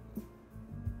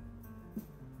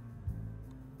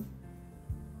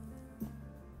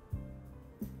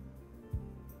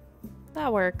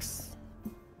 That works.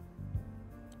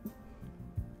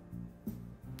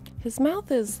 His mouth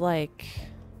is like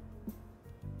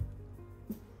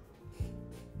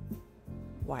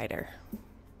wider.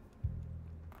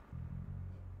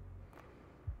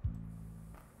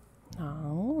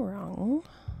 Oh, wrong.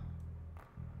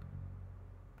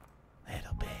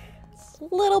 Little bits.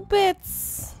 Little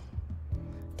bits.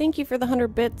 Thank you for the 100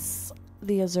 bits.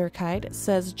 The Azurkite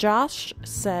says, Josh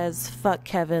says, fuck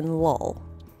Kevin, lol.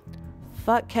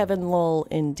 Fuck Kevin, lol,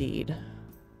 indeed.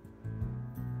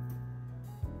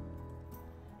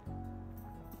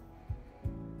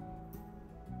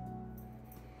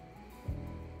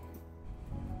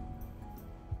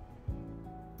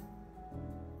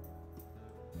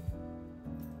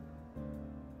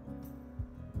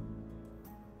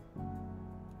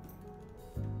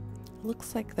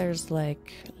 Looks like there's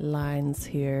like lines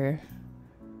here.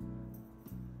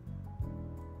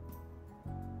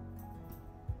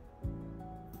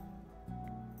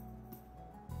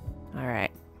 All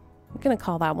right, I'm gonna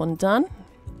call that one done.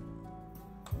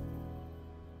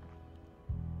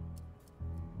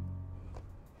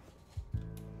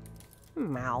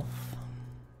 Mouth.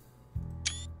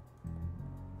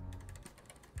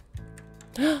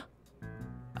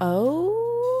 Oh.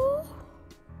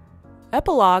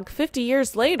 Epilogue 50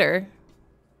 years later.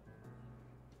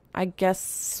 I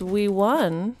guess we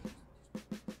won.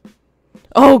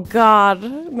 Oh God,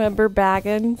 remember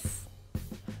Baggins?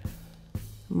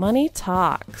 Money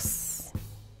talks.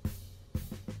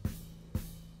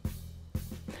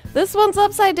 This one's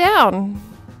upside down.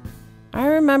 I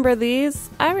remember these.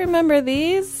 I remember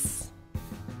these.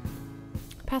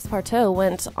 Passpartout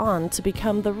went on to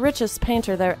become the richest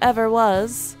painter there ever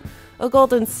was. A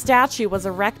golden statue was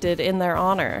erected in their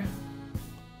honor.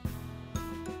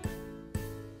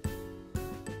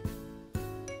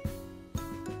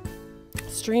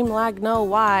 Stream lag, no,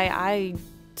 why? I,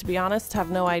 to be honest,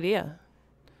 have no idea.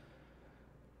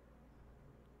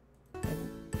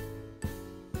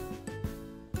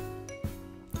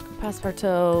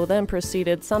 Passpartout then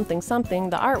proceeded something.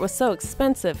 The art was so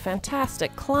expensive,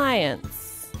 fantastic clients.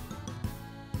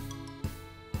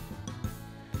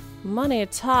 Money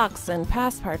talks and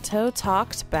Passpartout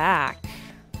talked back.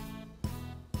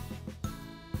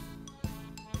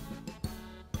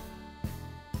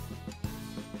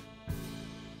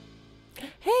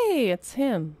 Hey, it's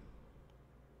him.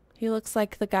 He looks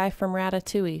like the guy from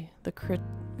Ratatouille, the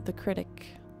critic.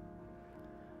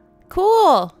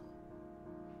 Cool.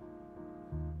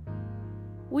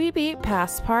 We beat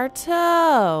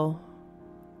Passpartout.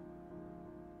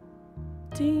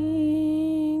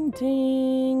 Ding,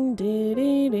 ding, ding,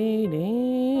 ding,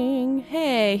 ding.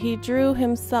 Hey, he drew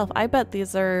himself. I bet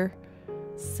these are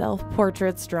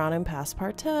self-portraits drawn in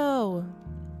Passpartout.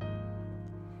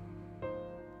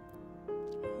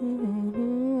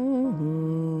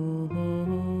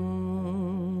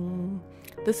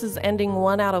 This is ending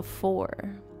 1 out of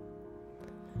 4.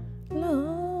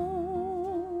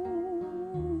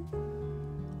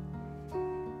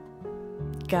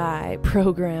 Guy,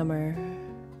 programmer.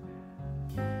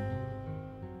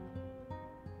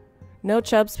 No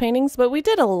Chubbs paintings, but we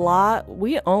did a lot.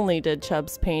 We only did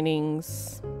Chubbs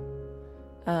paintings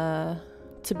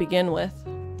to begin with.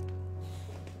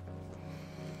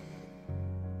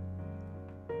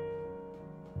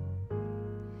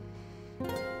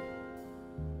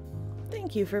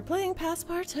 Thank you for playing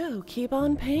Passpartout. Keep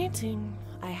on painting.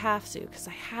 I have to, because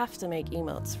I have to make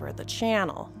emotes for the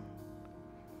channel.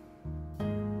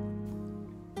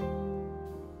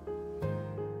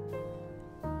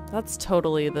 That's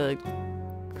totally the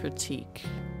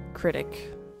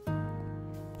critic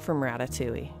from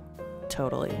Ratatouille.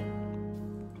 Totally.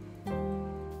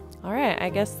 Alright, I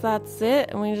guess that's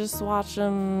it, and we just watch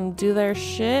them do their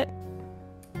shit.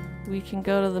 We can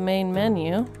go to the main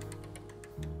menu.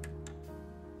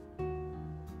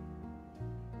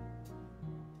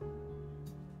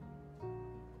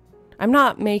 I'm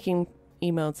not making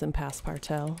emotes in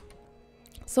Passpartout.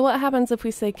 So what happens if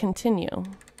we say continue?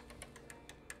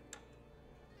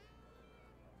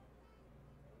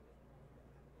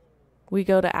 We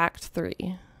go to Act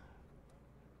 3.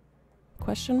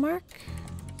 Question mark?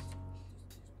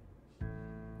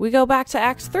 We go back to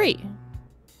Act 3.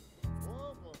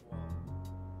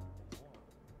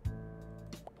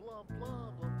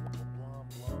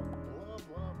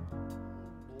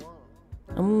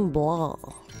 Blah.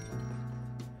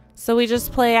 So we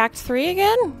just play Act 3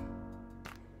 again?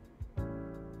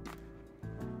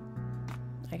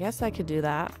 I guess I could do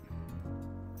that.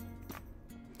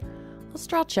 Let's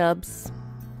draw Chubs.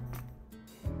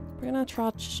 We're gonna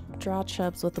draw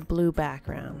Chubs with a blue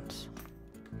background.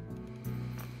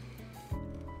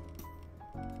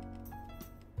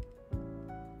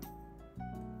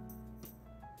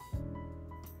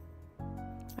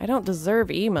 I don't deserve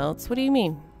emotes. What do you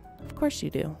mean? Of course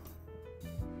you do.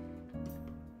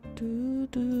 Do,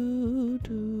 do,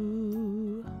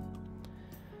 do.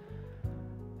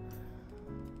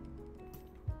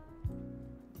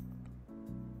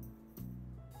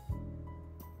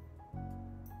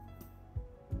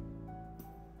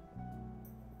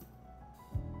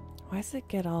 Why does it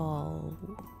get all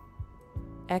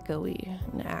echoey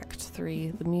in Act 3,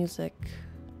 the music?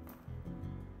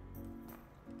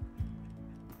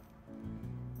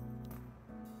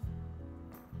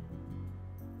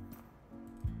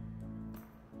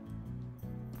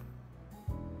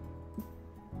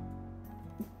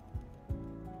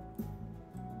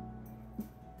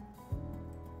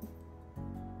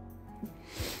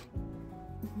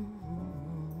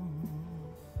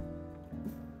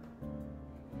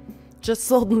 Just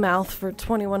sold Mouth for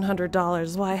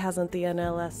 $2,100. Why hasn't the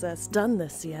NLSS done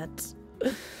this yet?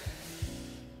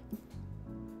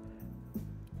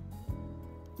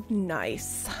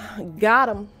 Nice. Got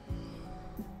him.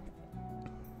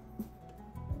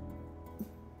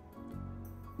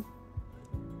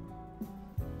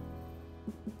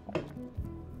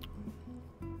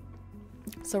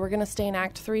 So we're gonna stay in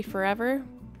Act 3 forever?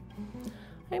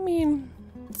 I mean,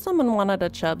 someone wanted a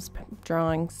Chubs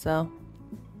drawing, so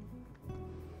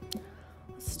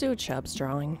let's do a Chubs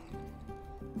drawing.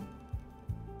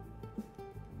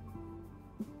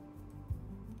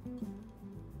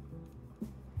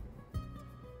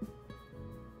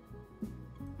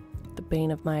 The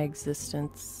bane of my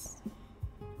existence.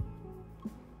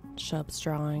 Chubs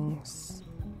drawings.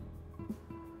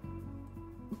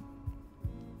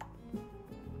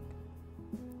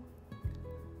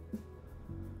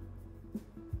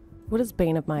 What does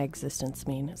bane of my existence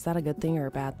mean? Is that a good thing or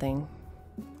a bad thing?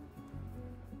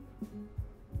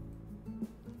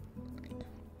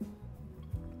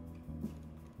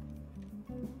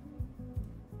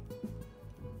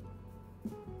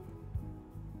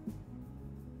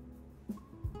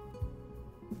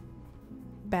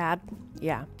 Bad?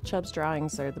 Yeah, Chub's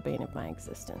drawings are the bane of my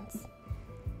existence.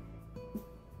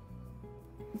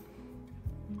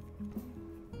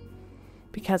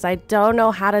 Because I don't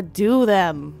know how to do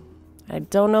them. I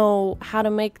don't know how to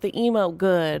make the emote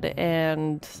good,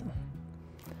 and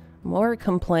more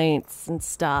complaints and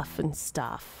stuff.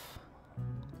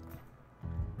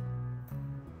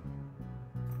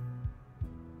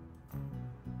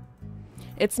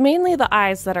 It's mainly the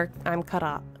eyes that I'm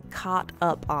caught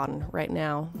up on right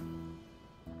now.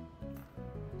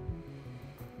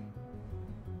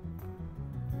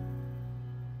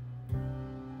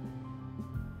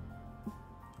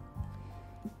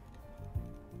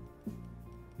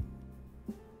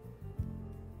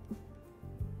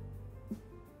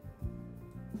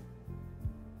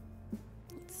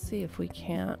 See if we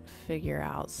can't figure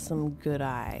out some good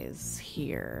eyes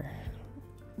here.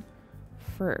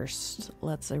 First,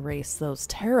 let's erase those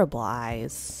terrible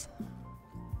eyes.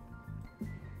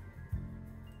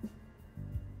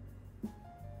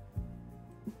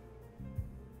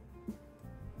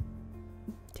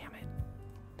 Damn it.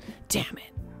 Damn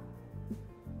it.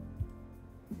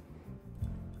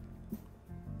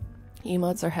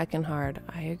 Emotes are heckin' hard.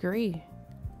 I agree.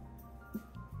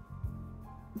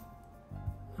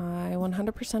 I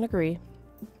 100% agree.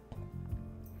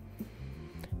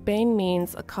 Bane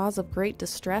means a cause of great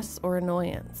distress or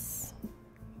annoyance,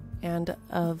 and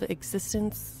of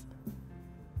existence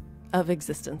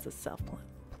is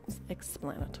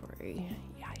self-explanatory.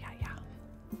 Yeah.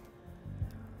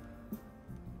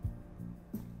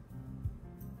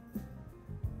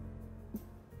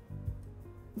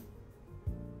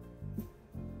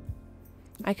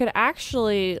 I could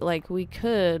actually, like, we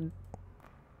could,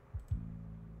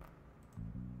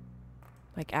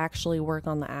 like, actually work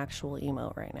on the actual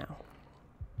emote right now.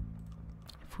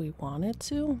 If we wanted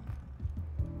to.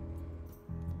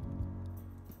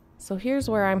 So here's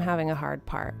where I'm having a hard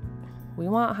part. We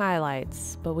want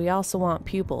highlights, but we also want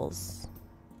pupils.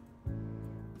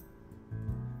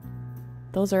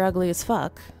 Those are ugly as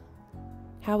fuck.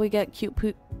 How we get cute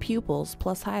pupils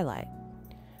plus highlight?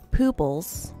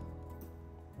 Pupils.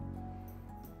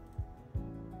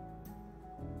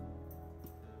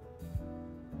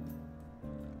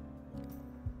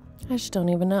 I just don't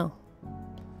even know.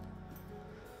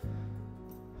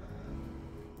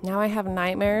 Now I have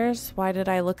nightmares. Why did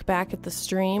I look back at the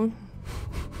stream?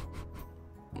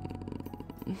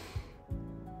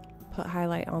 Put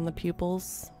highlight on the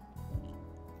pupils.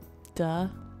 Duh.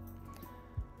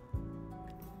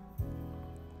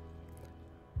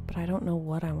 But I don't know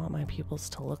what I want my pupils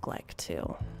to look like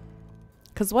too.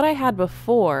 Because what I had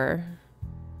before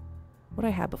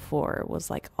was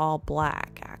like all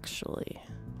black actually.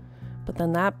 But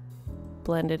then that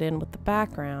blended in with the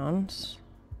background.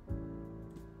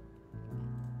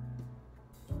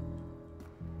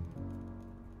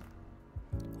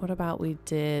 What about we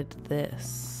did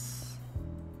this?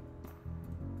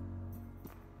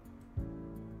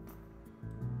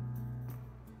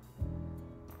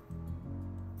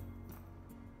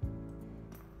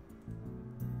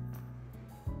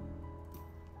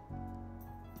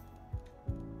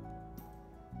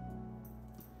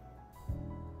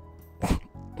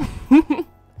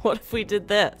 What if we did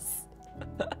this?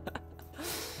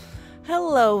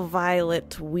 Hello,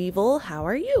 Violet Weevil. How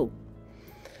are you?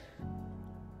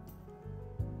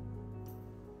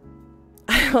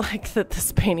 I like that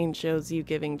this painting shows you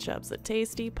giving Chubbs a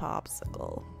tasty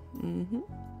popsicle.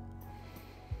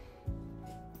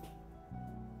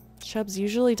 Chubbs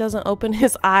usually doesn't open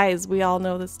his eyes. We all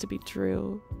know this to be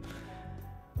true.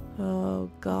 Oh,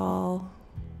 gall.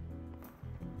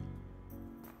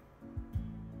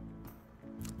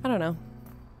 I don't know.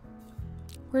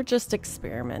 We're just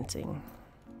experimenting.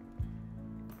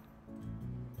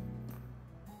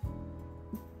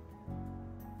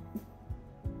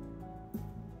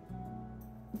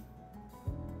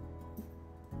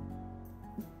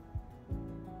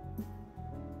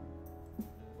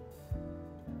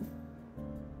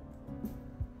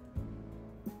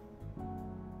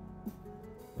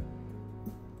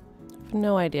 I have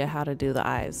no idea how to do the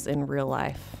eyes in real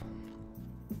life.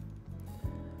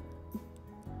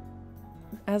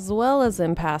 As well as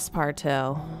in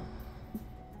Passpartout.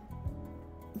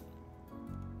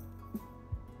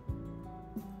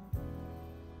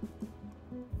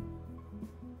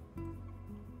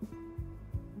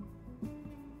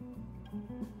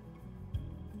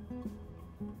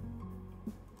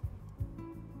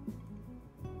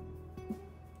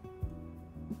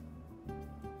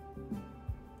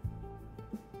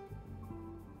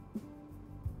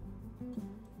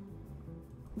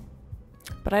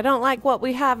 But I don't like what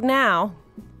we have now.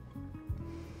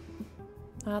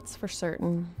 That's for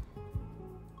certain.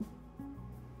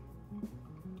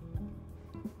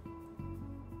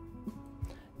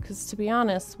 Because to be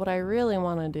honest, what I really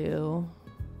want to do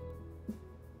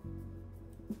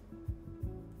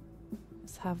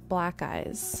is have black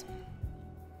eyes.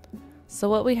 So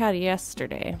what we had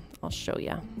yesterday, I'll show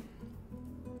you.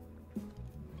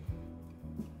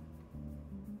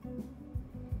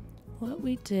 What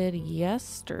we did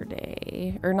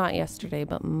yesterday, or not yesterday,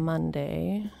 but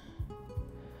Monday,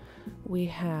 we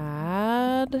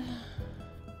had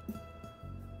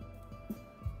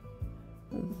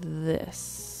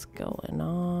this going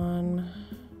on.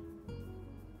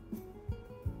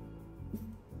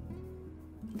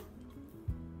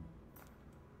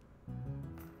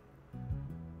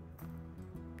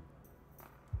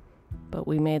 But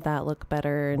we made that look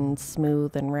better and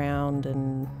smooth and round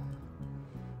and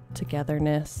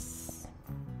togetherness.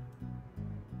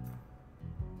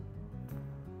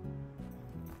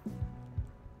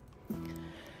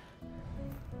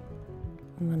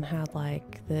 And then had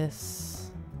like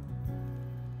this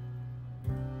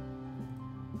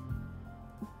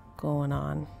going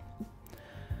on.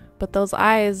 But those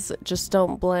eyes just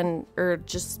don't blend, or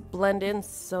just blend in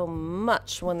so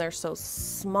much when they're so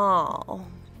small.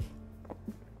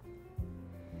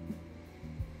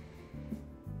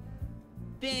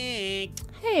 Thanks.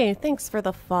 Hey, thanks for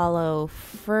the follow.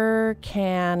 Fur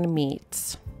can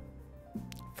meat.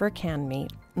 37.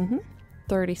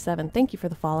 Thank you for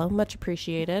the follow. Much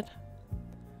appreciated.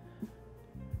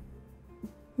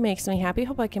 Makes me happy.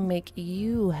 Hope I can make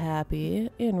you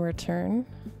happy in return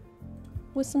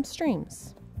with some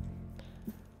streams.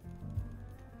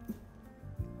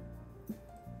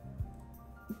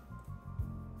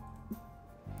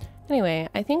 Anyway,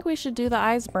 I think we should do the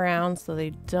eyes brown so they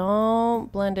don't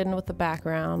blend in with the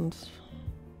background.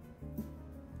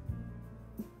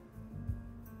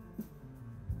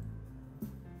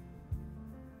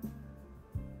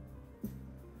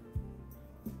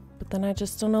 But then I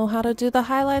just don't know how to do the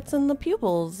highlights and the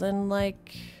pupils and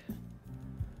like...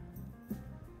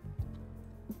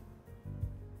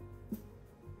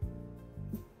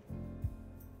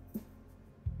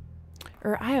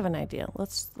 Or I have an idea.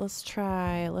 Let's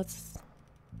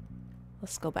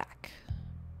go back.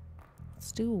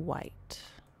 Let's do white.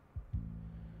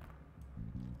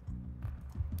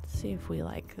 Let's see if we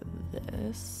like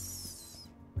this.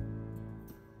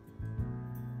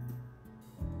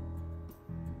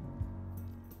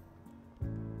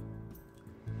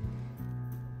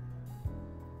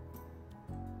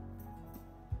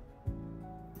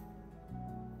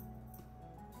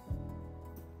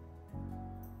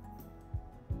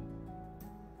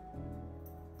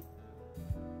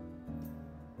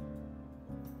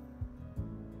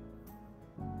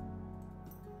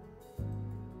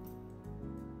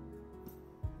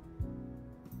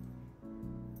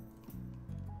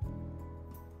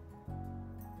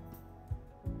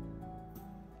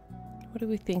 What do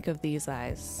we think of these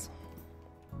eyes?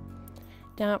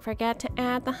 Don't forget to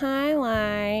add the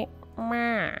highlight.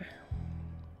 Mwah.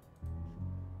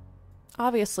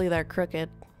 Obviously they're crooked.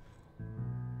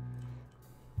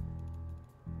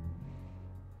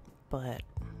 But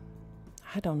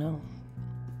I don't know.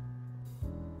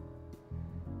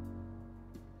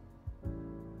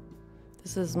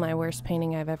 This is my worst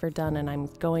painting I've ever done, and I'm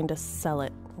going to sell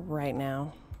it right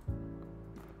now.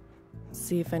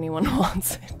 See if anyone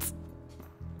wants it.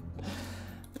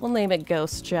 We'll name it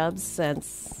Ghost Chubs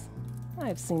since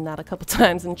I've seen that a couple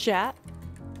times in chat.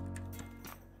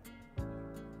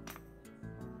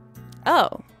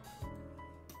 Oh.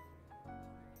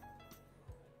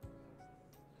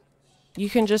 You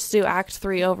can just do Act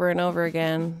 3 over and over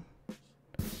again.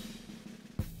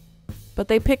 But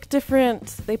they pick different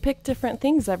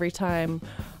things every time.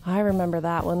 I remember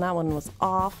that one. That one was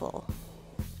awful.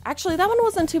 Actually, that one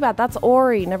wasn't too bad. That's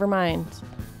Ori. Never mind.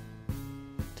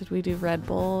 Did we do Red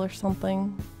Bull or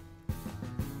something?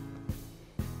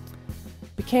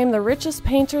 Became the richest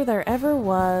painter there ever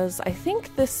was. I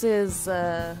think this is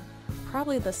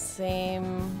probably the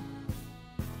same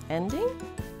ending.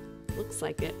 Looks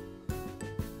like it.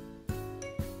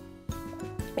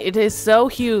 It is so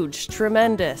huge.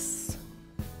 Tremendous.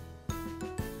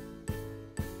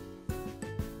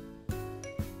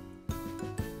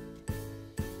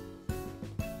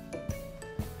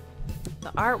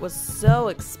 The art was so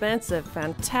expensive.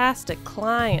 Fantastic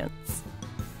clients.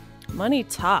 Money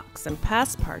talks, and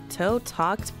Passpartout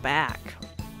talked back.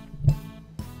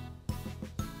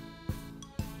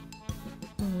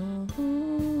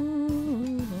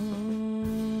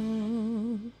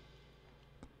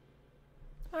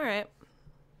 Alright.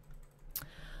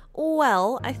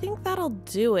 Well, I think that'll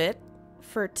do it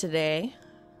for today.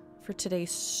 For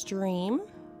today's stream.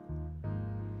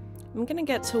 I'm gonna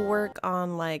get to work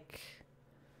on, like,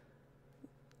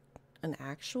 an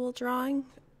actual drawing.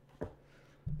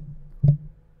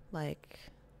 Like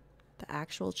the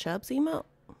actual Chubs emote.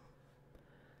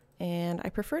 And I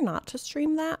prefer not to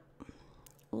stream that.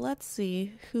 Let's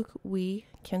see who we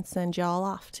can send y'all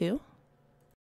off to.